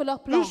connaître leur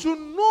plan. You should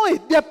know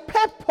it, their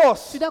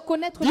purpose, Tu dois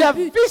connaître their leur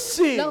but,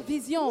 vision. leur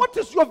vision. What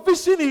is your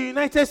vision in the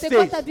United C'est quoi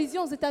States? ta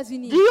vision aux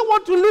États-Unis? Do you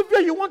want to live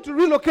here? You want to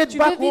relocate Tu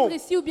back veux vivre home?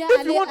 ici ou bien If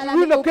aller you want à to la- au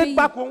relocate pays?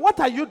 back home, what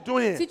are you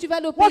doing? Si tu vas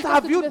aller au pays, What qu'est-ce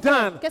have que tu you veux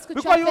faire? done? Qu'est-ce que tu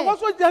Because as you fait?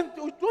 also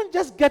don't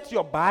just get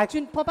your bag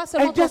Tu ne prends pas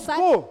seulement and ton just sac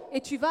go.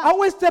 et tu I vas.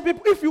 always tell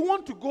people, if you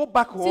want to go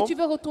back home, tu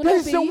veux retourner there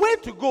au is a pays, way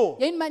to go.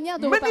 il y a une manière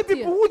de Many repartir.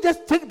 people who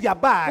just take their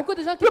bag, Beaucoup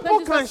de gens qui people prennent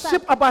juste can leur sac.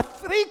 ship about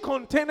 3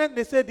 containers.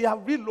 They say they are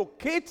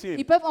relocating.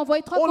 Ils peuvent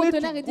envoyer 3 Only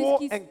conteneurs et to disent go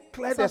qu'ils and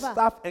clear s'en the va.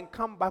 stuff and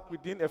come back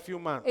within a few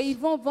months. Et ils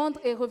vont vendre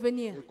et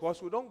revenir.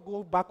 Because we don't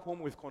go back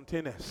home with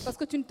containers. Parce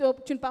que tu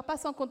ne pars pas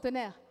sans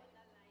conteneur.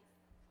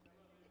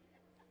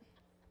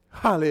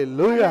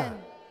 Hallelujah. Amen.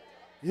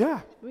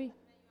 Yeah. Oui.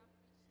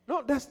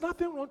 No, there's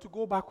nothing wrong to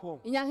go back home.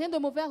 Il n'y a rien de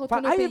mauvais à But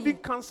retourner au I pays. even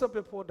counsel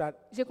people that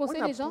J'ai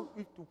conseillé when I les gens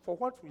put it for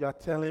what you are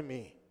telling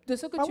me. de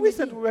ce que But tu we me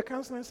said dis. we were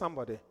counseling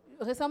somebody.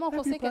 Récemment, on Let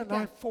conseille people and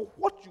I, quelqu'un. for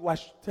what you are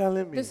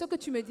telling me, De ce que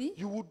tu me dis,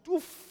 you will do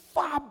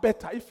far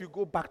better if you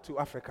go back to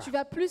Africa. tu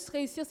vas plus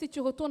réussir si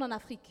tu retournes en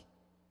Afrique.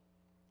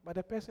 But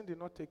the person did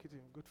not take it in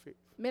good faith.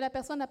 Mais la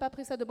personne n'a pas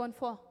pris ça de bonne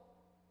foi.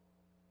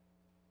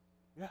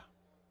 Yeah.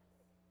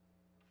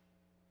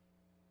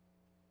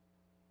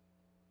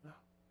 Yeah.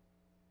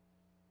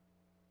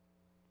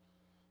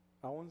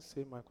 I won't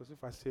say more because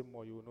if I say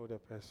more, you will know the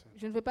person.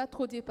 Je ne vais pas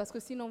trop dire parce que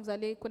sinon vous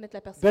allez connaître la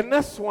The personne.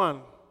 next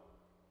one,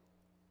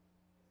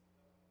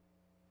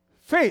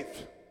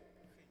 Faith.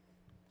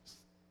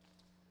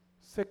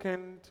 2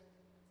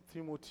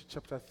 Timothy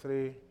chapter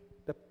 3.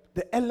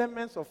 The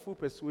elements of full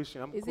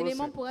persuasion. I'm Les closing.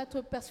 éléments pour être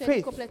persuadé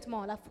Faith.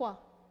 complètement, la foi.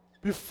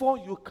 Before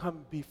you can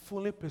be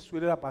fully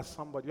persuaded about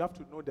somebody, you have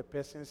to know the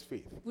person's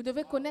faith. Vous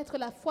devez connaître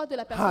la foi de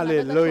la personne avant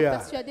Hallelujah. d'être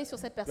persuadé sur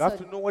cette You have to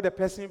personne. know what the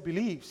person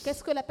believes.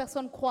 Qu'est-ce que la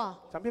personne croit?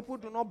 Some people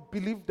do not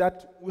believe that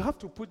we have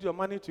to put your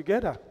money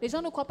together. Les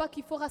gens ne croient pas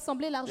qu'il faut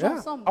rassembler l'argent Yeah.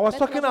 ensemble. I was mettre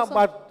talking l'argent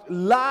ensemble. about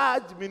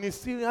large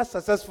ministerial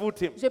successful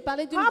team. Je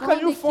parlais d'une How can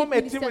grande you équipe form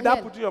a team without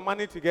ministérielle. putting your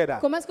money together?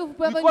 Comment est-ce que vous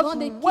pouvez avoir une Because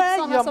grande équipe where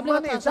sans your rassembler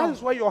money votre is, that argent?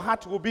 is where your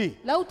heart will be.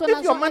 Là où ton If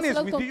argent your est, money c'est is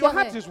là où with ton you, your cœur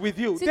heart est. is with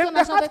you. Si Then ton the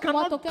argent heart avec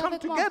moi, ton cannot cœur come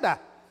avec moi. together.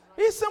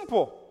 It's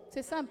simple.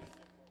 C'est simple.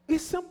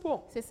 It's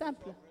simple. C'est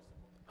simple.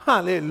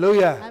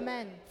 Hallelujah.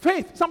 Amen.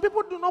 Faith. Some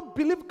people do not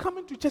believe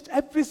coming to church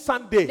every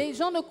Sunday. Les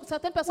gens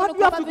certaines personnes Why ne do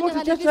you croient have pas to go venir to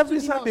à church l'église every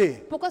tous les Sunday?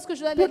 dimanches. Pourquoi est-ce que je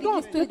dois aller à They don't-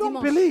 l'église tous they les don't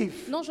dimanches?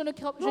 believe. Non, je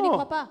n'y No.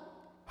 crois pas.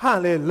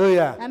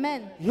 Hallelujah.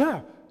 Amen.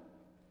 Yeah.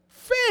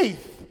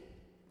 Faith.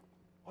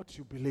 What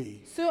you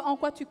believe. Ce en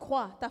quoi tu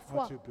crois, ta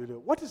foi. What you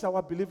believe. What is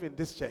our belief in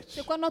this church?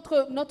 C'est quoi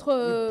notre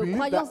We believe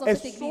croyance that dans a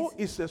cette soul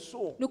église? is a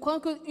soul. Nous croyons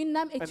qu'une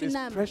âme And est une it's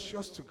âme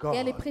precious to et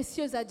elle est God.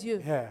 précieuse à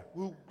Dieu. Yeah.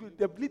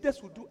 The leaders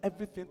will do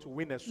everything to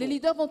win a Les soul.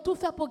 leaders vont tout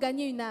faire pour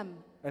gagner une âme.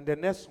 And the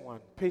next one,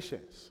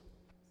 patience.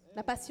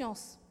 La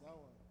patience,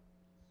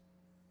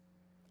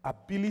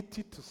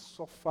 Ability to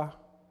suffer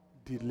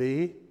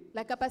delay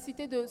la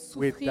capacité de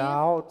souffrir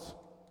without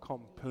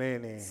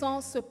complaining.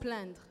 sans se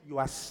plaindre. You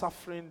are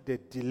suffering the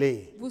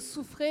delay. Vous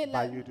souffrez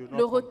But you do not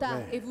le retard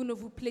complain. et vous ne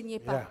vous plaignez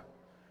pas. Yeah.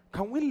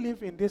 Can we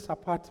live in this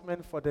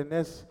apartment for the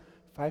next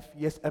 5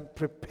 years and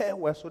prepare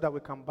well so that we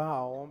can buy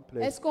our own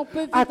place? Est-ce qu'on peut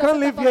I vivre dans can't cet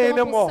live here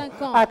appartement pour anymore.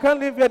 5 ans? I can't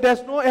live here.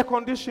 There's no air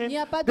conditioning. Il n'y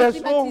a pas de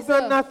There's no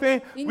climatiseur.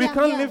 nothing. Il n'y We a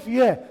can't rien. live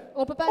here.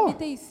 On ne peut pas Oh.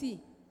 habiter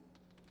ici.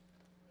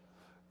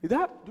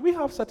 Do we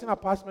have certain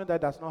apartments that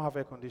does not have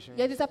air conditioning?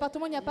 Il y a des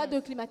appartements où il n'y a pas de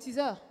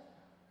climatiseur.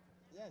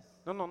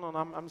 No,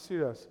 I'm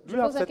serious. Do Je we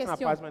have pose la certain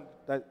question. apartments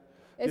that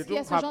they Est-ce qu'il y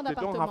a don't ce genre have, they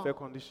don't have d'appartement? air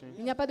conditioning?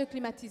 Il n'y a pas de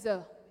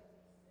climatiseur.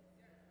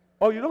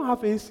 Or you don't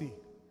have AC?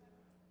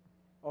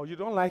 Or you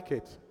don't like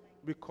it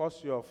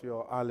because of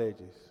your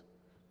allergies?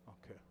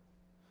 Okay.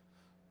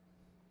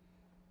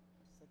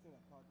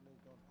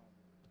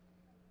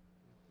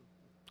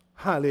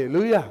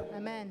 Hallelujah.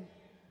 Amen.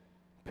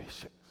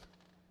 Patience.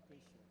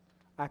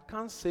 I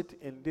can't sit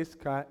in this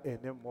car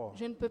anymore.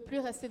 Je ne peux plus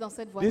rester dans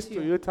cette This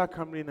voiture. Toyota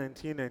Camry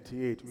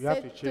 1998, we have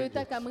to Cette change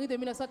Toyota it. Camry de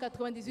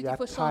 1998, We il are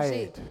faut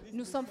changer. tired.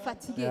 Nous sommes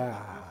fatigués. Yeah.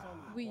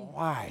 Oui.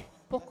 Why?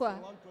 Pourquoi?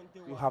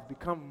 You have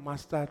become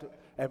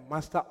a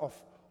master of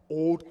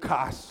old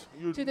cars.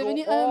 You Tu es know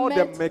devenu un all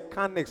the maître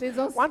mechanics. des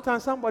anciens. One time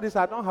somebody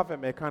said, I don't have a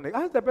mechanic.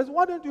 I asked the person,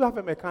 why don't you have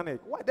a mechanic?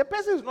 Why? The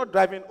person is not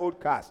driving old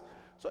cars.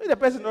 So if the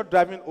person is not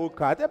driving old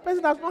cars, the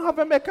person does not have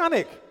a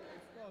mechanic.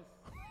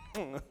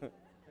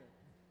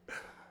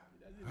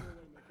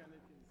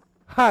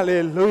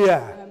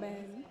 Hallelujah.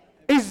 Amen.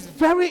 It's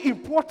very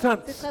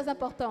important. C'est très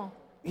important.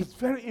 It's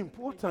very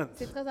important.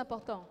 C'est très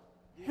important.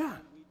 Yeah.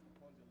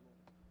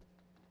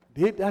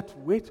 They that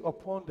wait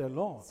upon the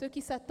Lord, Ceux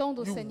qui s'attendent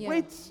au you Seigneur,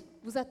 wait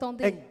vous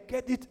attendez and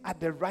get it at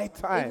the right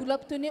et vous time.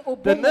 l'obtenez au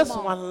The bon next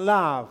moment. one,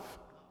 love.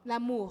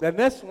 L'amour, The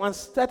next one,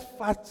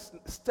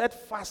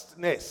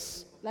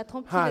 steadfastness. la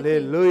tranquillité,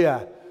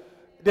 Hallelujah.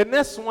 The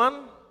next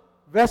one,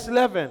 verse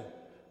 11,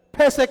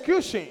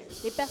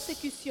 persecutions. les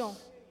persécutions,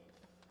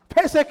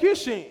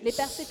 Persecutions. les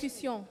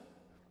persécutions,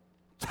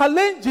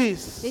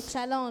 Challenges. les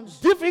challenges,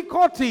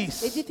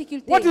 Difficulties. les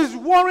difficultés. What is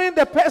worrying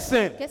the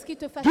person? Qu'est-ce qui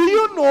te Do fatigue?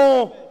 you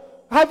know?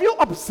 Have you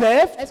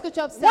observed Est-ce que tu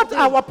as what observé?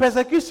 our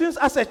persecutions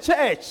as a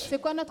church?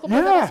 C'est quoi notre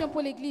Yeah. préparation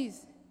pour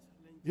l'Église?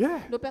 Yeah.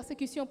 Nos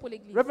persécutions pour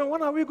l'Église. Reverend,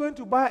 when are we going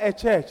to buy a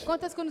church? Quand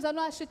est-ce que nous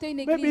allons acheter une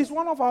Maybe it's église?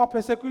 one of our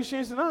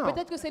persecutions now.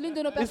 Peut-être que c'est l'une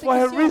de nos It's for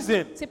a reason.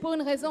 persécutions. C'est pour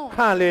une raison.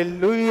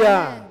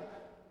 Hallelujah.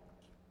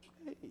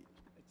 Amen.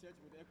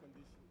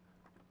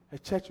 A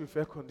church with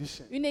air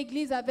condition. Une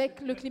église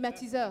avec le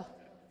climatiseur.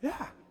 Yeah.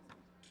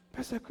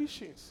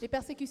 Persecutions. Les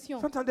persécutions.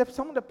 Sometimes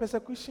some of the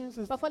persecutions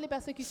is Parfois les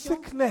persécutions,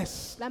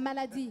 sickness. la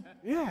maladie.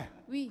 Yeah.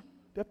 Oui.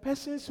 The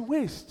person's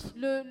waist.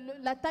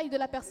 La taille de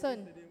la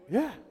personne.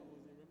 Yeah.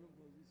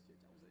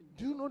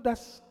 Do you know that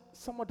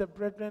some of the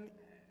brethren,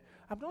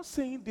 I'm not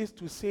saying this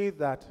to say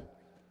that,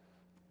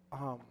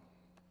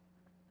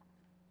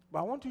 but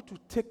I want you to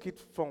take it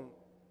from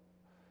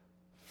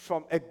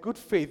a good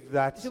faith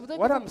that Je voudrais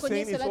what que I'm vous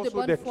preniez saying is cela de also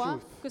bonne the foi,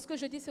 truth. que ce que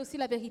je dis c'est aussi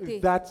la vérité.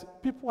 That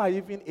people are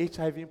even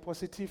HIV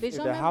positive Les in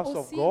gens the même house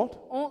of aussi God.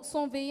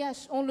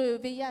 ont le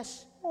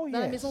VIH Oh, dans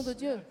la yes. maison de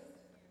Dieu,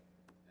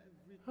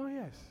 Oh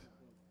yes.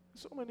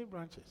 So many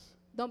branches.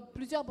 dans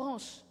plusieurs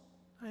branches.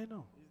 I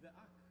know.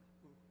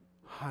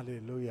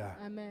 Hallelujah.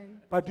 Amen.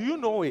 But do you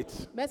know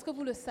it? Mais est-ce que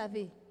vous le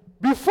savez?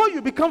 Before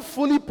you become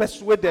fully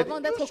persuaded, Avant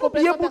you d'être should be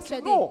complètement able to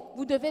persuadé, know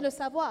vous devez le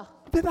savoir.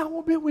 that I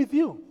will be with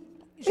you.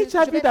 Je vais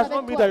HIV être does avec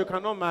not mean toi. that you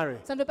cannot marry.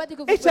 Ça ne veut pas dire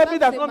que vous pouvez HIV pas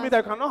does vous not mean that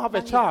you cannot have a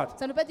marier. child.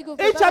 Ça ne veut pas dire que vous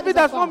pouvez pas avoir HIV des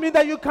does enfants. not mean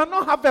that you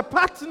cannot have a Ça ne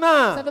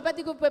partner. veut pas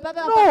dire que vous pouvez pas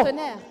avoir No. un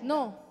partenaire.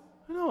 Non,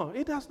 No,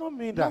 it does not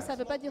mean non, ça that. ne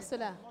veut pas dire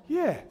cela.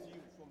 Yeah.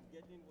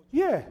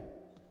 Yeah.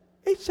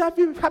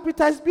 HIV,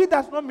 hepatitis B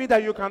does not mean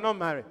that you cannot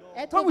marry.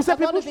 Être When we say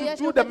avoir people le should VIH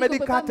do ne the veut pas dire qu'on peut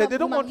medical pas test, they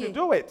don't vous want to marier.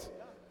 do it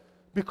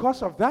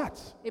because of that.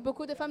 Et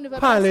beaucoup de femmes ne veulent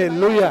pas se marier à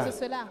Hallelujah. cause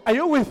de cela. Are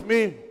you with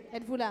me?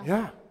 Êtes-vous là?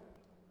 Yeah.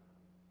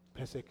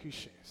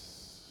 Persecutions.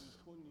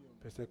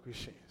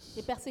 Persecutions.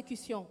 Les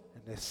persécutions,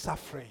 And the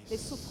sufferings. les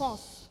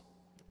souffrances,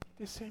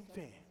 The same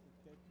thing.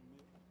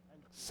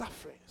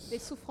 Sufferings. les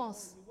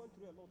souffrances.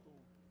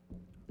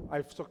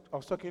 I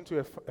was talking to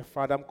a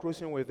father. I'm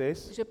closing with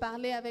this. Je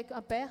parlais avec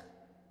un père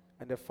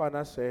And the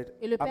father said,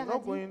 Et le père I'm a not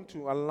dit- going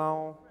to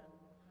allow,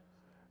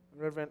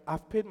 Reverend,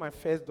 I've paid my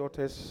first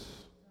daughter's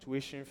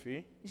tuition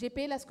fee. J'ai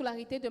payé la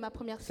scolarité de ma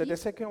première He said, fille. the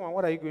second one,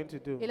 what are you going to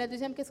do? Et la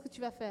deuxième, qu'est-ce que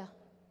tu vas faire?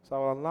 So I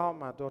will allow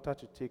my daughter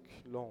to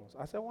take loans.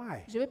 I said,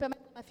 why? Je vais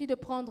permettre à ma fille de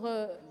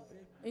prendre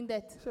une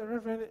dette. He said,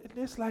 Reverend,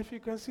 in this life you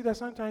can see that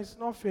sometimes it's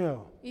not fair.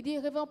 Il dit,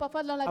 Révérend,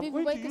 parfois dans la vie, I'm vous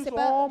going to voyez que use c'est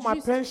pas all my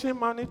juste. pension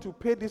money to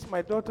pay this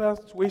my daughter's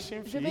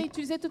tuition Je vais fee.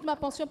 utiliser toute ma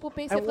pension pour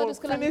payer ses And frais de we'll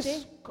scolarité.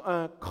 finish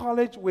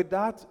college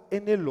without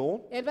any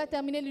loan. Et elle va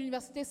terminer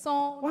l'université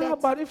sans What dette.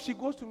 about if she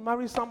goes to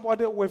marry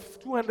somebody with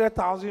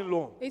 200,000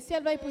 loan? Et si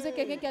elle va épouser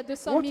quelqu'un qui a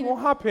 200 What 000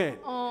 will happen?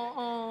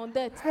 en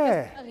dette, Hey.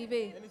 qu'est-ce qui va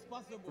arriver?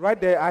 Right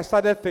there, I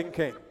started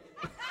thinking.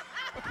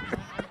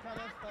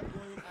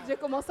 J'ai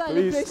commencé à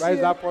Please rise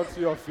réfléchir. up onto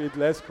your feet.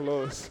 Let's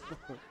close.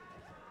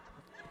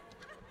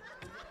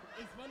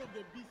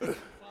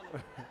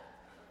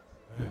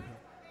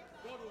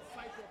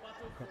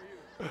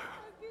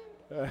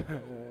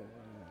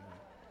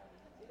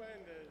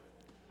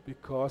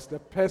 Because the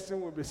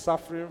person will be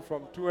suffering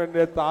from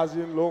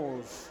 200,000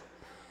 loans.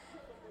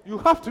 You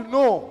have to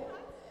know.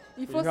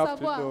 Il faut You have to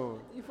savoir, know.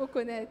 il faut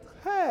connaître.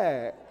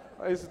 Hey,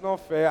 it's not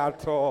fair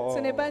at all. Ce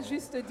n'est pas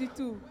juste du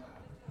tout.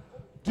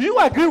 Do you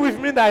agree with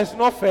me that it's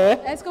not fair?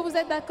 Est-ce que vous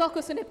êtes d'accord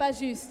que ce n'est pas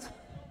juste?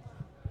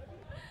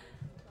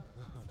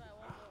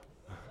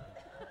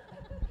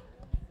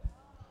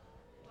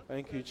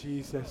 Thank you,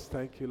 Jesus.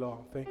 Thank you, Lord.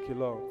 Thank you,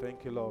 Lord.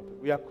 Thank you, Lord.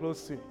 We are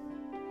closing.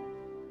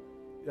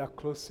 We are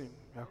closing.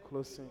 We are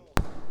closing.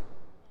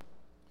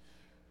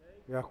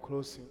 We are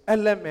closing.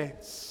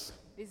 Elements.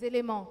 Les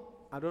éléments.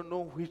 I don't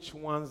know which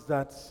ones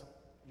that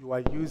you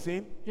are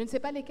using, Je ne sais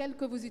pas lesquels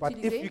que vous but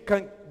if you utilisez,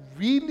 can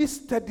really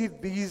study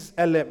these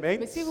mais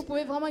elements, si vous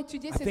pouvez vraiment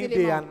étudier I ces think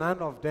they are éléments,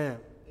 none of them.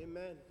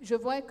 je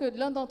vois que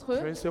l'un d'entre eux,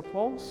 les Principles.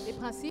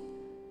 principes,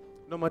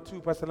 Number two,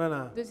 Pastor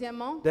Nana.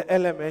 deuxièmement, The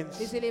elements,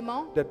 les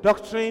éléments, the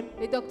doctrine,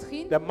 les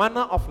doctrines, the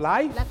manner of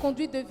life. la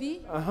conduite de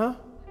vie,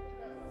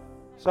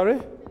 Sorry?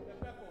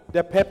 The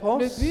le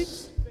purpose,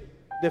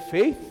 but, the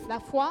faith, la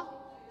foi,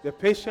 the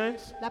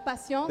patience, la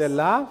patience, the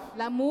love,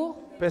 l'amour,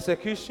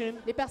 persecution,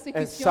 les and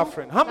persécutions,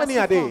 suffering. How la many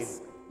are they?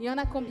 souffrance. Il y en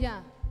a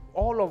combien?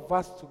 All of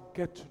us to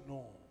get to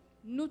know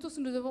Nous tous,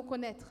 nous devons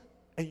connaître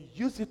and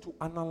use it to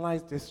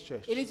analyze this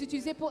church. et les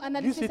utiliser pour Use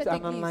analyser it cette to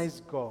église.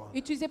 analyze God.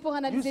 Utiliser pour Use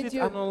analyser it to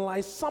Dieu,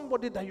 analyze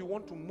somebody that you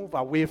want to move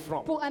away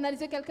from. pour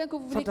analyser quelqu'un que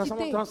vous voulez quitter.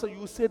 Sometimes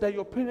you say that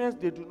your parents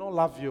they do not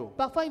love you.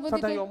 Parfois, ils vont dire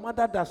Sometimes your que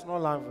mother does not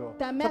love you.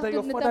 ta mère Sometimes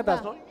your ne father t'aime does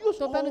pas, not. Use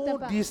ton père ne t'aime all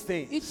pas. these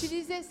things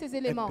Utilisez ces and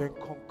éléments then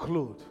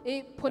conclude.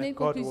 et prenez And une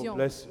God will conclusion.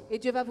 bless you. Et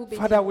Dieu va vous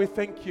bénir. Father, we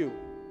thank you.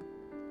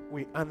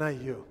 We honor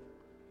you.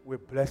 We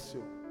bless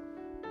you.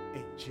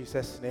 In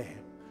Jesus' name.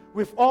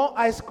 With all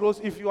eyes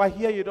closed, if you are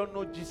here, you don't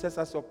know Jesus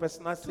as your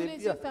personal Tous les yeux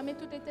Savior, fermés,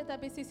 toutes les têtes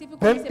abaissées. Si vous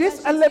then connaissez pas these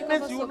Jésus comme elements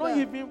votre you will not sauveur,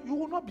 even you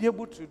will not be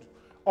able to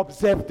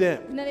observe them.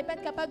 vous n'allez pas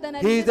être capable He is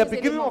d'analyser the ces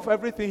beginning éléments. of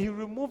everything. He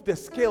removed the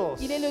scales.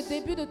 Il est le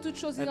début de toute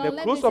chose. Il And the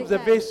enlève close les écailles.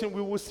 observation,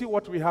 we will see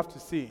what we have to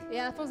see. Et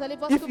à la fin, vous allez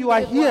voir ce If que you vous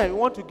are devez here voir. and you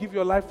want to give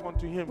your life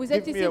unto Him, Vous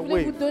êtes give ici, me a vous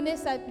voulez vous wave. donner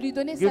lui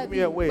donner Give sa me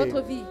vie, a wave.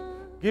 votre vie.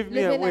 Give me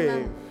a Levez la main.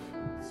 wave.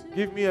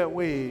 Give me a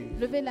wave.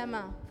 Levez la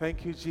main.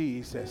 Thank you,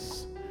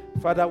 Jesus.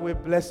 Father, we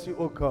bless you,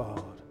 oh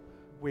God.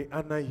 We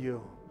honor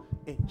you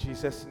in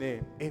Jesus'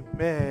 name.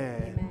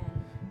 Amen. Amen.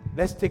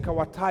 Let's take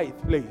our tithe,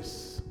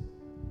 please.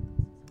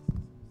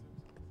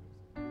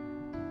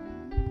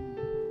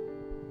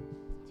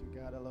 To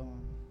God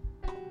alone.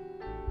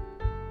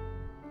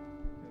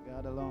 You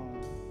God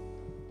alone.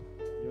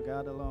 You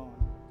God alone.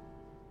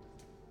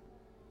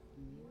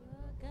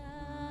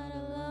 God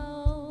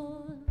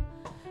alone,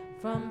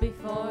 from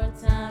before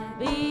time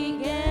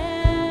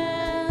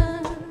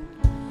began,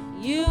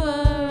 you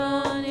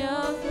are on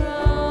your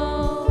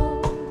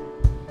throne.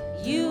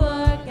 You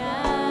are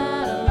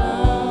God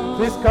alone.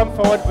 Please come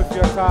forward with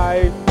your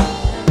tithe.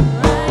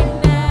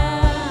 Right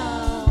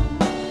now,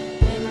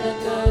 in the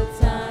good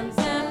times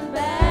and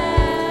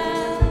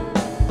bad,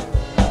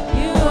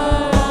 you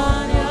are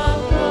on your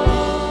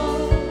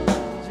throne.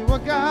 You are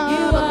God You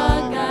alone.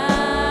 are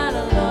God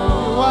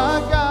alone. You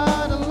are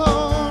God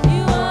alone.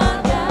 You are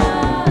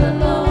God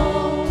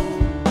alone.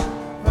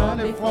 From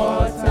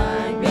before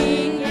time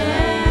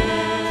began,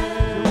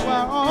 You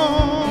are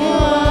on you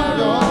are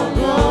your on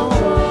your throne.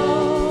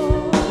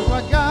 throne. You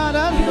are God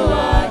You alone.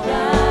 are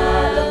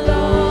God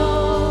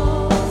alone.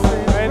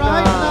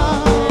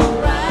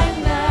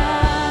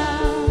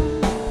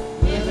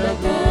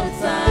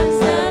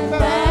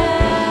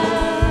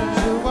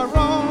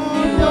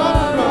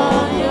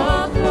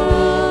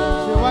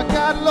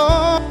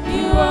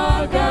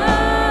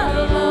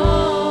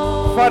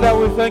 Father,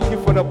 we thank you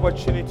for the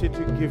opportunity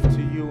to give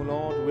to you,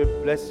 Lord. We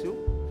bless you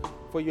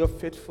for your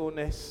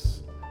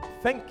faithfulness.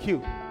 Thank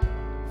you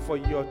for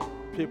your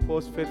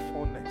people's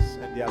faithfulness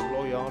and their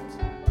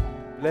loyalty.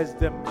 Bless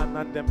them,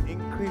 honor them,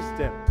 increase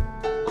them,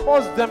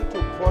 cause them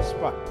to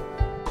prosper.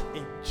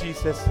 In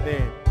Jesus'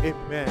 name,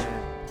 amen.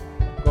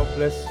 God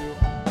bless you.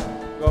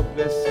 God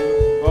bless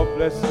you. God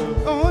bless you.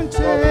 God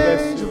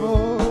bless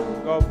you.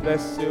 God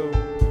bless you.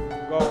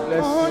 God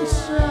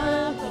bless you.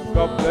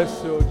 God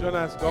bless you.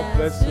 Jonas, God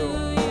bless you.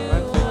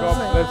 Auntie,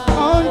 God bless you.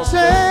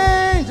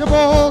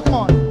 Unchangeable, come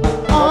on.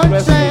 God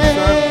bless you,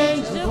 son.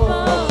 Unchangeable.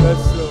 God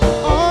bless you.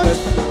 God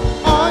bless you.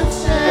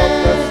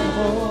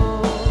 Unchangeable.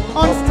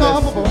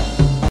 Unstoppable.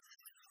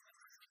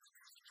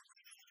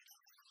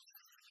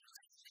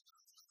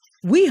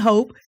 We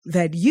hope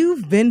that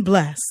you've been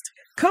blessed.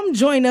 Come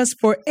join us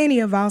for any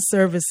of our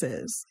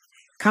services.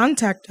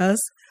 Contact us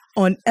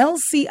on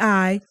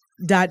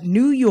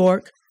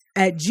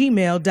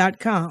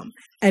lci.newyork@gmail.com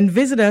and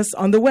visit us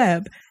on the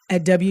web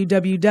at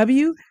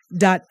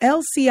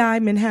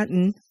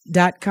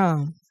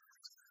www.lcimanhattan.com.